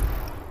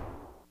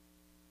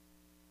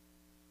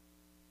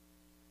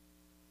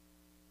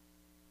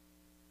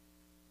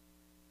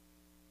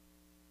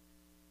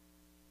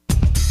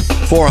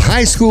 For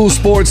high school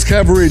sports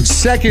coverage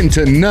second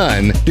to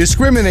none,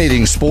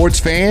 discriminating sports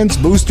fans,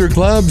 booster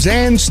clubs,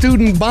 and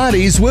student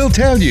bodies will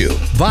tell you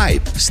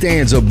Vype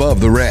stands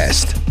above the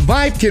rest.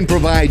 Vype can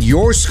provide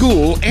your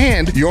school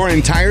and your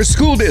entire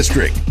school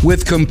district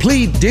with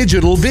complete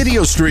digital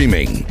video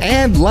streaming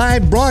and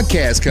live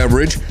broadcast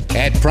coverage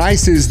at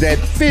prices that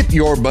fit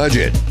your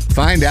budget.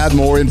 Find out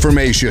more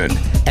information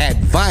at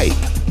Vype,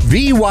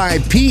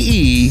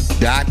 VYPE.com.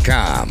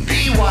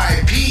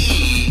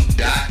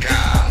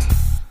 VYPE.com.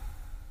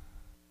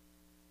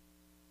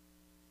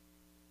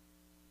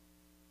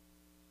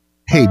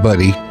 Hey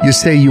buddy, you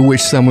say you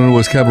wish someone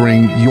was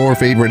covering your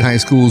favorite high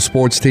school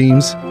sports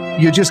teams?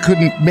 You just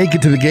couldn't make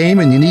it to the game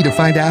and you need to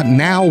find out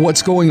now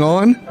what's going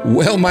on?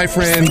 Well, my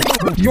friend,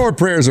 your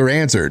prayers are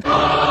answered. Go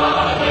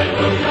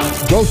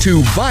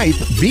to Vype,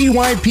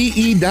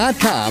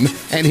 VYPE.com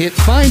and hit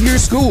Find Your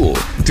School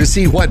to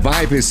see what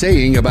Vype is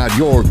saying about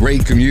your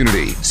great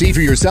community. See for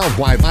yourself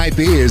why Vype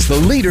is the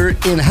leader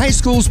in high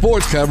school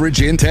sports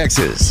coverage in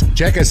Texas.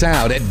 Check us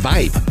out at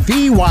Vype,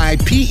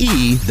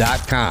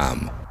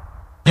 VYPE.com.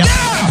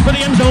 For the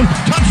end zone,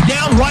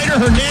 touchdown, Ryder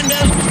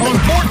Hernandez on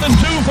 4th and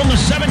 2 from the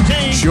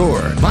 17.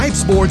 Sure, Vype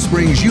Sports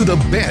brings you the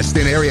best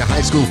in area high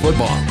school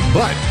football,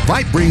 but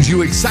Vype brings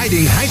you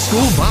exciting high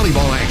school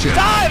volleyball action.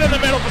 Dive in the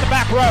middle for the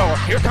back row.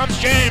 Here comes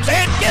James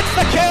and gets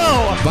the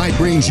kill. Vype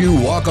brings you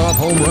walk-off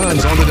home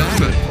runs on the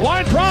diamond.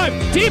 Line drive,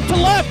 deep to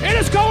left. It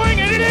is going,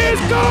 and it is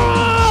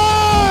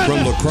gone.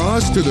 From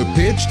lacrosse to the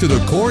pitch to the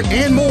court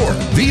and more,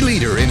 the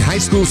leader in high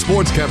school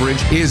sports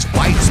coverage is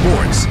Vype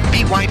Sports.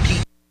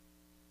 VYP.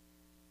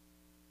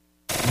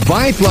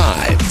 Vype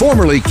Live,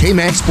 formerly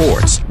KMAX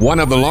Sports, one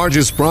of the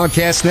largest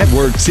broadcast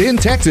networks in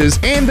Texas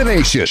and the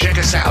nation. Check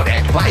us out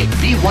at Vype,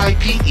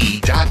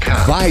 VYPE.com.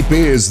 Vype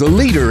is the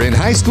leader in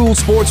high school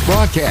sports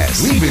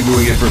broadcasts. We've been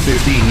doing it for 15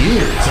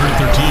 years. 3rd and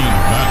 13.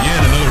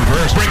 Again, another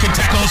reverse. Breaking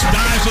tackles,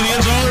 dives to the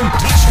end zone.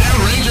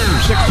 Touchdown, Rangers.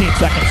 16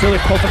 seconds.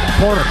 Really pulls up the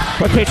corner.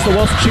 Rotates to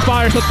Wilson. She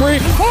fires the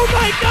three. Oh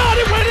my God!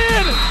 It went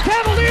in.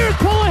 Cavaliers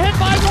pull ahead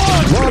by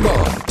 1. Log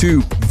on to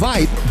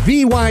Vype,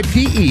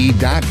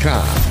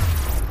 VYPE.com.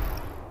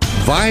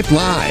 Vype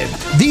Live,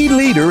 the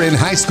leader in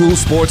high school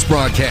sports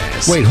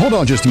broadcasts. Wait, hold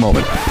on just a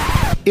moment.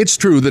 It's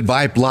true that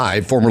Vype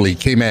Live, formerly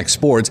KMAX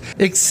Sports,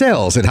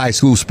 excels at high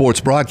school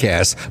sports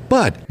broadcasts,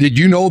 but did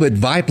you know that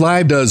Vype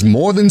Live does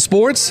more than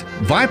sports?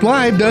 Vype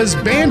Live does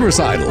band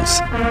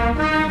recitals,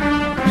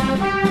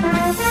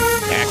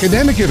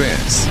 academic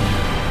events.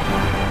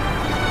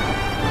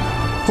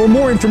 For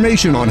more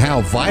information on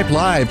how Vype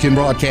Live can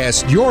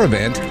broadcast your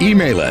event,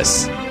 email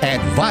us at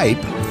Vype,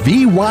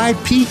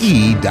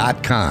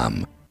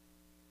 VYPE.com.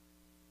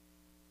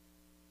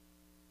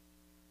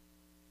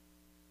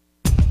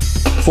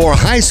 For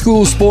high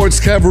school sports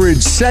coverage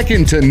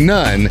second to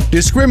none,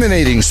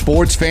 discriminating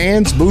sports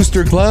fans,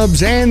 booster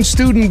clubs, and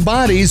student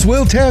bodies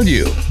will tell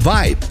you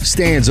Vype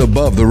stands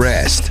above the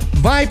rest.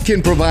 Vype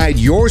can provide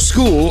your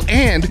school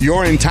and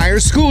your entire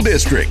school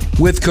district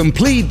with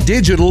complete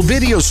digital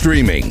video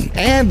streaming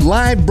and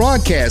live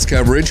broadcast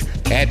coverage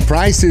at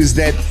prices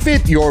that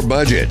fit your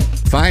budget.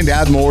 Find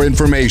out more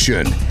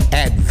information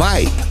at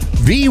Vype,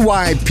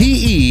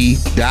 VYPE.com.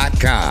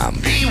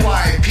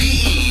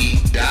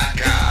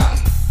 VYPE.com.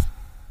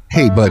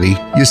 Hey buddy,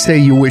 you say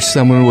you wish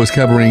someone was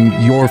covering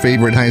your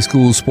favorite high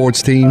school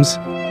sports teams?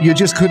 You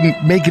just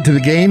couldn't make it to the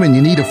game and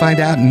you need to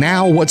find out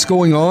now what's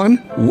going on?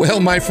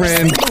 Well, my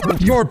friend,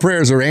 your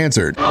prayers are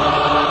answered. Go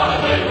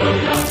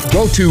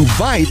to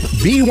Vype,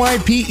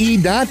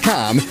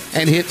 VYPE.com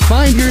and hit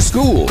Find Your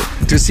School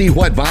to see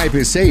what Vype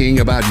is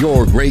saying about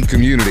your great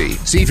community.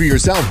 See for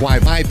yourself why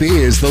Vype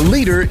is the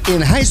leader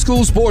in high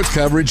school sports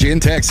coverage in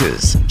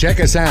Texas. Check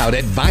us out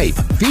at Vype,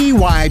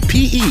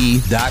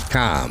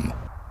 VYPE.com.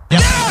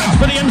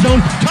 For the end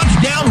zone,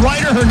 touchdown,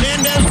 Ryder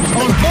Hernandez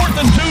on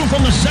 4th and 2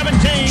 from the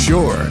 17.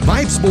 Sure,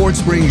 Vype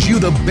Sports brings you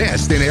the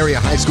best in area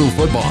high school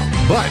football,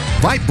 but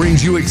Vype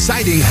brings you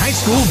exciting high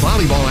school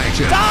volleyball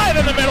action. Dive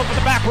in the middle for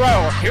the back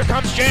row. Here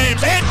comes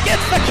James and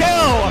gets the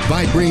kill.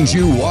 Vype brings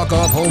you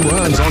walk-off home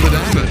runs on the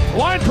diamond.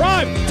 Line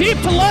drive, deep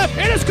to left.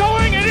 It is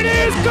going, and it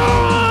is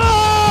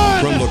gone.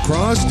 From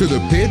lacrosse to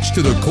the pitch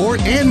to the court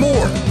and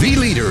more, the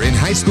leader in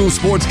high school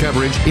sports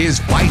coverage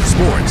is Vype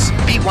Sports.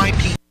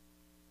 VYP.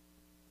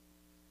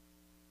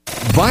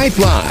 Vype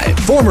Live,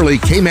 formerly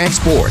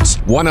KMAX Sports,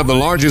 one of the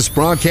largest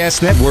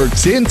broadcast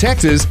networks in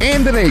Texas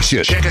and the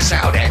nation. Check us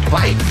out at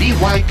Vype,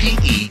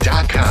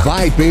 VYPE.com.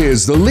 Vype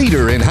is the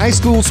leader in high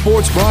school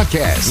sports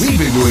broadcasts. We've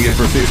been doing it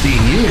for 15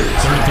 years.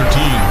 3rd and 13.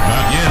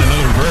 Not yet.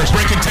 Another reverse.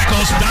 Breaking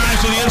tackles.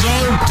 Dives to the end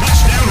zone.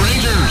 Touchdown,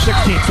 Rangers.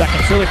 16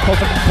 seconds. Really close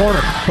up the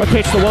corner.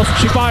 Rotates to Wilson.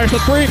 She fires the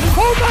three.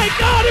 Oh my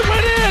God! It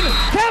went in.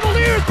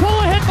 Cavaliers pull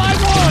ahead by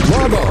 1.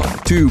 Log on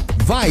to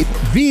Vype,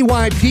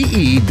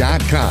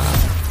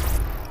 VYPE.com.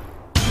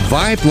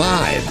 Vype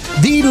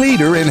Live, the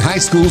leader in high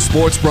school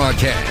sports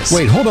broadcasts.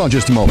 Wait, hold on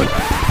just a moment.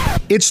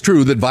 It's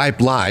true that Vype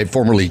Live,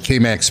 formerly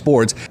KMAX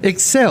Sports,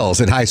 excels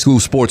at high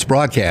school sports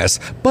broadcasts,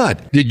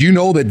 but did you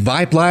know that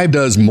Vype Live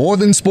does more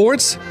than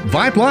sports?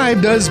 Vype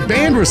Live does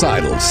band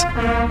recitals,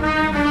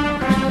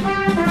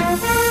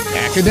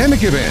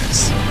 academic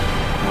events.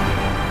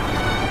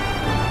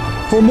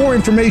 For more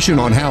information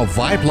on how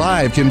Vype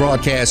Live can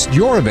broadcast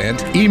your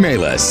event,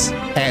 email us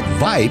at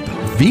Vype,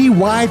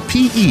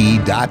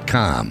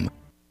 VYPE.com.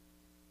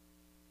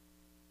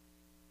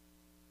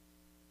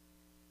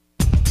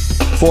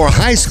 For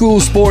high school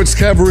sports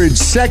coverage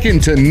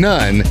second to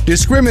none,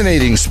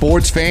 discriminating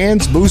sports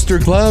fans, booster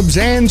clubs,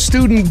 and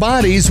student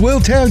bodies will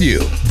tell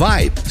you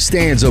Vype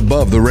stands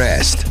above the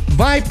rest.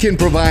 Vype can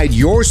provide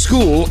your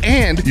school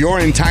and your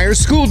entire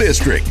school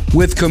district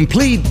with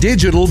complete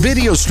digital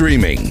video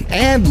streaming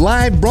and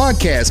live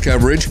broadcast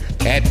coverage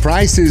at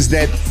prices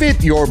that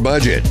fit your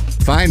budget.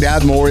 Find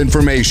out more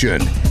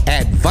information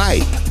at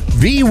Vype,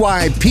 VYPE.com.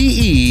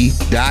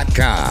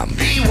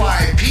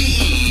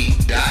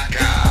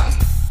 VYPE.com.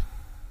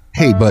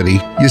 Hey, buddy,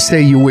 you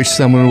say you wish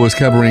someone was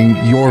covering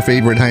your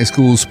favorite high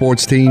school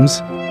sports teams?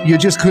 You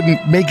just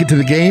couldn't make it to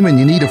the game and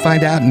you need to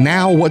find out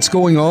now what's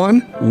going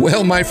on?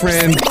 Well, my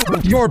friend,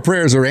 your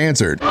prayers are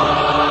answered. Go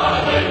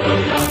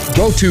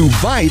to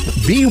Vype,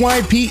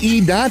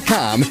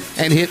 VYPE.com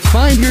and hit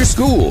Find Your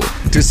School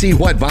to see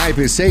what Vype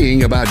is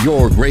saying about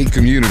your great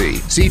community.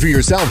 See for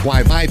yourself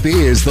why Vype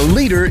is the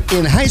leader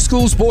in high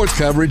school sports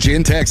coverage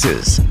in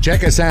Texas.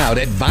 Check us out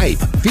at Vype,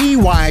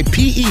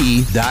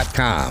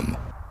 VYPE.com.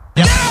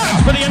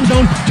 For the end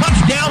zone,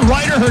 touchdown,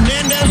 Ryder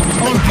Hernandez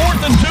on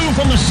 4th and 2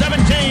 from the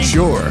 17.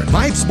 Sure,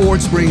 Vype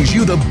Sports brings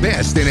you the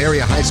best in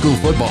area high school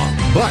football,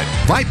 but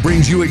Vype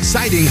brings you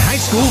exciting high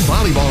school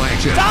volleyball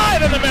action.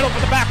 Dive in the middle for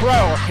the back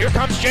row. Here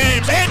comes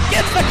James and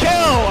gets the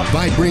kill.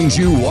 Vype brings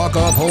you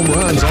walk-off home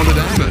runs on the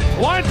diamond.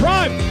 Line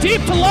drive,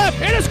 deep to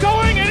left. It is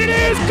going, and it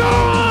is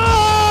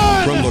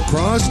gone. From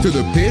lacrosse to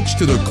the pitch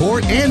to the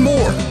court and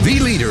more, the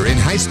leader in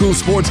high school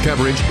sports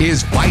coverage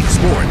is Vype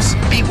Sports.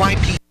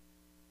 VYP.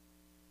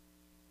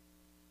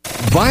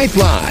 Vype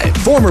Live,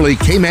 formerly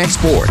KMAX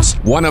Sports,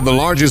 one of the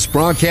largest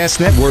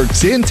broadcast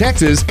networks in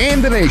Texas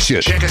and the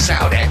nation. Check us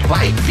out at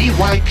Vype,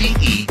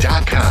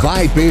 VYPE.com.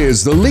 Vype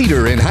is the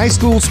leader in high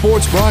school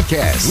sports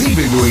broadcasts. We've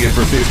been doing it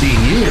for 15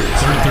 years.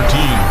 3rd and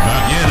 13.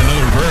 Not yet.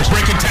 Another reverse.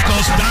 Breaking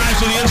tackles. Dives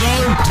to the end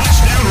zone.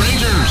 Touchdown,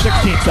 Rangers.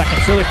 16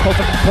 seconds. Really close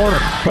up the corner.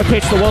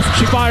 Rotates to Wilson.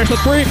 She fires the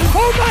three.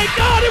 Oh my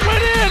God! It went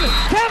in.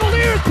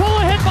 Cavaliers pull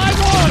ahead by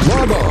 1.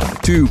 Log on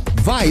to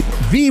Vype,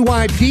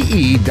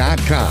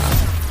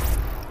 VYPE.com.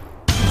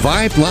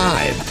 Vype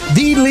Live,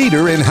 the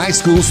leader in high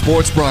school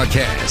sports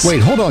broadcasts.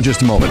 Wait, hold on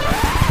just a moment.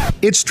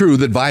 It's true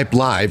that Vype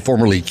Live,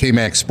 formerly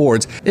KMAX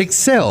Sports,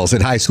 excels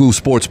at high school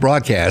sports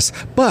broadcasts,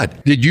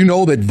 but did you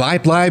know that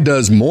Vype Live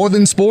does more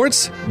than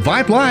sports?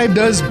 Vype Live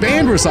does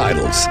band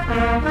recitals,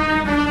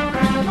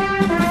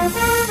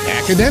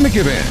 academic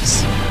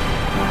events.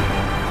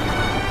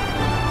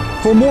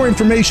 For more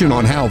information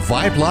on how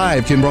Vype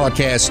Live can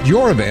broadcast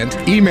your event,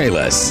 email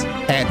us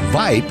at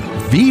Vype,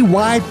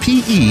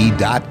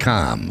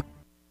 VYPE.com.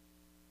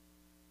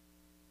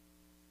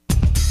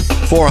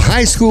 For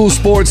high school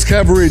sports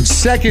coverage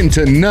second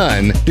to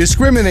none,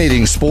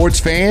 discriminating sports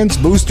fans,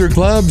 booster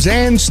clubs,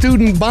 and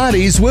student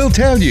bodies will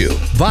tell you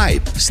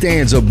Vype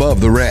stands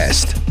above the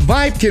rest.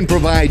 Vype can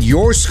provide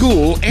your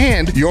school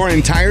and your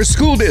entire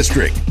school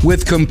district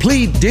with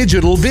complete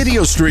digital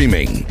video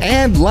streaming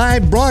and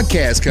live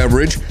broadcast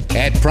coverage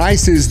at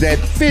prices that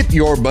fit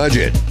your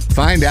budget.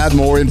 Find out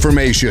more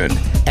information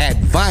at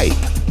Vype,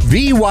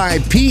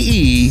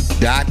 VYPE.com.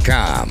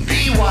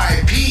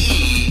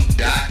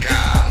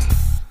 VYPE.com.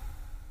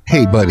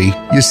 Hey, buddy,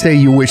 you say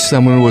you wish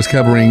someone was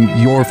covering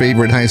your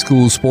favorite high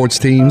school sports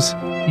teams?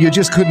 You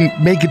just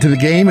couldn't make it to the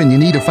game and you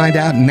need to find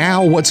out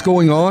now what's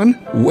going on?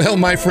 Well,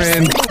 my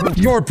friend,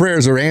 your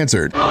prayers are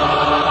answered. Go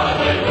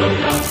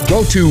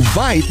to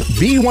Vype,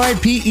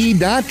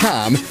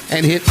 VYPE.com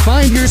and hit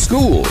Find Your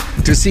School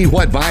to see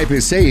what Vype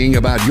is saying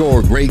about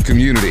your great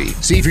community.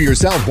 See for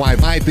yourself why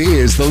Vype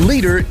is the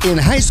leader in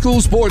high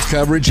school sports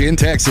coverage in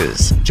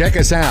Texas. Check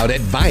us out at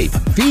Vype,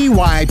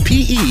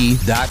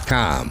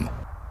 VYPE.com.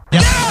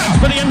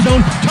 For the end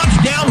zone,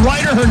 touchdown,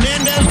 Ryder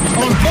Hernandez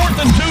on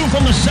 4th and 2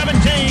 from the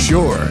 17.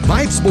 Sure,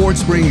 Vype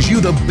Sports brings you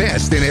the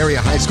best in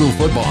area high school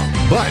football,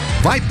 but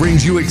Vype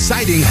brings you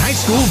exciting high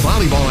school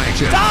volleyball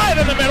action. Dive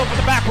in the middle for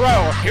the back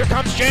row. Here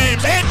comes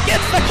James and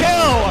gets the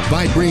kill.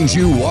 Vype brings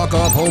you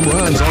walk-off home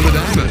runs on the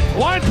diamond.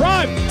 Line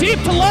drive,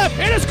 deep to left.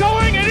 It is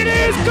going, and it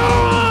is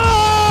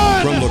gone.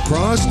 From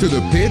lacrosse to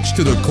the pitch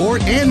to the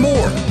court and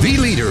more, the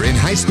leader in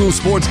high school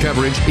sports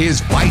coverage is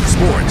Vype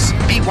Sports.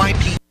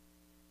 VYP.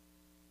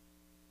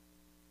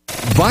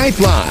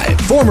 Vype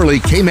Live, formerly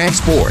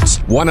KMAX Sports,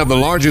 one of the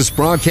largest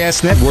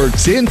broadcast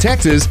networks in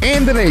Texas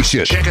and the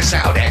nation. Check us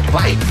out at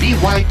Vype,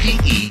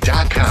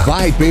 VYPE.com.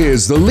 Vype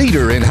is the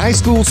leader in high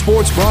school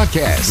sports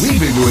broadcasts. We've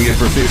been doing it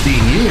for 15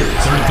 years.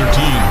 3rd and 13.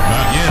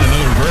 Again,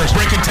 another reverse.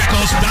 Breaking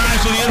tackles,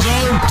 dives to the end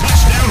zone.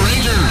 Touchdown,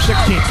 Rangers.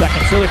 16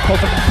 seconds. Really close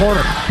up the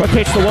corner.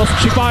 Rotates to Wilson.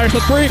 She fires the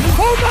three.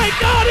 Oh my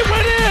God! It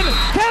went in.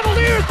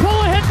 Cavaliers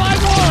pull ahead by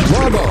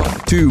 1. Log on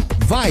to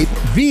Vype,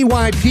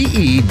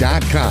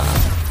 VYPE.com.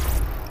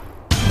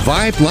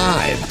 Vype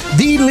Live,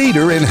 the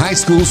leader in high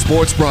school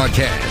sports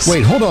broadcasts.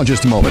 Wait, hold on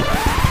just a moment.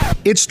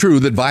 It's true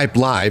that Vype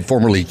Live,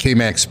 formerly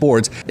KMAX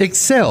Sports,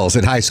 excels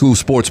at high school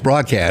sports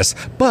broadcasts,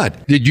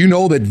 but did you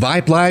know that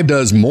Vype Live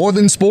does more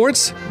than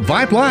sports?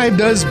 Vype Live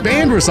does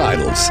band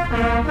recitals,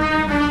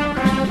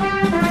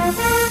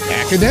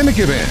 academic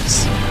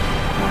events.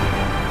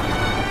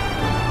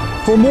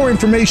 For more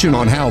information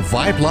on how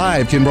Vype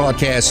Live can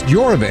broadcast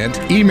your event,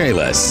 email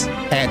us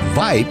at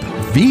Vype,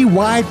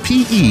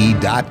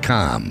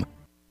 VYPE.com.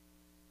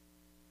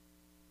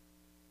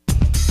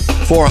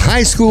 For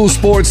high school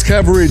sports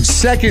coverage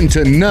second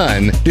to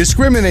none,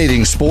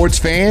 discriminating sports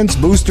fans,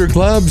 booster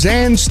clubs,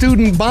 and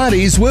student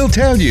bodies will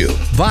tell you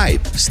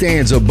Vype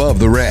stands above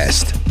the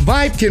rest.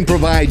 Vype can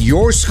provide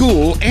your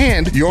school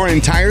and your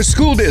entire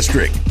school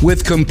district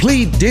with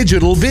complete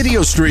digital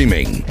video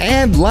streaming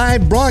and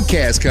live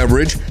broadcast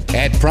coverage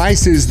at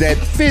prices that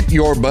fit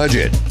your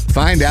budget.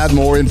 Find out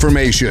more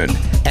information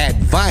at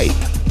Vype,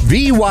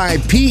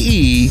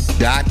 VYPE.com.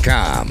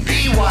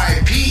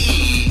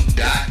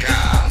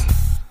 VYPE.com.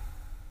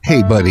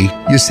 Hey, buddy,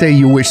 you say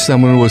you wish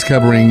someone was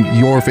covering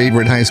your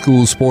favorite high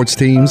school sports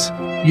teams?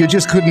 You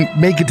just couldn't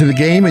make it to the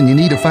game and you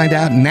need to find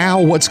out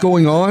now what's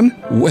going on?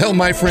 Well,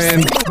 my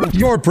friend,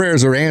 your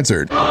prayers are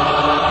answered. Go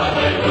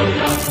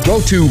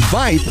to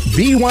Vype,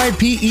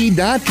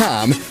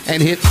 VYPE.com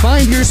and hit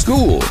Find Your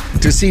School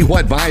to see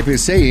what Vype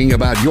is saying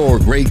about your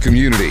great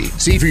community.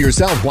 See for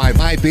yourself why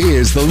Vype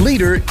is the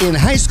leader in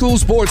high school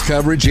sports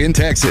coverage in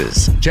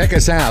Texas. Check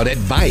us out at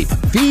Vype,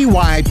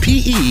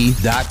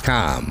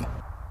 VYPE.com.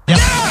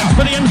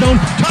 For the end zone,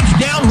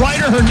 touchdown,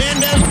 Ryder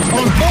Hernandez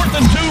on 4th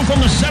and 2 from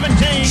the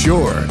 17.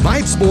 Sure,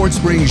 Vype Sports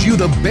brings you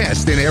the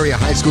best in area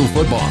high school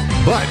football,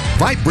 but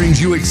Vype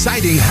brings you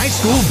exciting high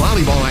school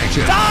volleyball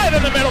action. Dive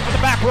in the middle for the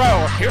back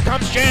row. Here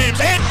comes James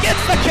and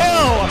gets the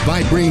kill.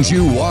 Vype brings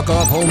you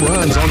walk-off home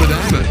runs on the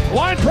diamond.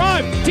 Line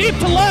drive, deep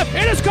to left.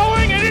 It is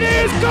going, and it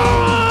is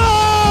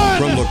gone.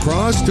 From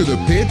lacrosse to the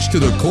pitch to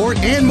the court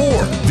and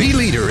more, the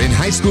leader in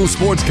high school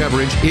sports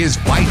coverage is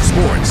Vype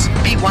Sports.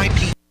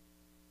 VYP.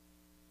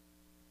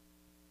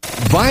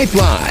 Vype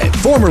Live,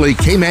 formerly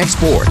KMAX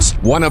Sports,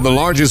 one of the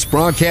largest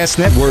broadcast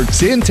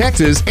networks in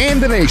Texas and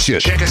the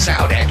nation. Check us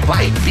out at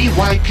Vype,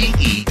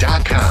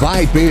 VYPE.com.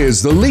 Vype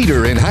is the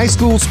leader in high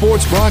school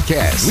sports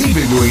broadcasts. We've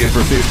been doing it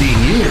for 15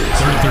 years.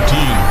 3rd and 13.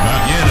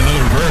 Again, another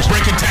reverse.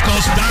 Breaking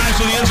tackles, dives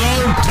to the end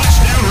zone.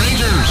 Touchdown,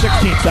 Rangers.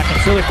 16 seconds.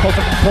 Really close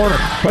up the corner.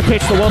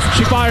 Rotates to Wilson.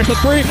 She fires the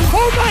three.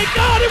 Oh my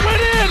God! It went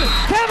in.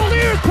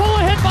 Cavaliers pull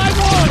ahead by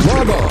 1.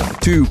 Log on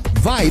to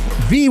Vype,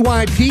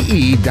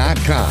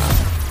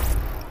 VYPE.com.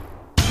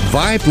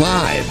 Vype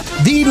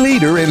Live, the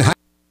leader in high.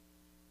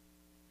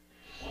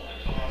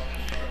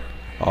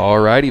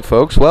 Alrighty,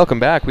 folks, welcome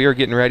back. We are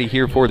getting ready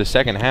here for the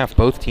second half.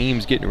 Both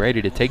teams getting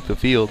ready to take the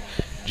field.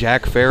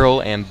 Jack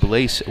Farrell and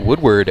Blaise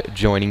Woodward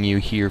joining you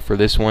here for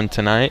this one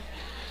tonight.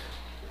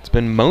 It's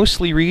been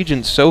mostly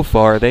Regents so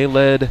far. They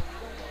led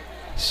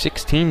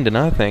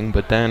 16-0,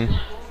 but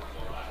then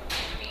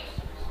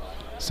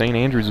St.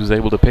 Andrews was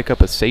able to pick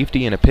up a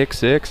safety and a pick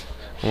six,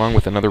 along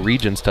with another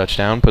Regents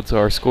touchdown, puts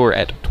our score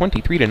at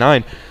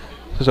 23-9.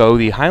 So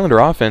the Highlander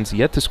offense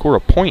yet to score a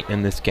point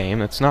in this game.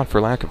 That's not for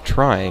lack of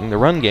trying. The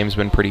run game's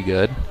been pretty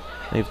good.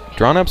 They've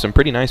drawn up some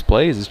pretty nice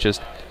plays. It's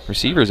just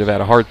receivers have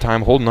had a hard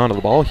time holding on to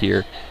the ball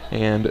here.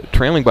 And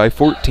trailing by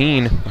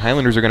 14, the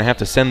Highlanders are going to have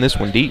to send this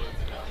one deep.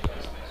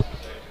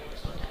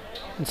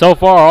 And so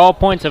far, all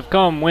points have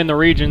come when the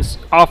Regents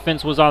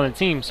offense was on the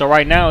team. So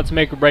right now, it's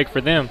make or break for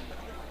them.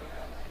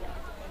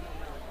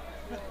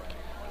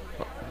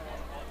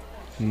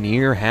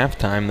 Near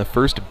halftime, the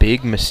first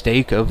big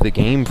mistake of the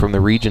game from the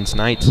Regents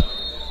Knights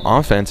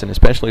offense, and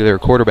especially their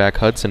quarterback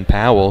Hudson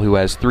Powell, who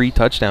has 3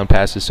 touchdown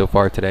passes so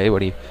far today,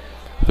 but he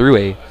threw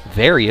a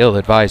very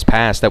ill-advised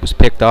pass that was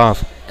picked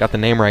off. Got the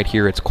name right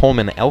here. It's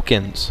Coleman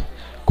Elkins.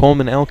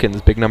 Coleman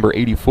Elkins, big number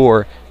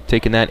 84,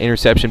 taking that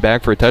interception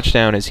back for a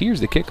touchdown. As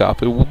here's the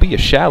kickoff. It will be a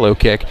shallow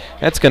kick.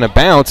 That's going to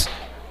bounce.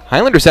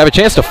 Highlanders have a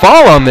chance to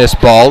fall on this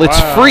ball. It's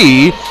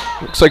free.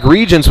 Looks like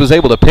Regents was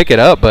able to pick it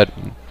up, but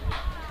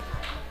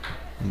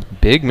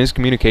big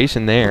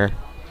miscommunication there.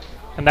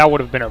 And that would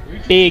have been a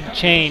big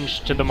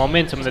change to the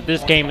momentum that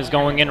this game is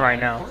going in right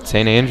now.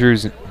 St.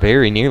 Andrews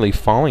very nearly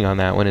falling on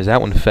that one, as that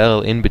one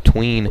fell in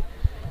between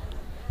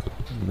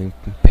the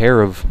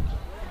pair of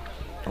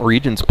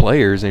Regents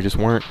players. They just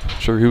weren't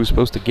sure who was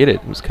supposed to get it.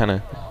 It was kind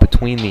of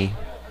between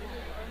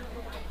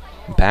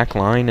back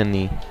line and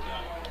the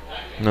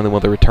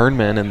return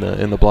men and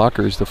the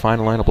blockers, the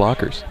final line of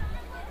blockers.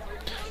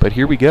 But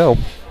here we go.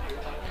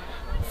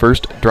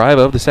 First drive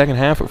of the second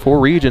half for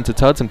Regents.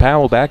 It's Hudson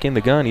Powell back in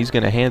the gun. He's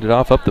going to hand it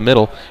off up the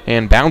middle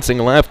and bouncing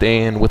left,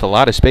 and with a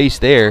lot of space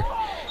there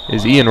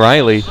is Ian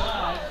Riley.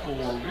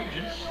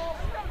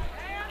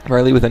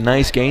 Riley with a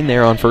nice gain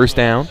there on first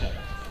down.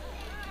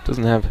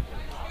 Doesn't have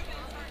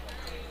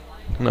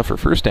enough for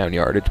first down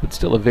yardage, but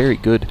still a very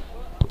good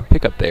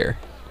pickup there.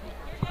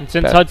 And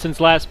since Hudson's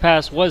last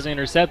pass was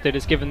intercepted,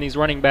 it's given these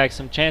running backs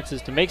some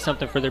chances to make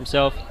something for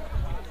themselves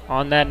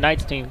on that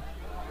Knights team.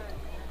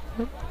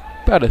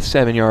 About a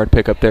 7-yard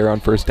pickup there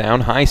on first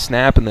down. High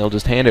snap, and they'll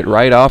just hand it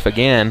right off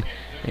again.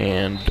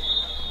 And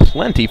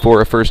plenty for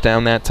a first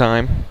down that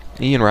time.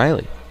 Ian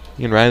Riley.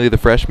 Ian Riley, the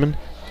freshman.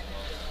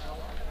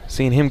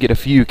 Seeing him get a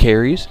few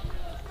carries.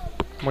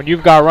 When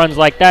you've got runs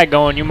like that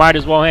going, you might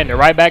as well hand it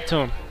right back to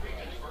him.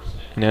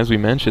 And as we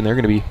mentioned, they're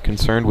going to be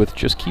concerned with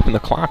just keeping the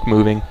clock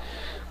moving.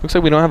 Looks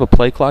like we don't have a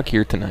play clock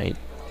here tonight.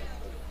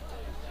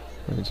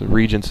 The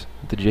Regents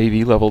at the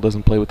JV level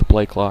doesn't play with the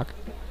play clock.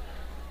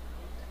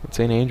 But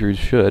St. Andrews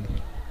should.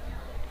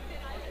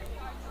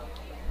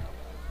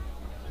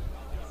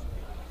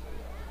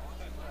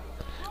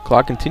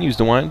 Clock continues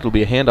to wind. It'll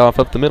be a handoff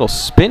up the middle,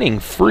 spinning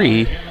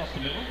free.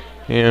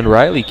 And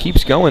Riley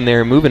keeps going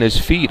there, moving his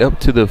feet up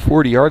to the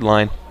 40-yard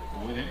line.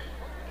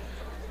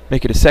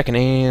 Make it a second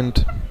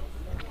and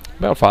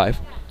about 5.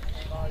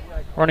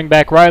 Running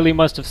back Riley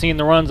must have seen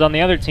the runs on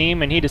the other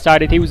team, and he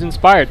decided he was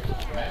inspired.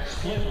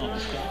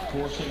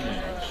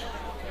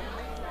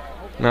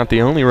 Not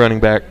the only running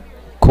back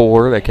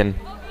core that can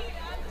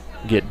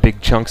get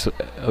big chunks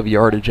of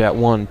yardage at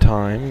one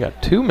time. You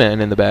got 2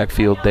 men in the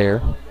backfield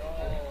there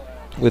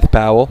with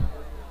Powell.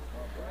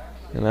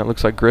 And that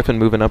looks like Griffin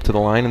moving up to the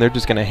line, and they're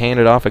just going to hand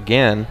it off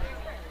again.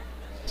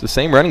 It's the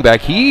same running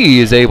back. He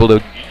is able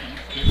to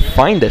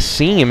find a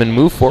seam and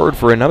move forward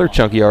for another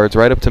chunk of yards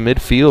right up to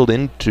midfield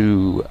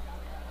into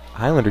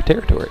Highlander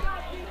territory.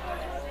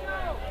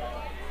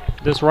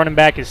 This running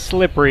back is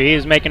slippery. He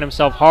is making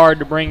himself hard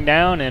to bring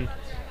down, and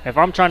if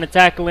I'm trying to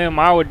tackle him,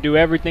 I would do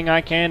everything I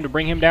can to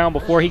bring him down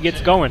before he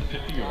gets going.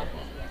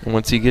 And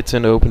once he gets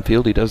into open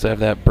field, he does have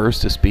that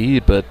burst of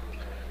speed, but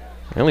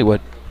really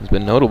what has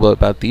been notable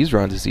about these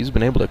runs is he's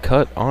been able to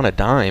cut on a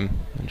dime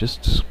and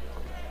just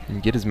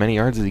get as many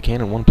yards as he can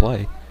in one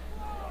play.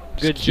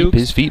 Just Good keep jukes.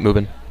 his feet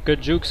moving.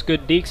 Good jukes,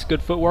 good dekes,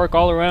 good footwork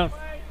all around.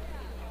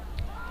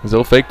 As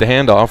they'll fake the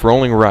handoff,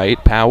 rolling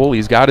right. Powell,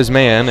 he's got his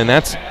man, and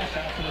that's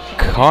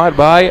caught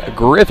by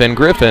Griffin.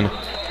 Griffin,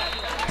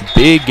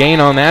 big gain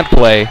on that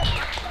play.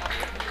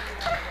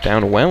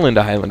 Down well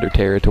into Highlander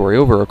territory,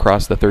 over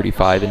across the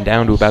 35 and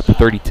down to about the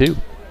 32.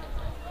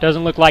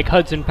 Doesn't look like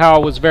Hudson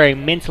Powell was very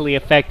mentally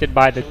affected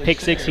by the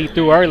pick six he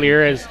threw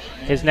earlier, as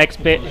his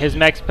next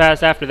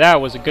pass after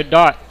that was a good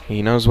dot.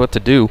 He knows what to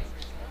do.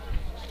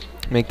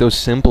 Make those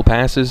simple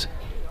passes.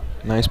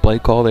 Nice play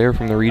call there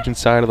from the Regents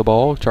side of the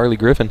ball. Charlie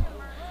Griffin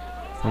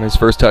on his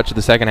first touch of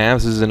the second half.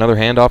 This is another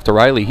handoff to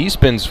Riley. He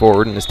spins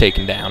forward and is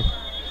taken down.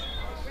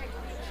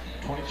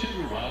 22,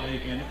 Riley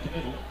again at the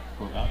middle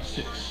for about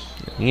 6.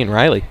 Ian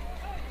Riley,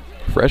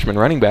 freshman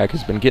running back,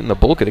 has been getting the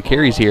bulk of the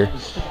carries here,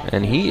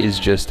 and he is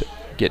just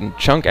getting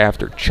chunk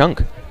after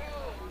chunk.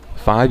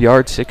 5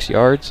 yards, 6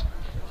 yards.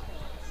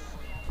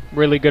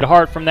 Really good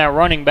heart from that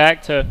running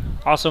back to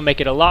also make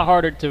it a lot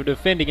harder to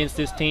defend against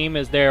this team,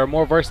 as they are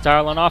more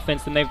versatile on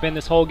offense than they've been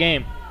this whole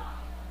game.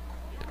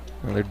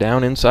 Well, they're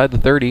down inside the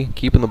 30,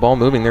 keeping the ball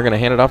moving. They're going to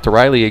hand it off to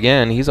Riley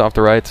again. He's off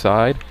the right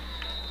side.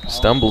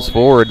 Stumbles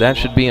forward. That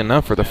should be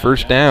enough for the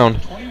first down.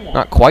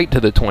 Not quite to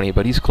the 20,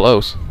 but he's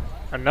close.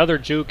 Another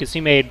juke, as he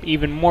made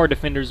even more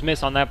defenders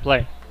miss on that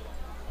play.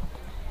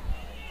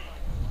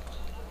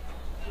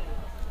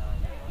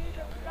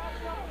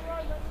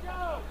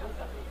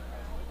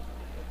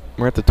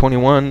 We're at the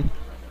 21.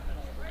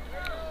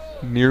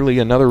 Nearly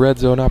another red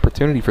zone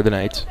opportunity for the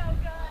Knights.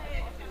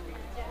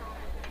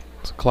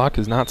 The clock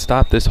has not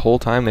stopped this whole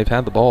time they've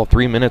had the ball.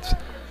 3 minutes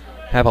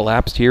have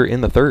elapsed here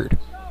in the third.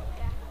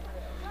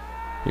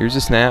 Here's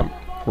a snap.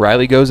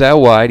 Riley goes out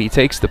wide. He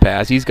takes the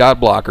pass. He's got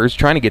blockers,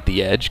 trying to get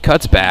the edge.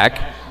 Cuts back.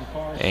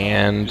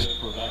 And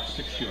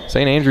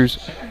St.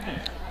 Andrews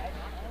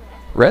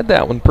read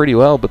that one pretty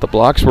well, but the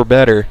blocks were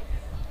better.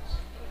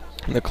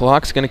 And the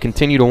clock's going to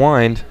continue to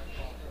wind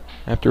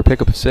after a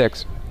pickup of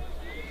 6.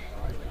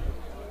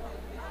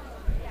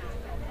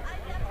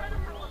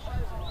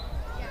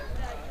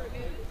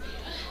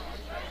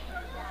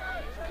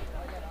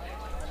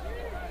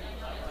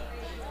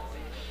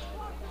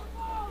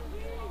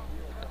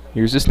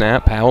 Here's the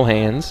snap. Powell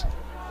hands.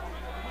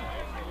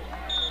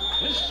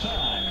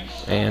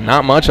 And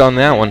not much on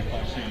that one.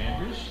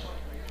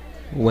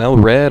 Well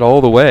read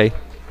all the way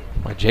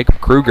by Jacob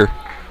Kruger,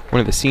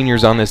 one of the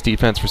seniors on this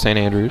defense for St.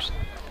 Andrews.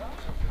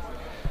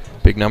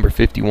 Big number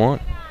 51.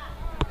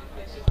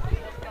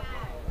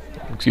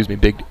 Excuse me,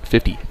 big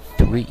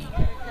 53.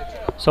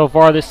 So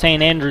far, this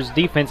St. Andrews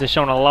defense has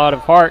shown a lot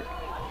of heart,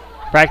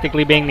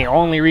 practically being the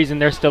only reason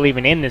they're still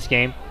even in this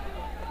game.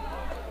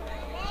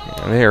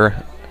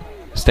 They're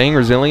staying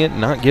resilient,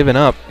 not giving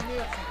up.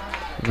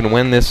 Even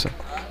when this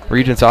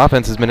Regents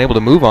offense has been able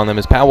to move on them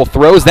as Powell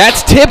throws.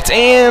 That's tipped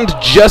and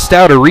just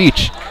out of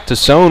reach.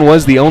 Tassone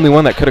was the only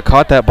one that could have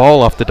caught that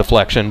ball off the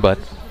deflection, but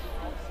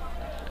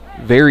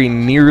very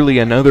nearly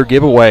another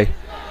giveaway.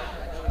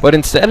 But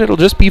instead, it'll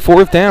just be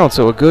 4th down,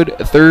 so a good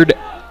 3rd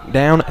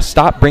down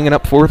stop, bringing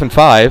up 4th and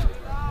 5.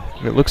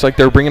 It looks like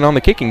they're bringing on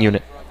the kicking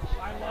unit.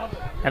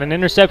 And an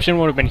interception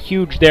would have been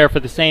huge there for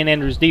the St.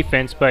 Andrews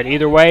defense, but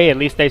either way, at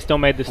least they still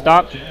made the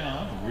stop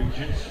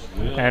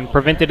and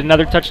prevented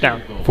another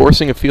touchdown.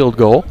 Forcing a field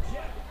goal.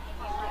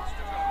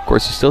 Of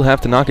course, you still have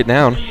to knock it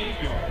down.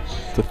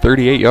 It's a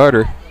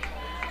 38-yarder.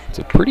 It's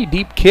a pretty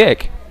deep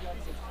kick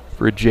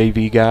for a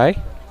JV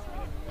guy.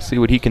 See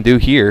what he can do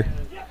here.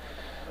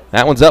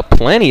 That one's up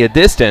plenty of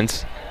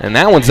distance, and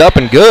that one's up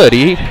and good.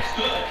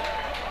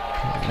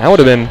 That would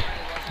have been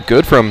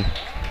good from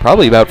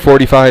probably about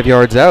 45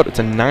 yards out. It's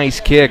a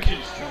nice kick,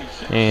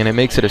 and it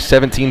makes it a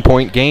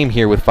 17-point game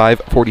here with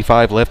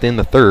 5:45 left in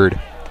the 3rd.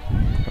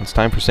 It's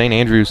time for St.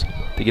 Andrews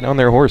to get on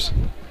their horse.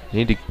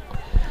 They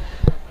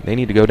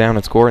need to go down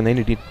and score, and they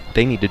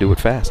need to do it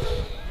fast.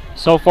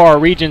 So far,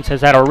 Regents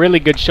has had a really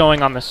good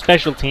showing on the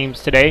special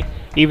teams today.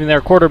 Even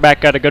their quarterback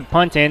got a good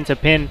punt in to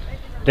pin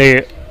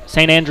the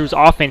St. Andrews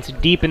offense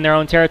deep in their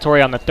own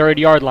territory on the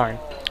 3rd-yard line.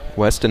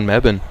 West and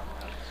Mebane,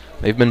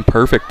 they've been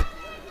perfect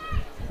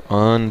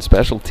on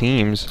special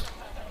teams.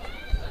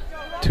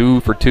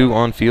 2 for 2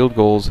 on field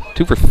goals,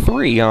 2 for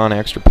 3 on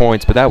extra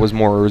points, but that was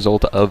more a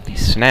result of the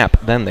snap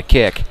than the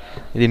kick.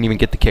 They didn't even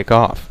get the kick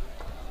off.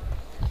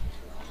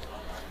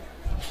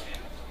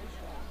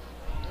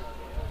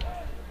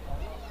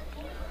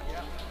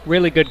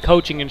 Really good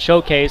coaching and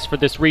showcase for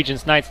this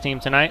Regents Knights team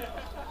tonight.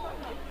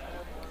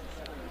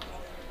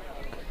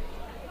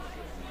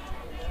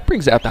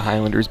 Brings out the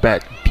Highlanders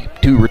back deep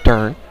to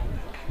return.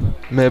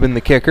 Mebane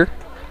the kicker.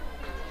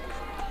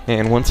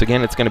 And once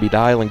again, it's going to be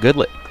Dial and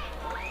Goodlet.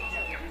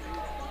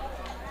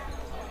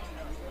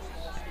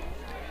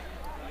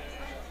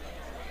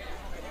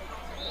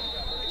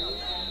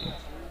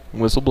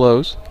 Whistle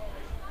blows.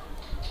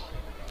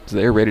 So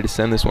they're ready to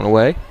send this one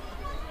away.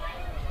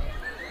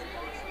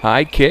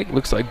 High kick.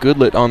 Looks like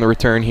Goodlet on the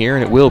return here,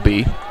 and it will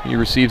be. He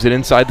receives it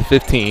inside the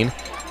 15.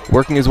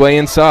 Working his way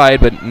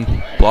inside, but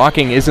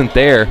blocking isn't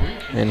there.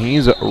 And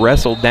he's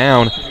wrestled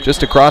down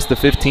just across the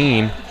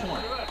 15.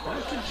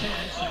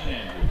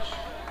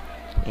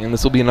 And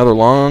this will be another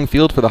long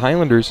field for the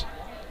Highlanders.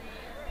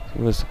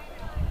 This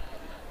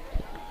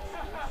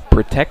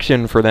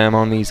protection for them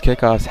on these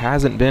kickoffs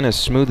hasn't been as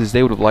smooth as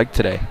they would have liked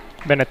today.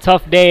 Been a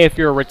tough day if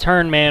you're a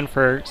return man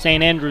for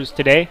St. Andrews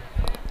today,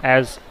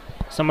 as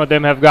some of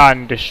them have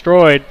gotten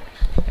destroyed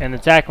in the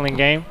tackling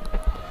game.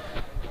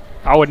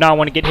 I would not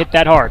want to get hit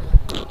that hard.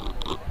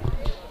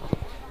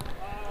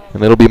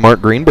 And it'll be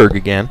Mark Greenberg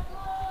again.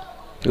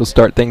 He'll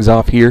start things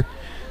off here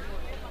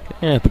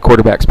at the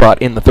quarterback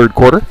spot in the 3rd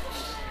quarter.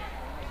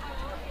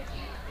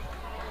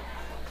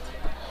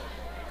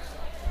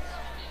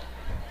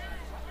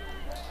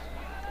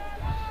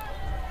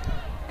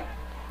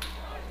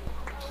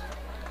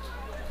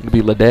 It'll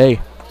be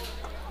Leday,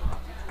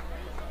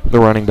 the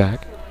running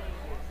back.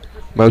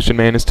 Motion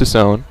man is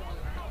Tassone.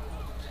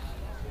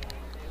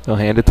 They'll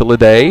hand it to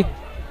Leday.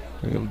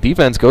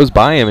 Defense goes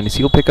by him, and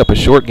he'll pick up a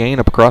short gain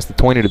up across the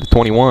 20 to the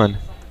 21.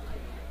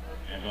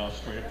 And off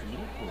straight up the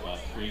middle for about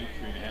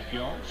 3.5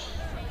 yards.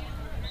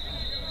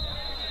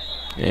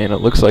 And it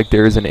looks like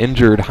there is an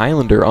injured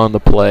Highlander on the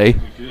play.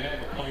 We do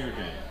have a player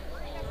down.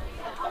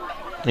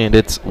 And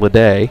it's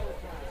Leday.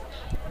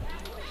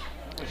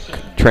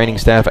 Training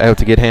staff out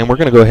to get him. We're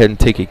going to go ahead and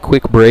take a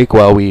quick break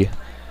while we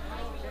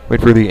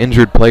wait for the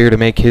injured player to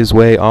make his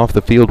way off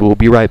the field. We'll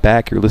be right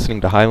back. You're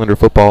listening to Highlander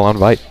Football on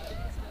Vype.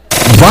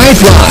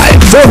 Vype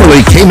Live, formerly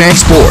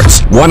KMAX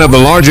Sports, one of the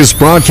largest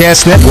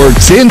broadcast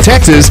networks in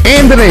Texas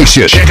and the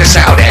nation. Check us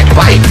out at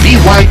Vype,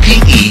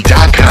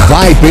 VYPE.com.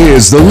 Vype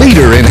is the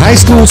leader in high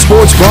school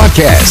sports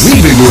broadcasts.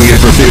 We've been doing it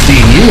for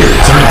 15 years.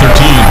 3rd and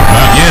 13.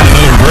 Not yet.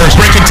 Another reverse.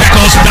 Breaking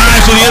tackles.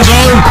 Dives to the end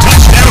zone.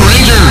 Touchdown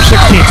Rangers.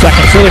 16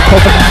 seconds. Really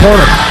close up in the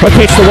corner.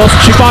 Rotates to Wilson.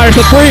 She fires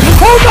the 3.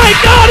 Oh my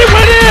God! It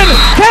went in.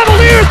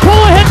 Cavaliers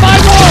pull ahead by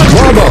 1.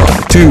 Log on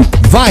to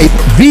Vype,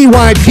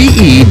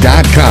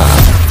 VYPE.com.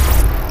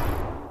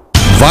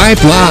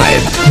 Vype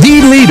Live, the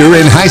leader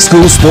in high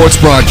school sports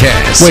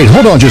broadcasts. Wait,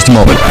 hold on just a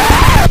moment.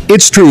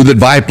 It's true that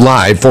Vype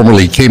Live,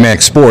 formerly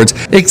KMAX Sports,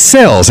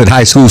 excels at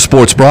high school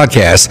sports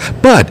broadcasts,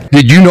 but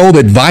did you know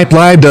that Vype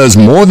Live does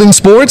more than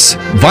sports?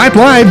 Vype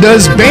Live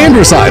does band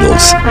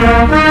recitals,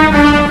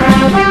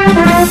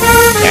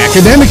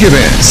 academic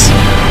events.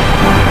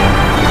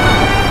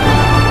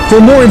 For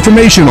more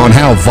information on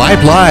how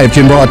Vype Live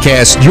can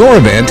broadcast your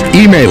event,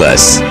 email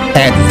us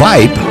at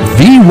Vype,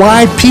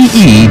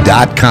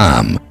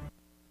 VYPE.com.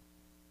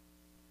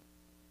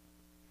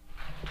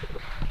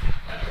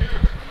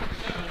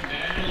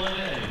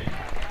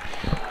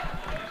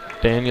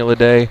 Daniel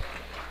Leday,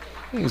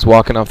 he's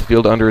walking off the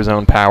field under his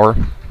own power.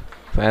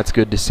 That's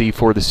good to see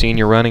for the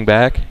senior running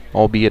back,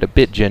 albeit a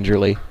bit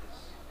gingerly.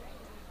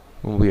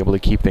 We'll be able to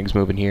keep things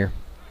moving here.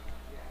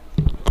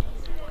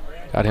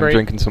 Got him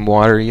drinking some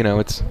water. You know,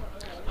 it's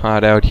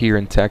hot out here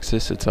in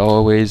Texas. It's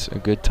always a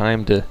good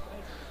time to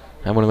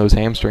have one of those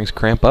hamstrings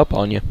cramp up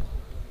on you.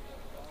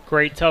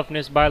 Great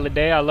toughness by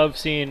Lede. I love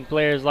seeing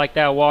players like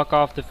that walk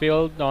off the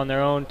field on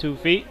their own 2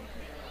 feet.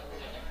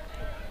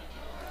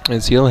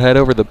 As he'll head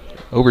over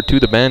to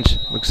the bench,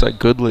 looks like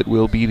Goodlet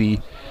will be the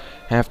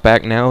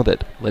halfback now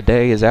that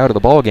Lede is out of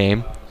the ball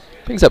game.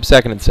 Brings up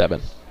 2nd and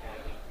 7.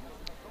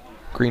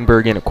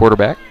 Greenberg in at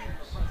quarterback.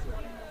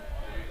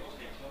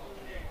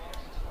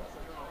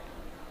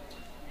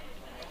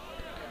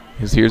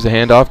 Here's the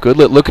handoff.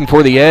 Goodlet looking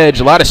for the edge.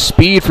 A lot of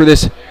speed for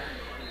this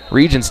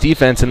Regents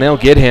defense, and they'll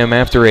get him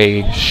after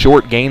a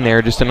short gain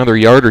there, just another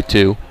yard or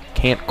two.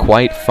 Can't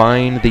quite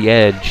find the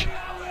edge.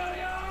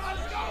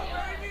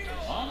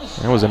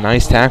 That was a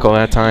nice tackle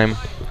that time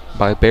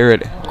by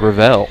Barrett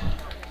Gravel.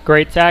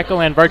 Great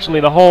tackle, and virtually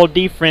the whole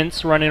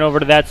defense running over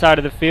to that side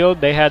of the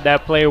field. They had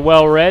that play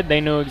well read.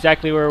 They knew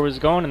exactly where it was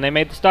going, and they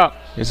made the stop.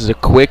 This is a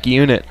quick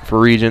unit for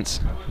Regents.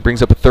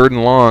 Brings up a 3rd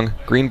and long.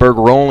 Greenberg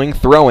rolling,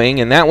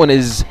 throwing, and that one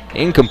is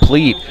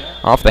incomplete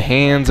off the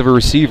hands of a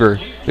receiver,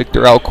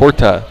 Victor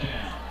Alcorta,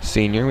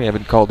 senior. We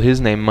haven't called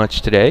his name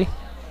much today.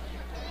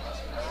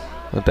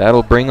 But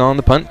that'll bring on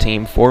the punt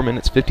team. 4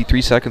 minutes,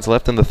 53 seconds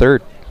left in the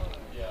 3rd.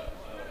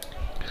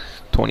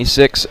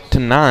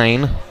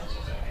 26-9.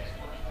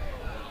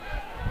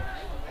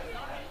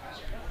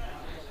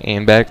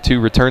 And back to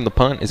return the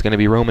punt is going to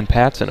be Roman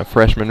Patson, a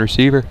freshman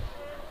receiver.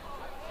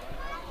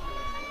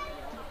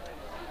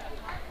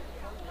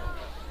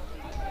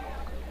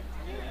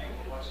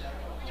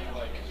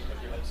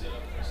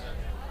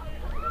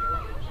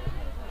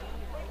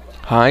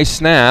 High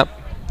snap,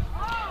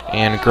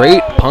 and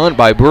great punt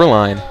by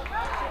Burline.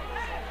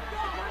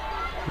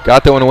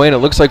 Got that one away, and it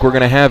looks like we're going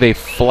to have a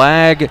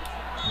flag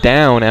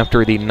down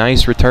after the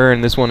nice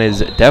return. This one is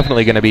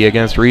definitely going to be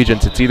against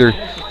Regents. It's either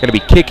going to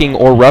be kicking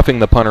or roughing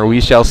the punter. We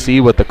shall see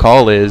what the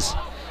call is,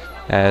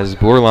 as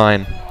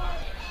Burline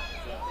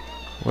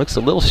looks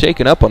a little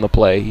shaken up on the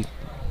play.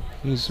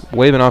 He's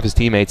waving off his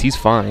teammates. He's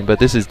fine, but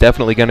this is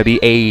definitely going to be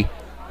a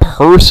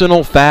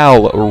personal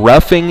foul,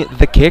 roughing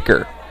the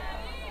kicker.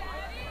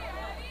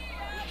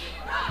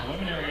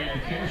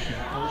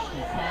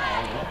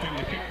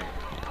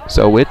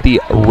 So with the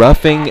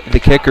roughing the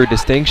kicker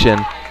distinction,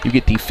 you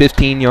get the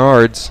 15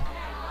 yards.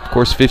 Of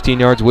course, 15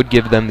 yards would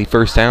give them the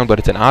first down, but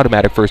it's an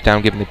automatic first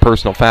down given the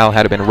personal foul.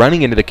 Had it been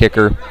running into the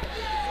kicker,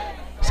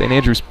 St.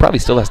 Andrews probably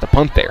still has to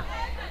punt there.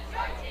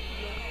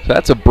 So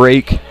that's a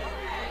break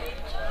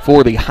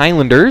for the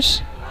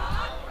Highlanders.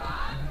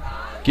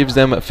 Gives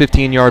them a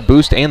 15-yard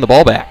boost and the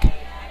ball back.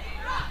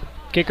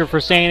 Kicker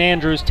for St.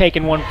 Andrews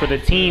taking one for the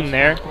team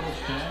there.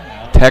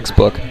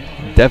 Textbook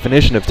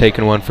definition of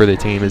taking one for the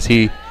team is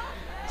he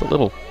a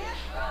little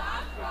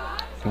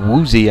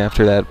woozy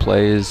after that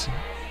play.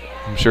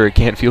 I'm sure it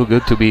can't feel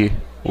good to be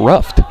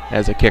roughed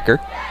as a kicker.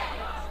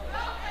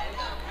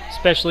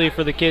 Especially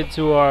for the kids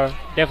who are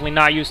definitely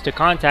not used to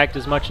contact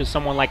as much as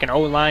someone like an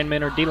O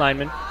lineman or D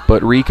lineman.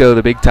 But Rico,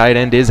 the big tight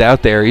end, is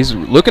out there. He's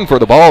looking for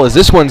the ball as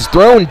this one's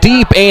thrown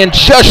deep and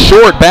just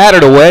short,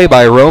 batted away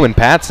by Roman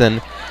Patson.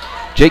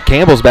 Jake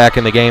Campbell's back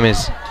in the game.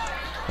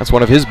 That's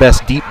one of his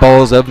best deep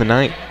balls of the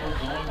night.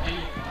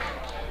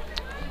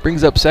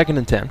 Brings up 2nd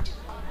and 10.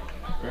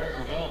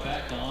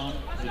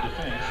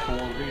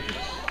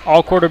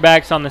 All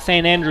quarterbacks on the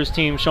St. Andrews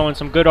team showing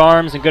some good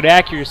arms and good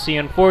accuracy.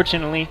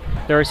 Unfortunately,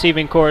 the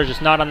receiving core is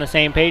just not on the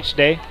same page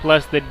today.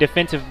 Plus, the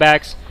defensive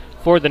backs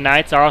for the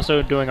Knights are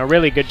also doing a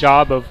really good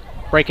job of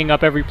breaking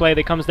up every play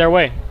that comes their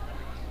way.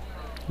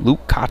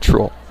 Luke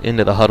Cottrell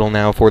into the huddle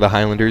now for the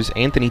Highlanders.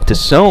 Anthony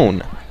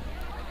Tassone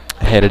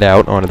headed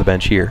out onto the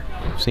bench here.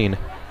 I've seen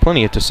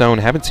plenty of Tassone,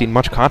 haven't seen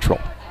much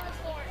Cottrell.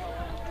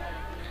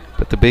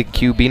 But the big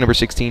QB, number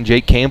 16,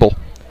 Jake Campbell,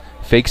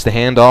 fakes the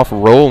handoff,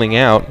 rolling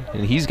out,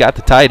 and he's got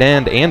the tight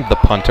end and the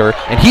punter,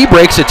 and he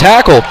breaks a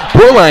tackle.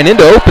 Burline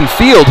into open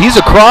field. He's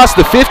across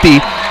the 50,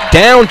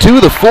 down to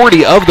the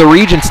 40 of the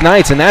Regents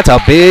Knights, and that's a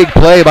big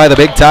play by the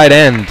big tight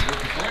end.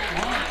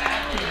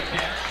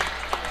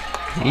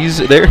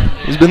 He's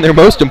been their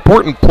most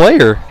important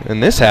player in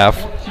this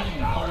half.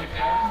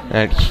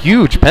 A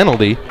huge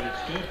penalty.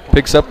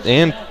 Picks up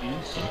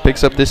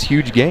this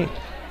huge gain.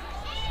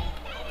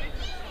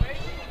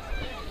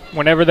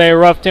 Whenever they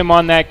roughed him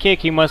on that kick,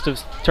 he must have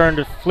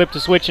flipped a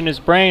switch in his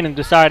brain and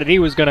decided he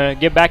was going to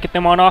get back at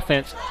them on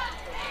offense.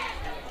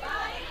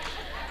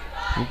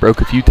 He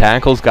broke a few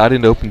tackles, got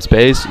into open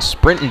space,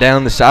 sprinting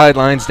down the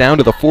sidelines down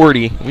to the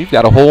 40. We've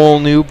got a whole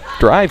new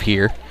drive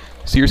here.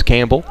 Here's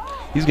Campbell.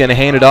 He's going to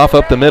hand it off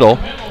up the middle.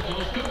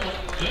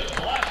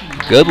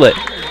 Goodlet.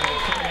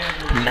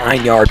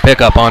 9-yard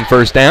pickup on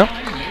first down.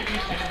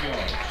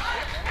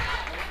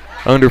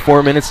 Under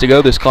 4 minutes to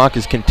go. This clock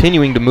is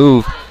continuing to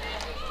move.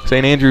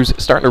 St. Andrews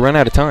starting to run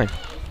out of time.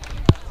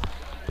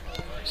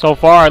 So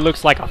far, it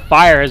looks like a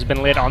fire has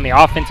been lit on the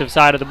offensive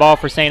side of the ball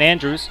for St.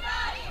 Andrews.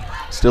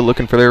 Still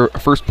looking for their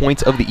first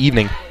points of the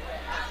evening.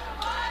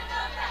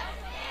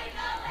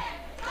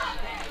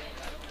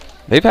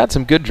 They've had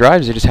some good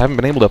drives. They just haven't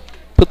been able to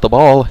put the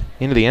ball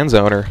into the end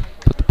zone or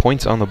put the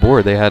points on the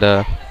board. They had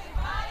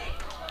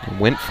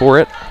Went for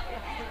it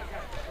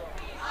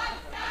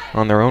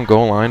on their own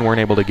goal line. Weren't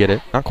able to get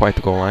it. Not quite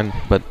the goal line,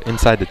 but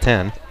inside the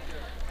 10.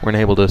 Weren't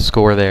able to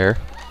score there.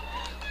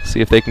 See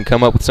if they can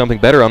come up with something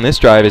better on this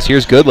drive. As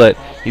here's Goodlet.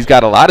 He's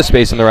got a lot of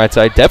space on the right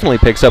side. Definitely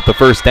picks up the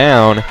first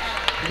down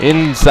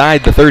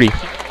inside the 30.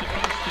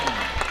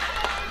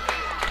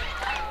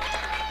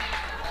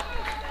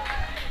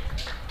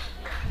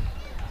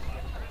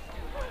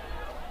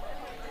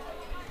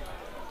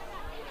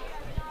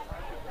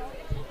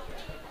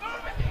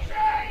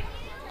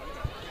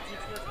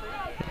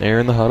 There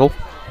in the huddle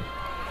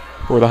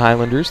for the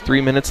Highlanders.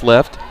 3 minutes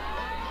left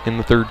in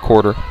the third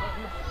quarter.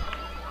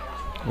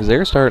 As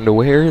they're starting to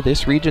wear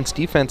this Regents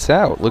defense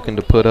out, looking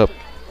to put up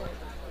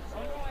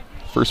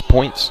first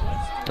points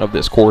of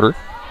this quarter.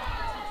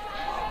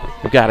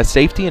 We've got a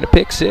safety and a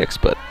pick six,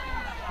 but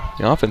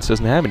the offense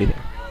doesn't have anything.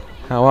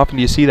 How often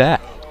do you see that?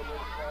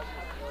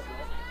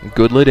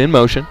 Goodlet in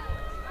motion.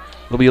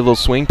 There'll be a little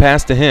swing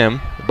pass to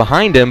him.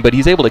 Behind him, but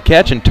he's able to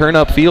catch and turn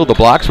upfield. The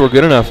blocks were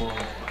good enough,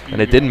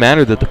 and it didn't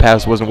matter that the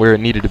pass wasn't where it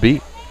needed to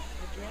be.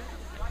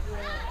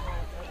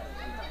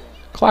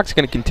 Clock's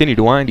going to continue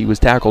to wind. He was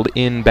tackled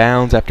in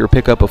bounds after a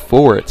pickup of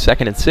 4 at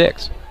 2nd and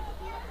 6.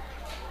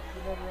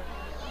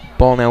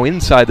 Ball now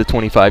inside the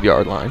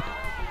 25-yard line.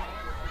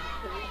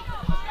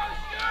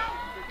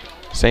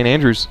 St.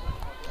 Andrews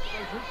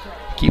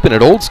keeping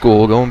it old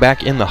school, going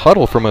back in the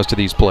huddle for most of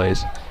these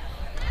plays.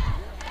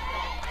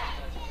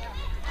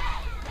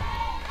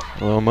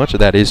 Well, much of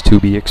that is to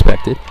be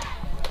expected.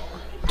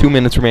 2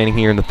 minutes remaining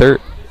here in the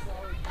third.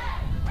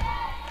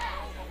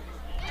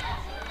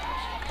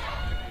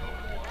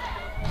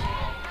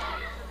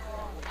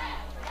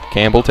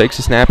 Campbell takes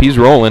a snap. He's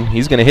rolling.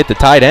 He's going to hit the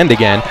tight end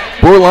again.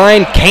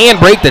 Bourline can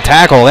break the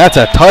tackle. That's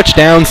a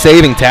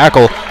touchdown-saving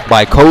tackle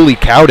by Coley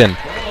Cowden.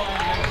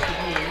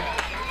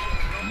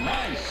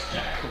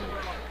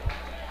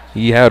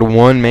 He had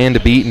one man to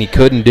beat, and he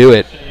couldn't do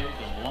it.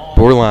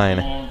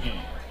 Bourline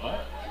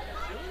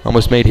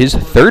almost made his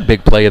third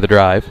big play of the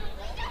drive,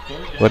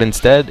 but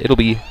instead it'll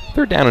be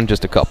third down and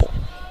just a couple.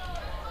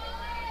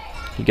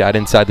 He got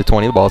inside the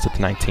 20. The ball's at the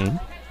 19.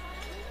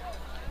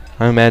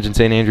 I imagine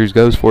St. Andrews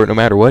goes for it no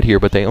matter what here,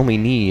 but they only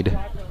need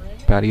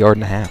about a yard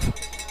and a half.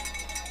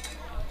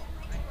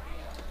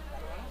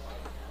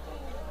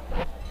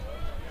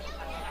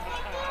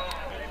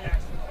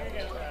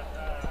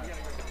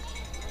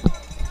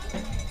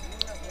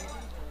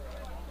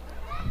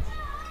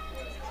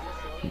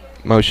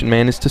 Motion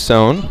man is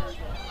Tassone.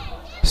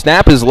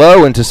 Snap is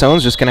low, and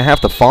Tassone's just going to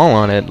have to fall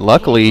on it.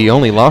 Luckily, he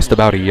only lost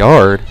about a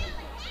yard.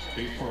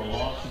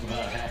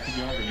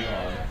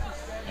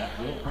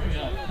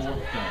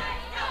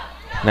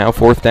 Now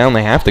fourth down,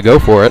 they have to go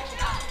for it.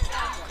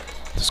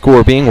 The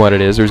score being what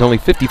it is, there's only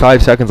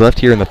 55 seconds left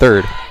here in the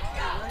third.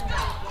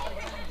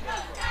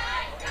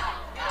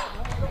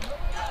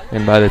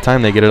 And by the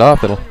time they get it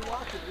off, it'll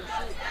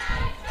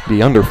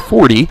be under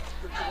 40.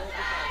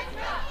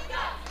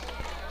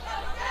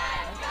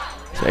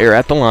 So they're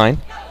at the line.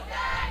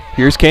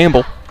 Here's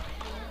Campbell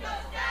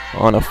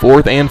on a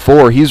 4th and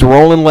 4. He's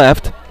rolling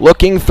left,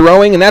 looking,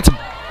 throwing, and that's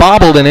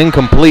bobbled and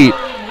incomplete.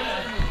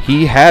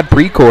 He had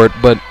pre-court,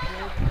 but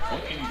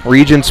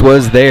Regents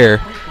was there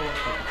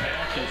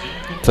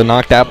to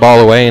knock that ball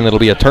away, and it'll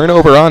be a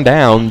turnover on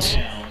downs.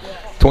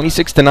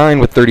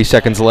 26-9 with 30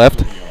 seconds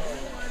left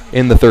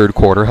in the third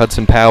quarter.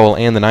 Hudson Powell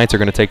and the Knights are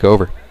going to take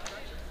over.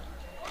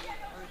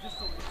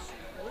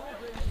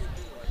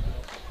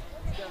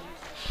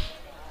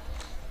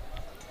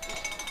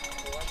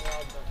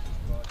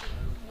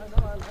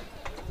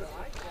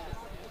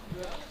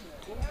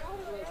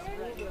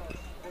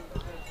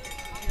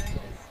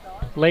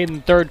 Late in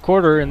the third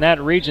quarter, and that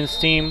Regents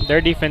team,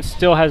 their defense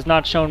still has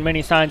not shown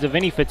many signs of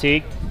any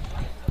fatigue.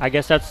 I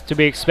guess that's to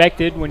be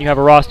expected when you have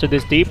a roster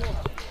this deep.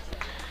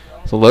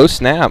 It's a low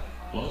snap.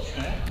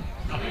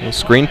 A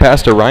screen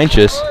pass to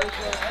Reinches.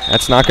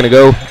 That's not going to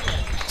go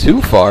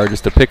too far,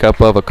 just a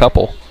pickup of a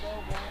couple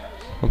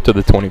up to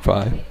the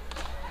 25.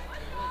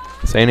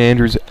 St.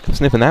 Andrews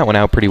sniffing that one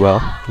out pretty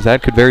well, as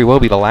that could very well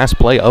be the last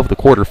play of the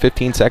quarter,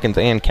 15 seconds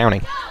and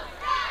counting.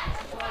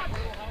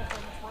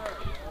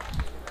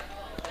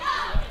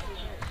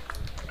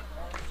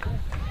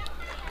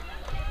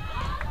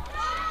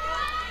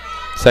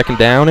 Second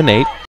down and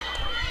 8.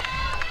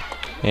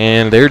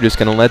 And they're just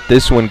going to let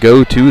this one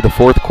go to the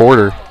fourth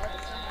quarter.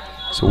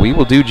 So we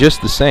will do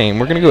just the same.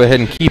 We're going to go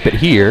ahead and keep it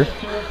here.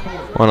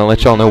 I want to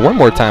let y'all know one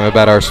more time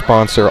about our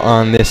sponsor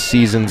on this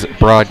season's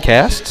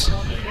broadcasts.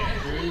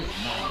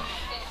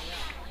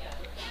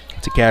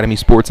 It's Academy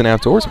Sports and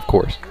Outdoors, of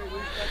course.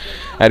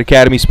 At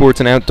Academy Sports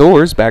and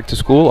Outdoors, back to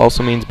school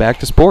also means back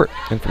to sport.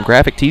 And from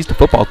graphic tees to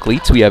football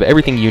cleats, we have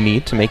everything you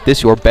need to make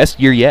this your best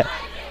year yet.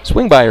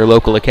 Swing by your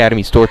local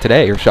Academy store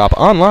today or shop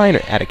online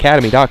at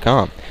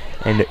academy.com.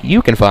 And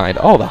you can find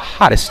all the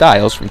hottest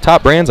styles from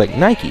top brands like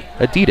Nike,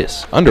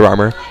 Adidas, Under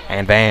Armour,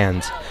 and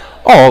Vans.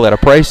 All at a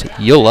price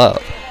you'll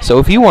love. So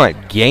if you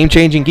want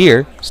game-changing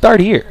gear, start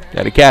here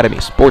at Academy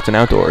Sports and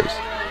Outdoors.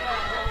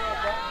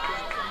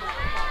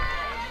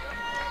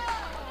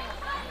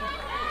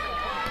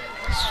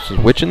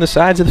 Switching the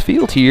sides of the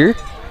field here.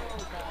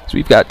 So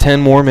we've got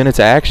 10 more minutes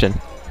of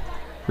action.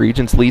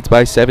 Regents leads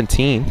by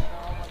 17.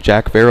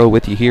 Jack Farrow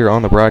with you here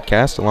on the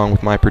broadcast, along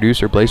with my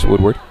producer, Blaise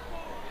Woodward.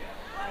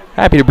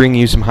 Happy to bring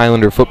you some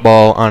Highlander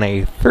football on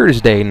a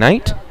Thursday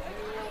night.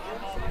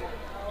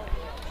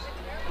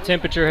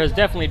 Temperature has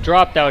definitely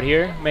dropped out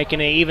here,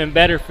 making it even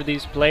better for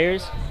these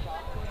players.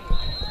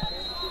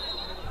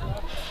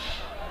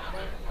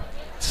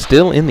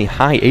 Still in the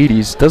high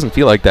 80s. Doesn't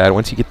feel like that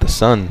once you get the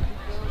sun.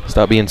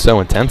 Stop being so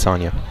intense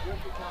on you.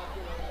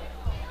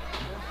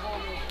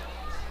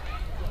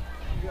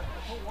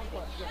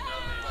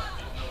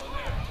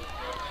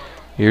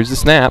 Here's the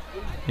snap.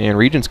 And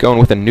Regents going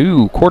with a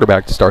new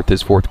quarterback to start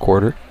this fourth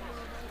quarter.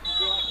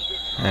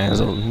 There's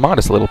a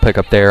modest little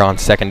pickup there on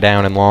 2nd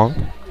down and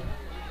long.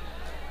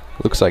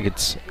 Looks like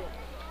it's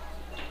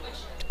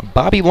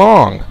Bobby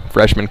Long,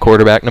 freshman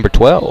quarterback, number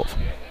 12.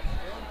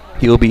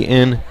 He'll be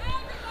in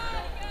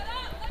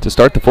to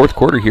start the fourth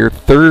quarter here,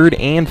 3rd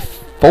and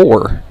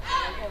 4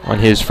 on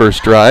his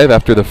first drive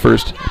after the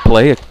first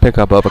play, a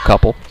pickup of a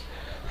couple.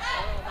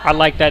 I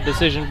like that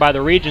decision by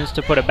the Regents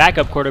to put a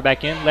backup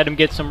quarterback in, let him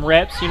get some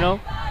reps, you know.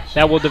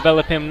 That will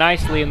develop him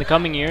nicely in the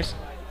coming years.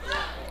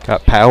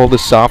 Got Powell, the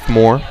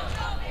sophomore,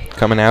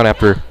 coming out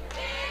after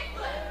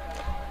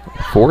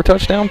 4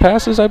 touchdown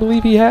passes, I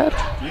believe he had.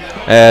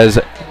 As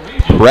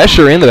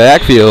pressure in the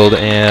backfield,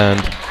 and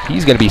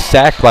he's going to be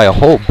sacked by a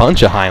whole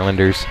bunch of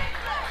Highlanders.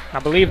 I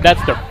believe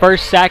that's the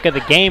first sack of the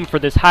game for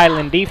this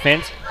Highland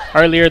defense.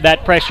 Earlier,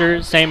 that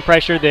pressure, same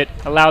pressure that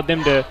allowed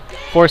them to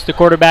force the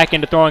quarterback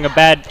into throwing a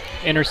bad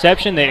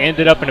interception that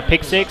ended up in a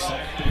pick 6.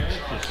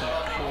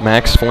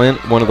 Max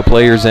Flint, one of the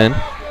players in,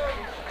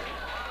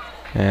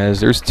 as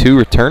there's 2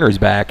 returners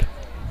back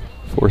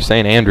for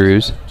St.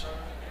 Andrews.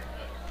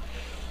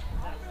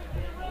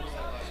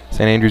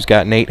 St. Andrews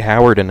got Nate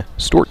Howard and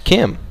Stuart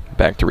Kim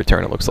back to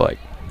return, it looks like.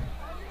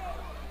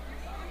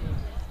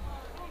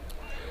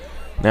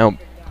 Now,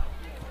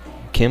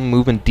 Kim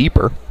moving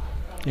deeper,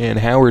 and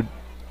Howard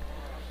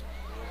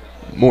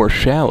more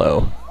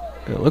shallow.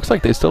 It looks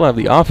like they still have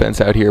the offense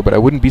out here, but I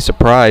wouldn't be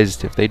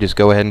surprised if they just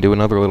go ahead and do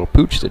another little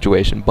pooch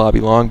situation. Bobby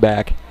Long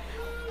back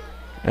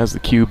as the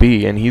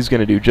QB, and he's going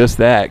to do just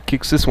that.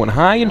 Kicks this one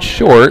high and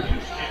short.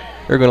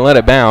 They're going to let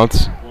it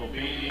bounce,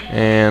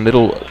 and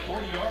it'll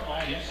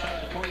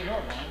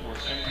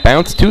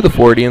bounce to the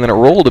 40, and then it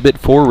rolled a bit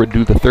forward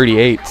to the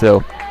 38.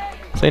 So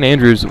St.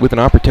 Andrews with an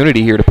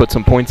opportunity here to put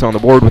some points on the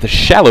board with a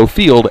shallow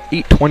field.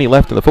 8:20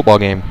 left in the football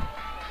game.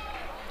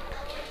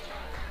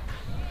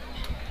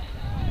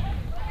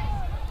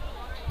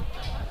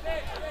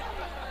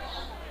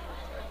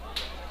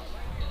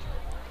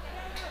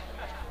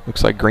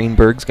 Looks like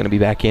Greenberg's going to be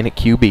back in at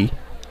QB.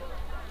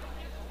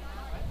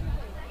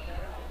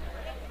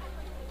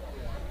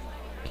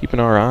 Keeping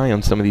our eye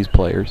on some of these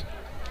players.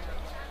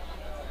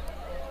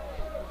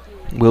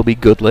 Will be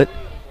Goodlet.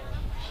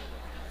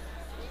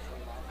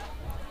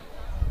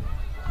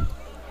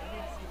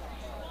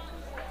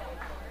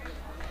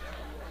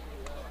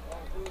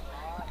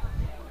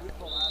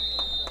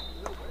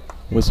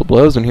 Whistle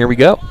blows, and here we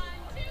go.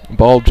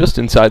 Ball just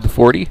inside the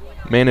 40.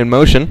 Man in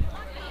motion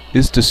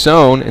is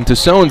Tassone, and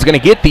Tassone's going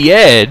to get the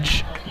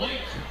edge.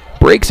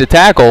 Breaks a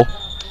tackle,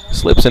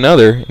 slips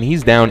another, and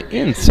he's down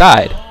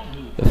inside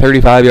the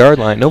 35-yard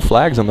line. No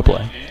flags on the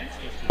play.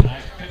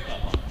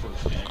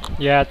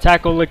 Yeah,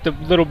 tackle looked a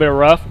little bit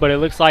rough, but it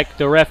looks like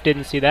the ref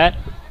didn't see that.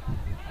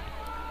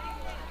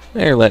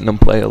 They're letting them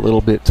play a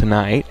little bit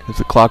tonight, as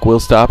the clock will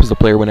stop as the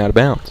player went out of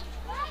bounds.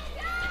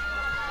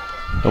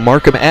 They'll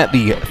mark him at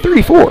the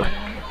 34.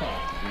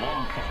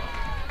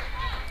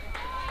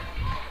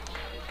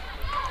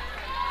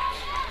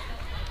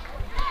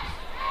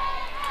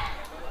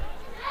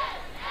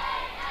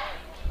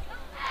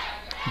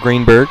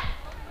 Greenberg.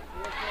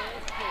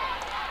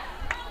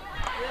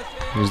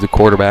 Here's the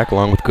quarterback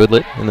along with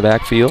Goodlet in the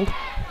backfield.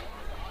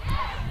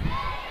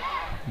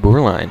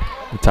 Boerlein,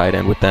 the tight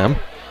end with them,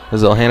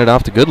 as they'll hand it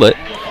off to Goodlet.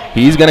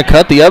 He's going to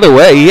cut the other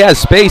way. He has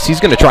space. He's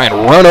going to try and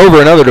run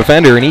over another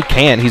defender, and he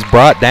can't. He's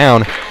brought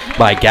down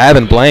by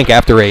Gavin Blank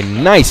after a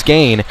nice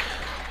gain.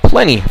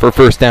 Plenty for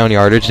first down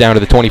yardage down to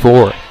the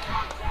 24.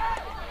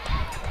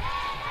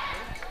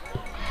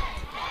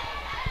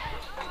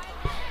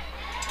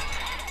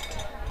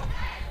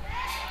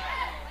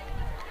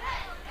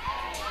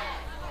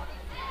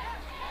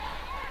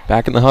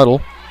 Back in the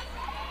huddle.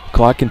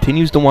 Clock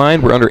continues to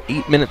wind. We're under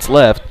 8 minutes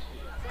left.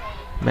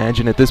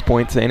 Imagine at this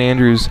point St.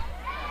 Andrews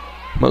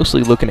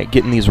mostly looking at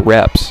getting these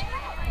reps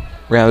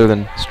rather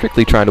than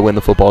strictly trying to win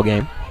the football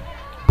game.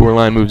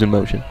 Boerlein moves in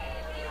motion.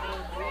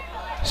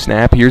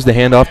 Snap. Here's the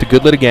handoff to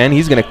Goodlet again.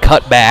 He's going to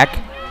cut back.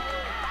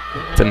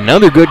 It's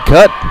another good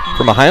cut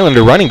from a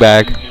Highlander running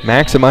back,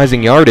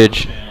 maximizing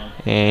yardage,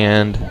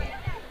 and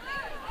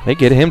they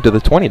get him to the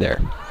 20 there.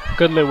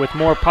 Goodlet with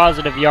more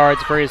positive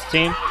yards for his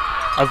team.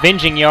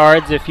 Avenging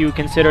yards if you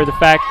consider the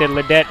fact that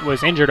Ledette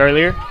was injured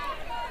earlier.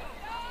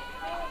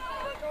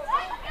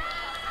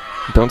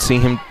 Don't see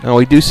him. Oh,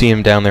 we do see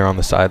him down there on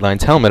the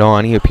sidelines. Helmet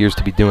on. He appears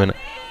to be doing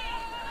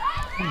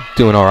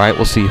all right.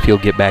 We'll see if he'll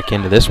get back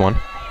into this one.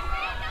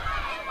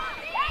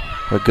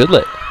 But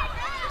Goodlet.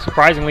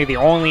 Surprisingly, the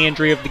only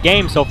injury of the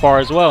game so far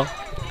as well.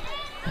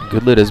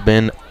 Goodlet has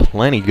been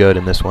plenty good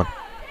in this one.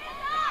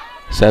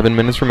 7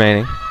 minutes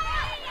remaining.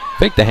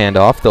 Fake the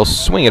handoff. They'll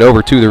swing it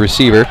over to the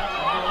receiver.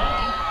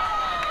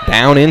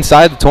 Down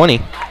inside the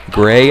 20.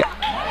 Gray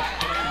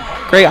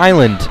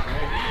Island.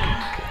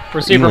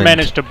 Receiver England.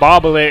 managed to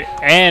bobble it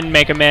and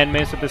make a man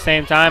miss at the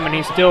same time, and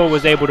he still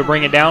was able to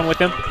bring it down with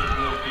him.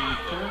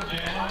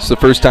 It's the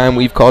first time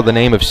we've called the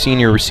name of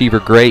senior receiver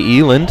Gray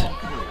Eland.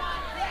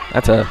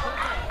 That's a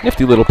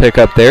nifty little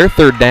pickup there.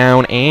 3rd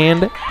down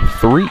and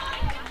 3.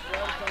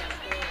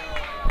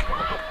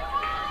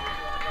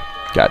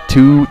 Got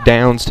 2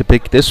 downs to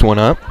pick this one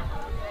up.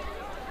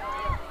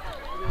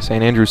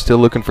 St. Andrews still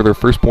looking for their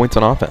first points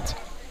on offense.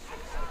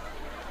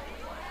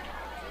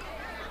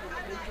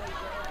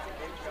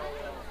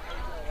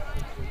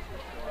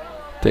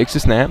 Takes a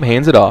snap,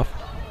 hands it off.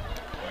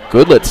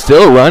 Goodlet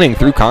still running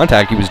through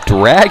contact. He was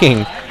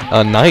dragging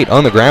a Knight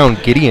on the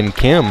ground. Gideon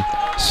Kim,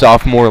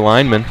 sophomore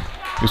lineman,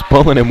 was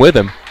pulling him with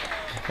him.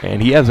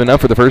 And he has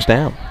enough for the first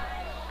down.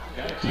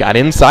 Got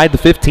inside the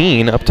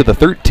 15 up to the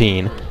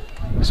 13.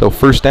 So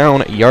first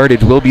down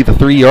yardage will be the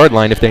 3-yard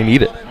line if they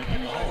need it.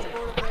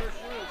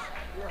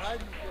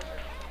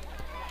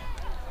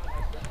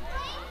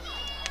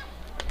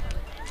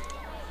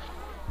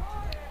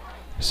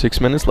 Six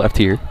minutes left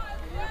here.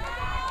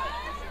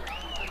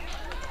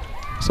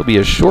 This will be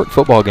a short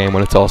football game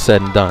when it's all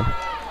said and done.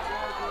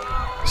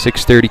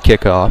 6:30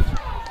 kickoff.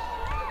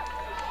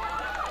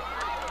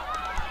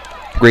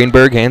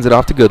 Greenberg hands it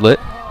off to Goodlet.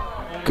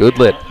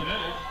 Goodlet.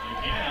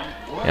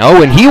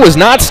 Oh, and he was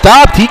not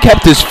stopped. He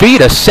kept his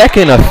feet. A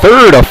second, a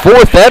third, a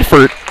fourth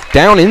effort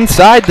down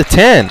inside the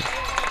 10.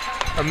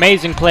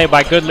 Amazing play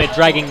by Goodlet,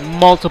 dragging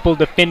multiple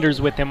defenders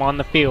with him on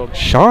the field.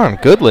 Sean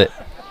Goodlet,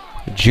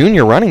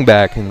 junior running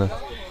back, and the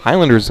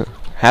Highlanders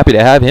happy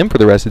to have him for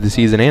the rest of the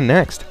season and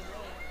next.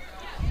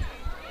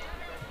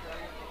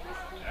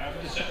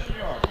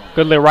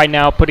 Goodlet right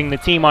now putting the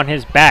team on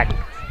his back.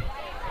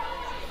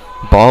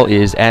 Ball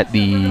is at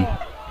the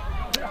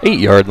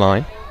 8-yard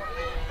line.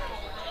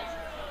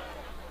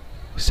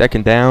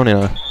 Second down and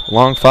a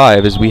long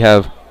 5 as we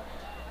have,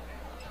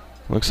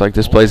 looks like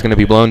this play is going to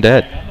be blown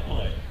dead.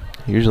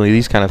 Usually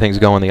these kind of things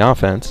go on the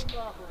offense.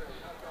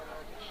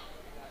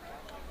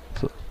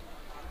 So,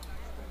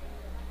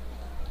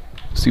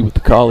 see what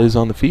the call is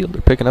on the field.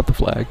 They're picking up the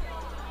flag.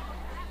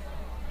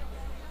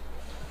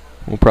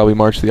 We'll probably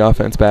march the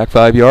offense back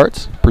 5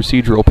 yards.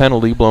 Procedural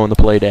penalty, blowing the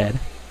play dead.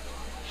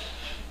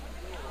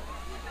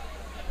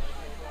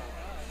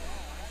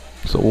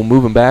 So we'll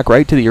move them back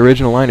right to the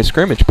original line of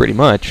scrimmage pretty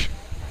much.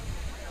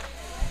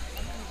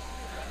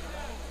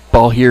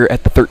 Ball here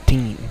at the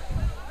 13.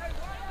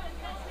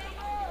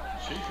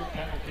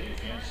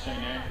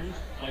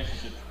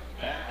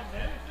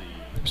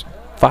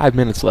 5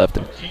 minutes left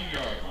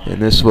in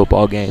this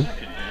football game.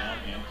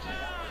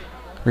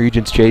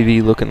 Regents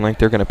JV looking like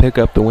they're going to pick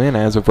up the win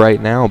as of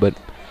right now, but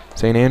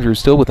St. Andrews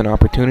still with an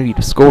opportunity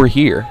to score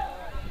here.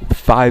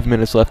 5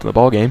 minutes left in the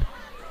ball game.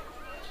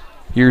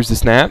 Here's the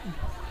snap.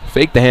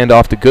 Fake the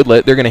handoff to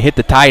Goodlet. They're going to hit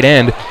the tight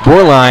end.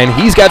 Borline,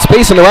 he's got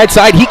space on the right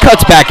side. He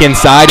cuts back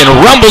inside and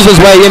rumbles his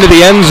way into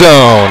the end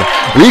zone.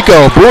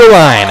 Rico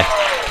Borline,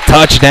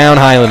 touchdown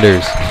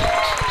Highlanders.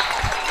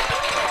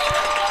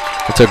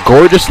 It's a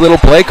gorgeous little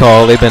play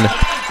call. They've been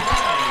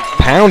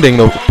pounding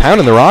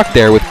the rock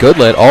there with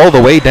Goodlet all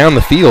the way down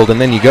the field,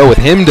 and then you go with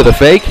him to the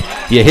fake.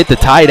 You hit the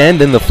tight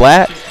end in the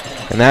flat,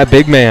 and that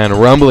big man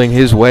rumbling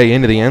his way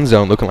into the end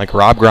zone looking like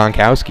Rob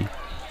Gronkowski.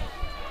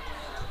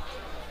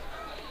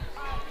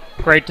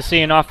 Great to see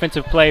an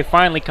offensive play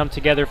finally come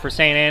together for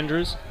St.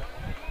 Andrews.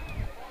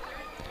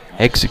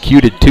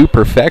 Executed to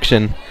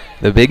perfection.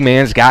 The big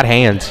man's got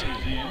hands.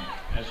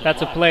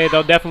 That's a play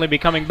they'll definitely be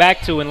coming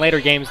back to in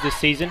later games this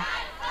season.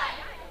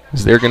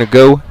 As they're going to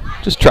go,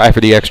 just try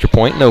for the extra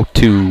point. No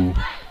 2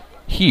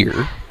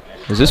 here,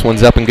 as this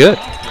one's up and good.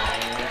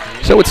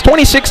 So it's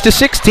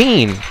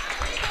 26-16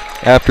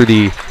 after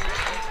the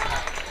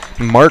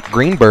Mark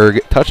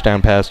Greenberg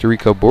touchdown pass to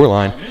Rico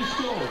Borline.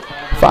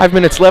 5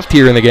 minutes left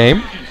here in the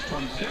game.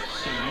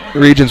 The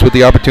Regents with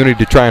the opportunity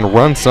to try and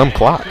run some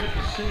clock.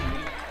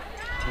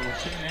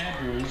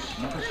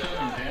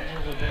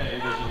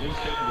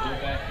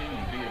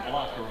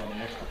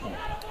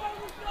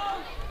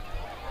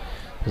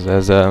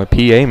 As a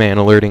PA man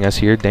alerting us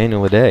here,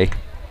 Daniel Aday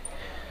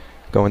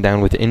going down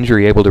with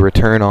injury, able to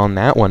return on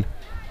that one.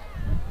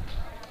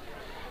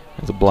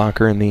 As a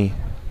blocker in the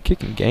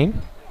kicking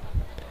game.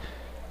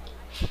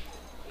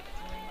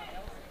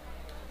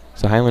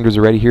 So Highlanders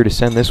are ready here to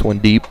send this one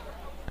deep.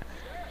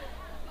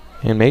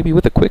 And maybe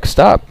with a quick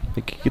stop,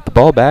 they could get the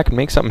ball back and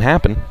make something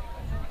happen.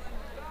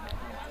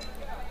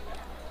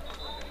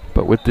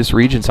 But with this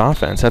Regents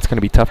offense, that's going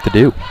to be tough to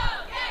do.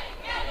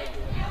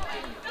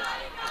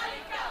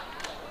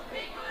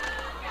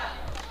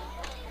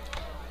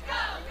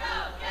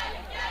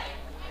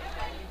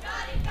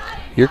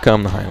 Here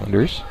come the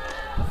Highlanders.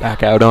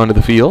 Back out onto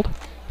the field.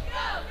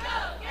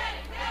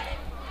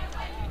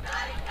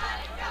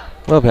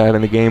 Love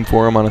having the game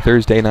for them on a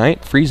Thursday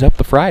night. Frees up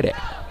the Friday.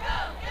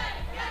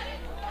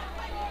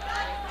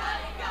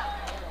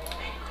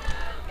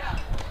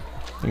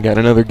 We got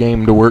another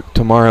game to work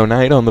tomorrow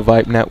night on the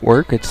Vype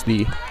Network. It's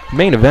the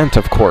main event,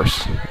 of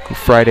course, the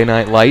Friday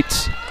Night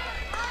Lights.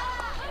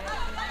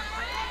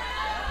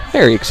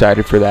 Very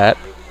excited for that.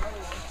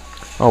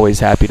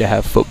 Always happy to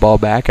have football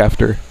back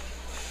after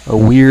a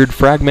weird,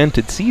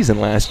 fragmented season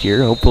last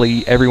year.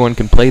 Hopefully everyone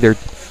can play their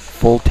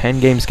full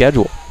 10-game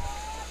schedule.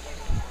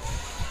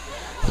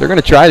 They're going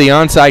to try the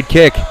onside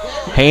kick.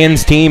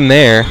 Hands team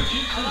there.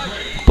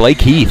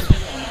 Blake Heath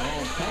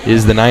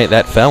is the night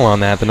that fell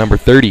on that, the number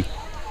 30.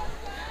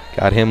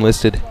 Got him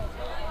listed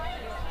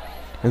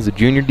as a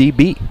junior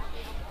DB.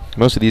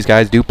 Most of these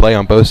guys do play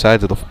on both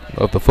sides of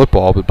the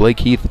football, but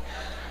Blake Heath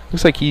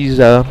looks like he's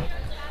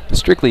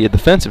strictly a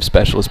defensive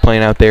specialist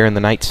playing out there in the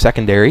Knights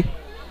secondary.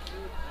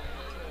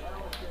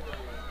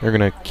 They're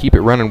going to keep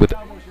it running with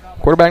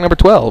quarterback number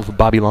 12,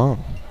 Bobby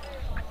Long.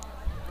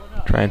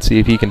 Try and see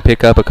if he can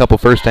pick up a couple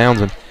first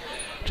downs and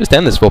just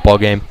end this football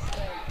game.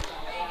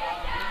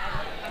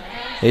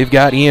 They've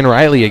got Ian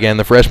Riley again,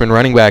 the freshman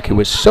running back, who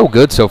was so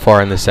good so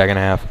far in the second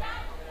half.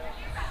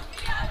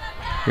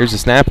 Here's the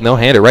snap, and they'll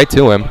hand it right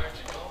to him.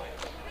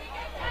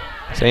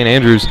 St.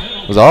 Andrews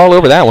was all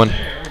over that one.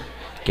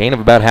 Gain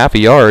of about half a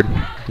yard.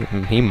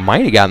 He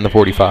might have gotten the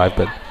 45,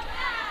 but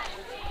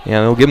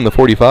yeah, they'll give him the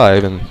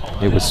 45, and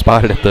it was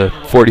spotted at the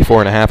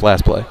 44.5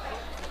 last play.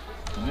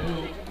 The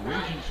new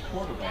Regents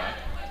quarterback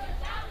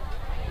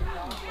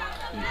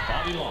is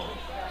Bobby Long.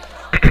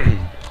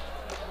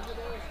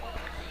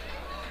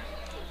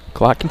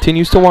 Clock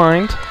continues to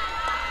wind,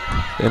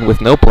 and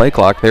with no play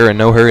clock, they're in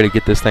no hurry to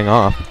get this thing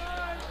off.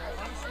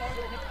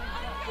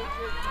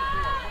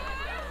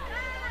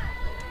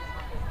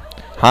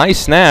 High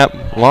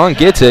snap, Long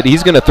gets it.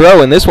 He's going to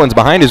throw, and this one's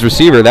behind his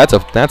receiver. That's a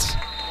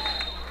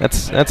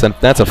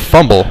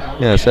fumble.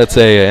 Yes,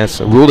 that's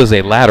ruled as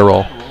a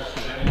lateral.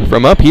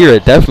 From up here,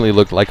 it definitely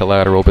looked like a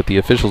lateral, but the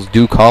officials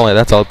do call it.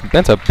 That's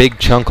a big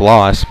chunk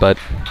loss, but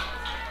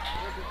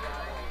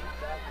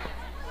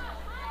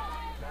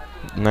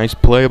nice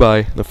play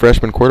by the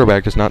freshman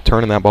quarterback, just not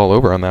turning that ball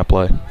over on that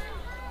play.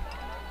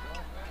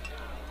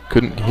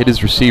 Couldn't hit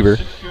his receiver.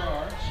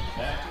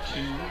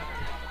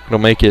 It'll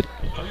make it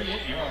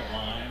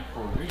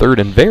 3rd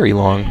and very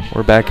long.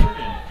 We're back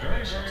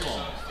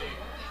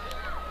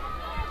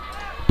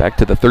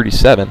to the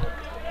 37.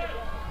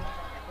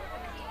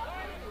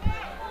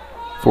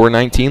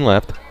 4:19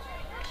 left,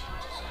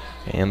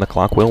 and the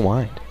clock will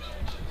wind.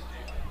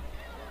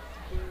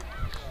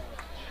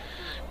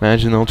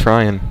 Imagine they'll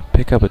try and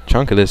pick up a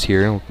chunk of this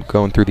here,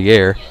 going through the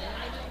air.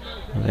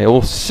 They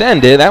will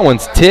send it. That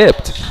one's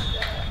tipped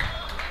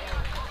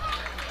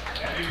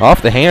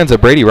off the hands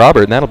of Brady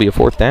Robert, and that'll be a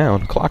 4th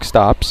down. Clock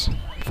stops.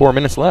 4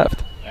 minutes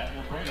left.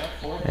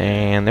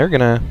 And they're going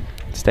to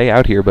stay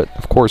out here, but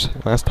of course,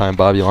 last time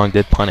Bobby Long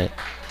did punt it.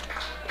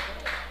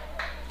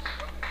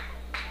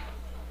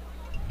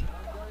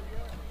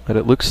 But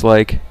it looks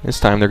like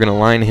this time they're going to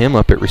line him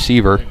up at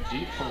receiver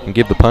and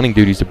give the punting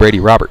duties to Brady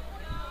Robert.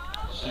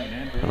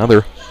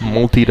 Another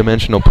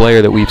multi-dimensional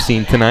player that we've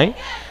seen tonight.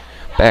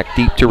 Back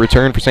deep to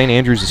return for St.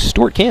 Andrews is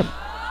Stuart Kim.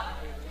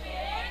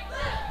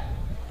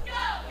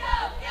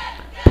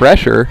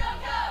 Pressure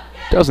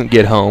doesn't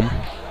get home.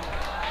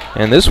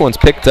 And this one's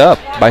picked up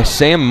by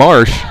Sam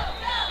Marsh.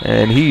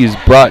 And he's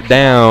brought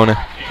down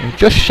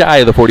just shy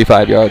of the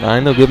 45-yard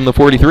line. They'll give him the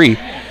 43.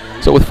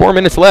 So with 4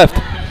 minutes left,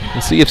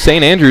 let's see if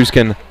St. Andrews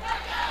can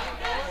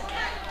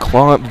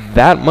claw up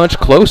that much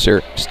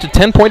closer. Just a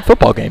 10-point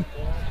football game.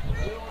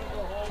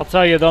 I'll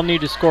tell you, they'll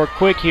need to score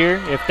quick here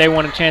if they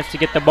want a chance to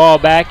get the ball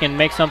back and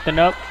make something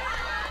up.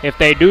 If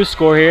they do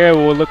score here, it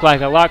will look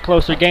like a lot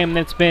closer game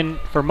than it's been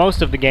for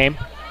most of the game.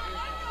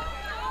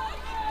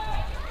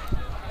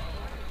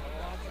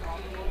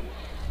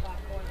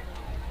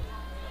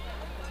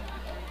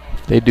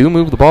 They do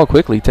move the ball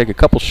quickly, take a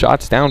couple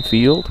shots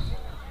downfield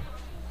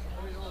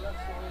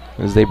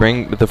as they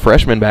bring the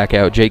freshman back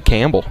out, Jake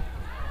Campbell,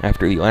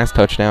 after the last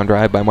touchdown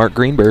drive by Mark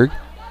Greenberg.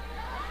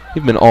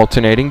 They've been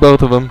alternating,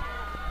 both of them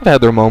have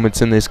had their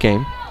moments in this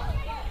game.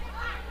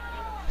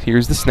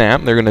 Here's the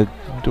snap. They're going to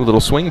do a little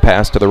swing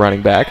pass to the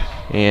running back,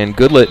 and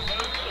Goodlett,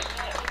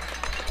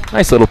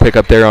 nice little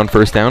pickup there on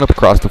 1st down up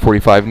across the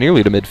 45,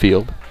 nearly to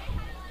midfield.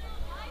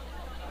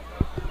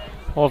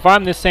 Well, if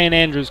I'm the St.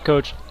 Andrews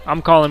coach,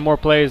 I'm calling more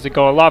plays that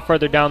go a lot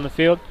further down the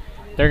field.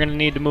 They're going to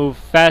need to move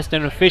fast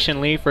and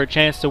efficiently for a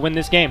chance to win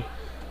this game.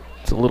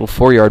 It's a little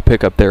 4-yard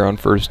pickup there on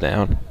 1st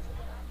down.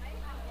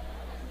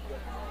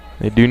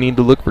 They do need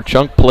to look for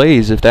chunk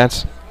plays if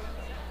that's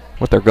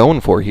what they're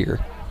going for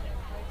here.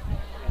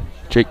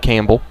 Jake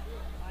Campbell.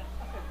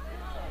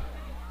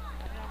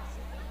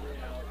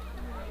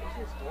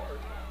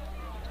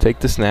 Take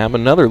the snap.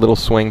 Another little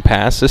swing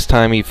pass. This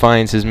time he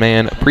finds his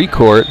man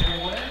Precourt.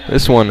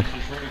 This one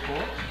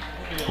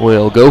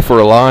will go for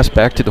a loss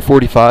back to the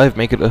 45,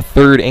 make it a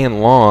 3rd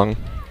and long.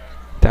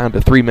 Down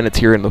to 3 minutes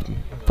here in the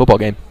football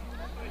game.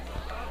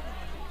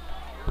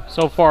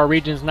 So far,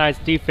 Regents Knights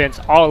defense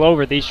all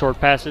over these short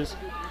passes.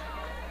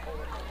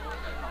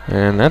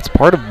 And that's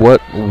part of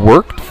what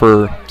worked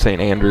for St.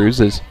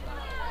 Andrews, is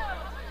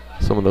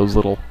some of those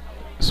little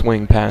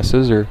swing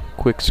passes or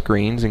quick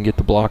screens and get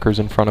the blockers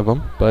in front of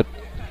them. But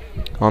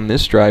on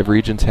this drive,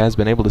 Regents has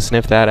been able to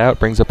sniff that out.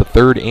 Brings up a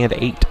 3rd and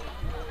 8.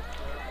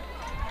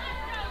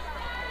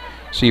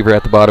 Receiver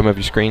at the bottom of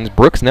your screens,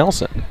 Brooks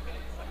Nelson.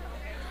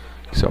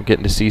 So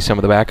getting to see some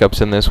of the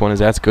backups in this one as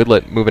that's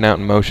Goodlet moving out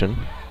in motion.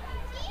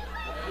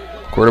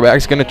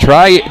 Quarterback's going to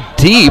try it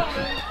deep,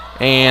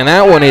 and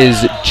that one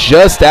is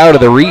just out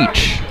of the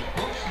reach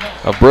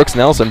of Brooks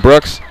Nelson.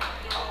 Brooks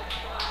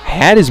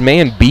had his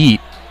man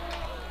beat.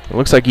 It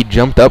looks like he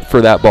jumped up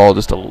for that ball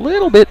just a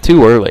little bit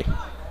too early.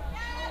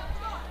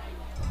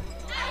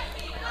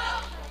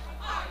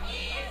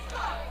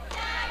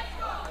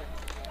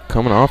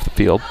 Coming off the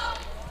field,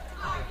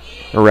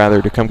 or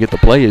rather to come get the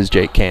play, is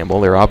Jake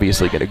Campbell. They're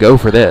obviously going to go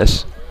for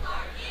this.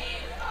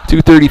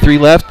 2:33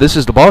 left. This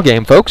is the ball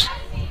game, folks.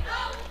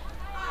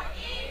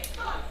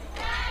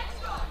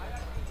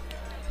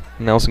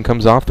 Nelson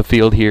comes off the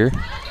field here.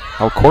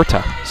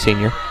 Alcorta,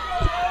 senior.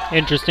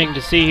 Interesting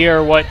to see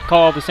here what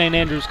call the St.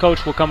 Andrews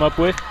coach will come up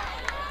with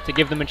to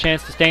give them a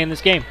chance to stay in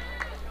this game.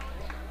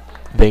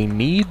 They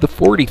need the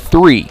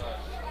 43.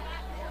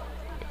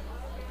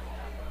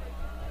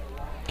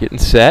 Getting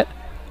set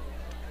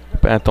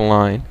up at the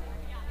line.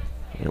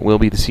 It will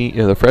be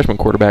the freshman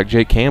quarterback,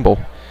 Jake Campbell.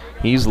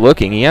 He's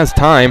looking. He has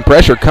time.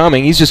 Pressure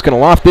coming. He's just going to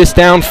loft this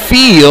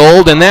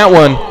downfield, and that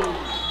one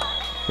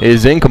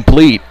is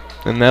incomplete.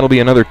 And that'll be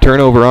another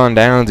turnover on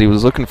downs. He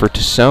was looking for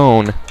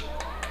Tassone.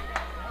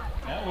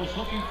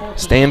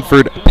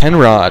 Stanford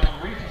Penrod,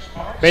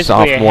 basically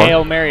sophomore. A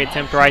Hail Mary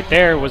attempt right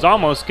there. Was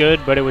almost good,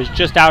 but it was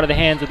just out of the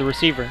hands of the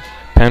receiver.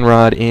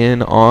 Penrod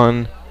in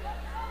on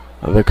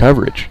the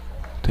coverage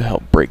to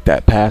help break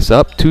that pass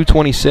up.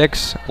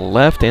 2:26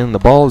 left, and the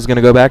ball is going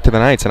to go back to the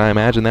Knights, and I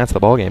imagine that's the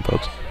ball game,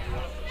 folks.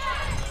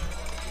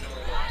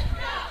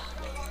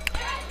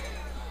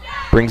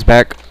 Brings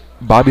back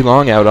Bobby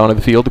Long out onto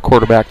the field, the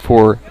quarterback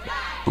for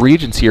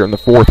Regents here in the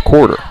 4th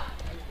quarter.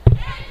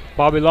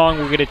 Bobby Long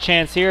will get a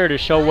chance here to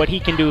show what he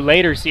can do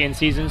later in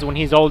seasons when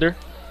he's older.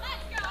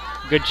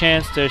 Good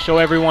chance to show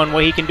everyone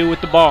what he can do with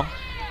the ball.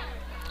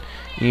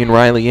 Ian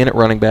Riley in at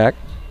running back.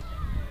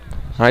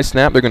 High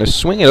snap, they're going to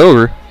swing it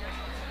over.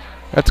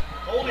 That's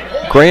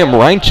Graham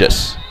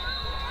Reinches.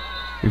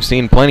 We've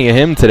seen plenty of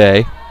him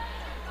today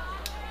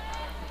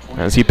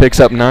as he picks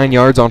up 9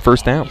 yards on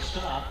first down.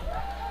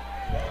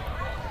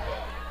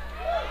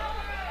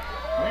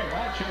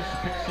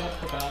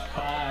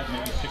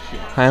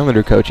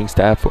 Highlander coaching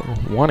staff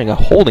wanting a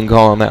holding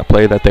call on that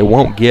play that they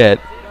won't get.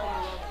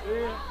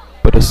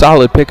 But a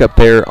solid pickup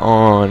there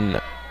on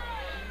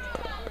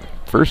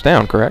first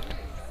down, correct?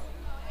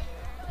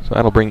 So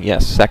that'll bring,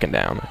 yes, second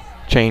down.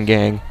 Chain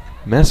gang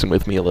messing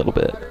with me a little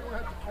bit.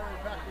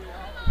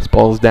 This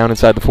ball is down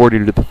inside the 40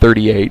 to the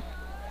 38.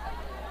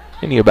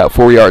 They need about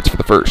 4 yards for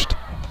the first.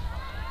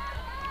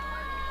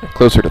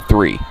 Closer to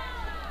 3.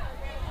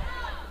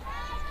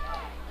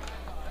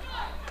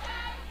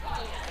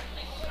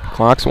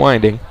 Clock's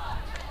winding.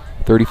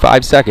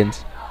 35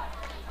 seconds.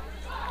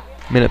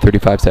 Minute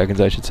 35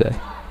 seconds, I should say.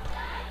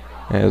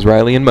 As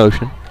Riley in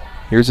motion.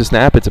 Here's a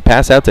snap. It's a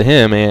pass out to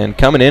him, and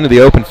coming into the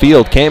open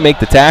field. Can't make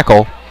the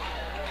tackle.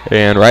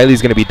 And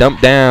Riley's going to be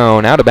dumped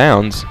down out of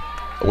bounds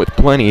with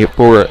plenty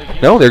for...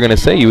 No, they're going to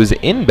say he was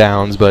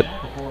inbounds, but...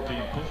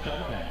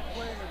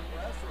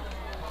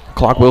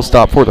 Clock will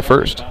stop for the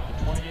first.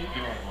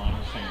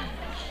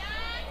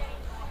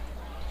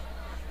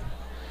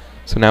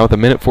 So now with a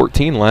minute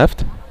 14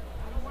 left.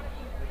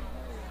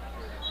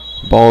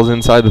 Ball's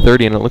inside the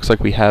 30, and it looks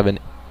like we have an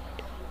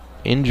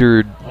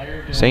injured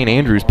St.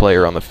 Andrews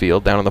player on the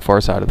field, down on the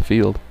far side of the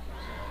field.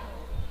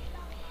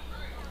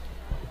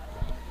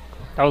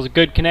 That was a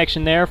good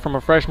connection there from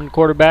a freshman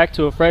quarterback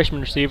to a freshman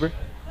receiver.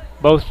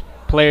 Both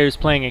players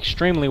playing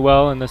extremely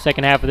well in the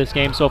second half of this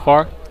game so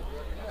far.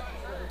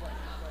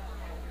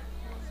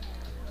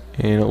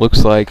 And it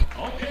looks like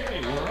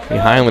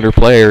the Highlander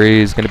player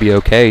is going to be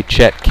okay.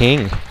 Chet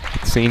King,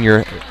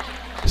 senior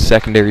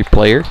secondary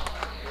player.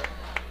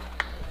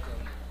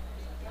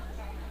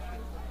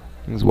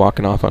 He's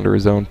walking off under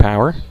his own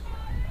power.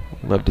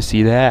 Love to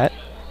see that.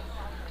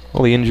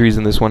 All the injuries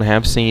in this one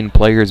have seen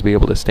players be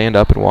able to stand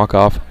up and walk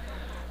off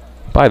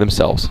by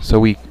themselves, so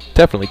we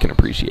definitely can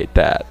appreciate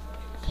that.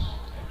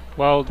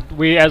 Well,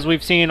 as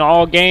we've seen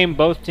all game,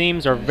 both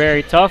teams are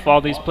very tough.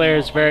 All these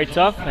players very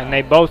tough, and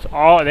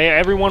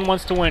everyone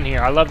wants to win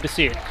here. I love to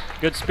see it.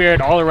 Good spirit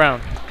all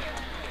around.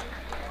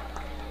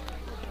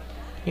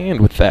 And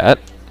with that,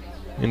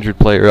 injured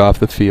player off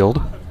the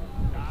field.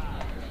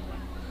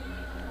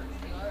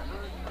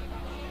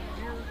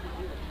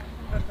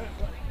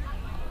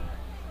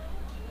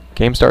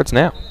 Game starts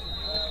now.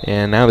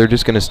 And now they're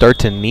just going to start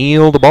to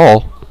kneel the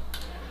ball.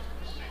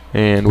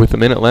 And with a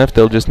minute left,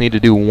 they'll just need to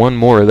do one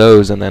more of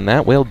those, and then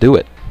that will do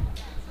it.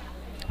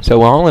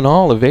 So all in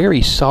all, a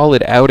very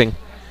solid outing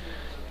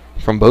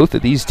from both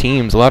of these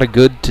teams. A lot of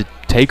good to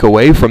take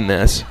away from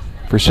this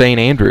for St.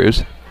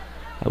 Andrews.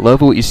 I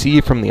love what you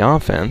see from the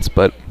offense,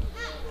 but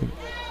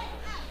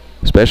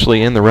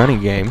especially in the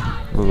running game.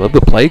 I love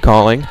the play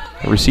calling.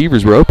 The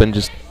receivers were open,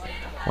 just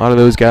A lot of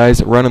those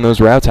guys running those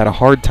routes had a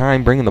hard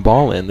time bringing the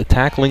ball in. The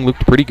tackling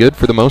looked pretty good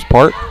for the most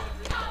part.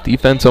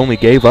 Defense only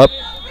gave up,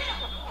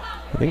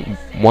 I think,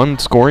 one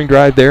scoring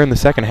drive there in the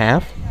second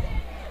half.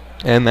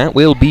 And that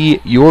will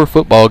be your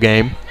football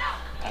game.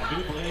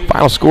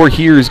 Final score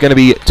here is going to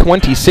be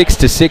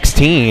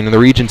 26-16. The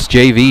Regents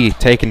JV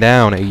taking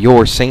down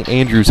your St.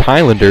 Andrews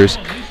Highlanders.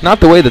 Not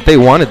the way that they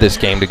wanted this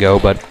game to go,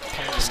 but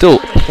still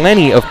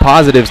plenty of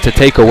positives to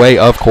take away,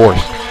 of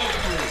course.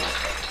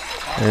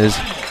 As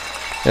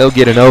they'll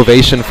get an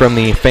ovation from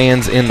the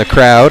fans in the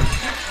crowd.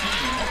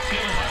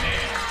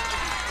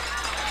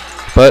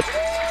 But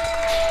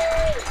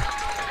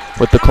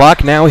with the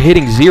clock now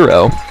hitting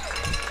 0,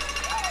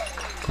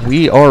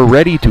 we are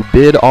ready to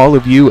bid all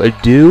of you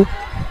adieu.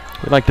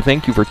 We'd like to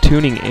thank you for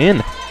tuning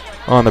in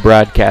on the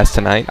broadcast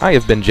tonight. I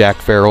have been Jack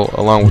Farrell,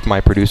 along with my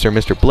producer,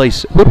 Mr.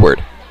 Blaise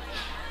Woodward.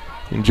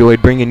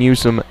 Enjoyed bringing you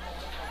some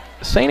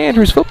St.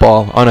 Andrews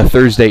football on a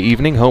Thursday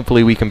evening.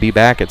 Hopefully we can be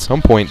back at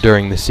some point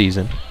during the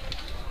season.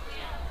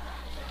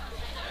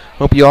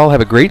 Hope you all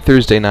have a great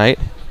Thursday night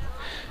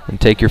and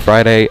take your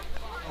Friday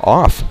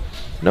off.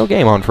 No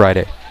game on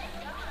Friday.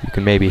 You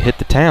can maybe hit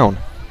the town.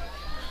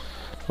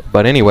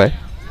 But anyway,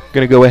 I'm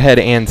going to go ahead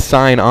and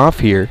sign off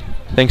here.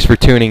 Thanks for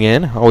tuning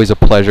in. Always a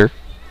pleasure.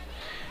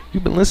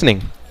 You've been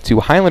listening to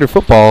Highlander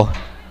Football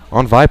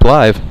on Vype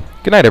Live.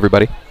 Good night,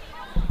 everybody.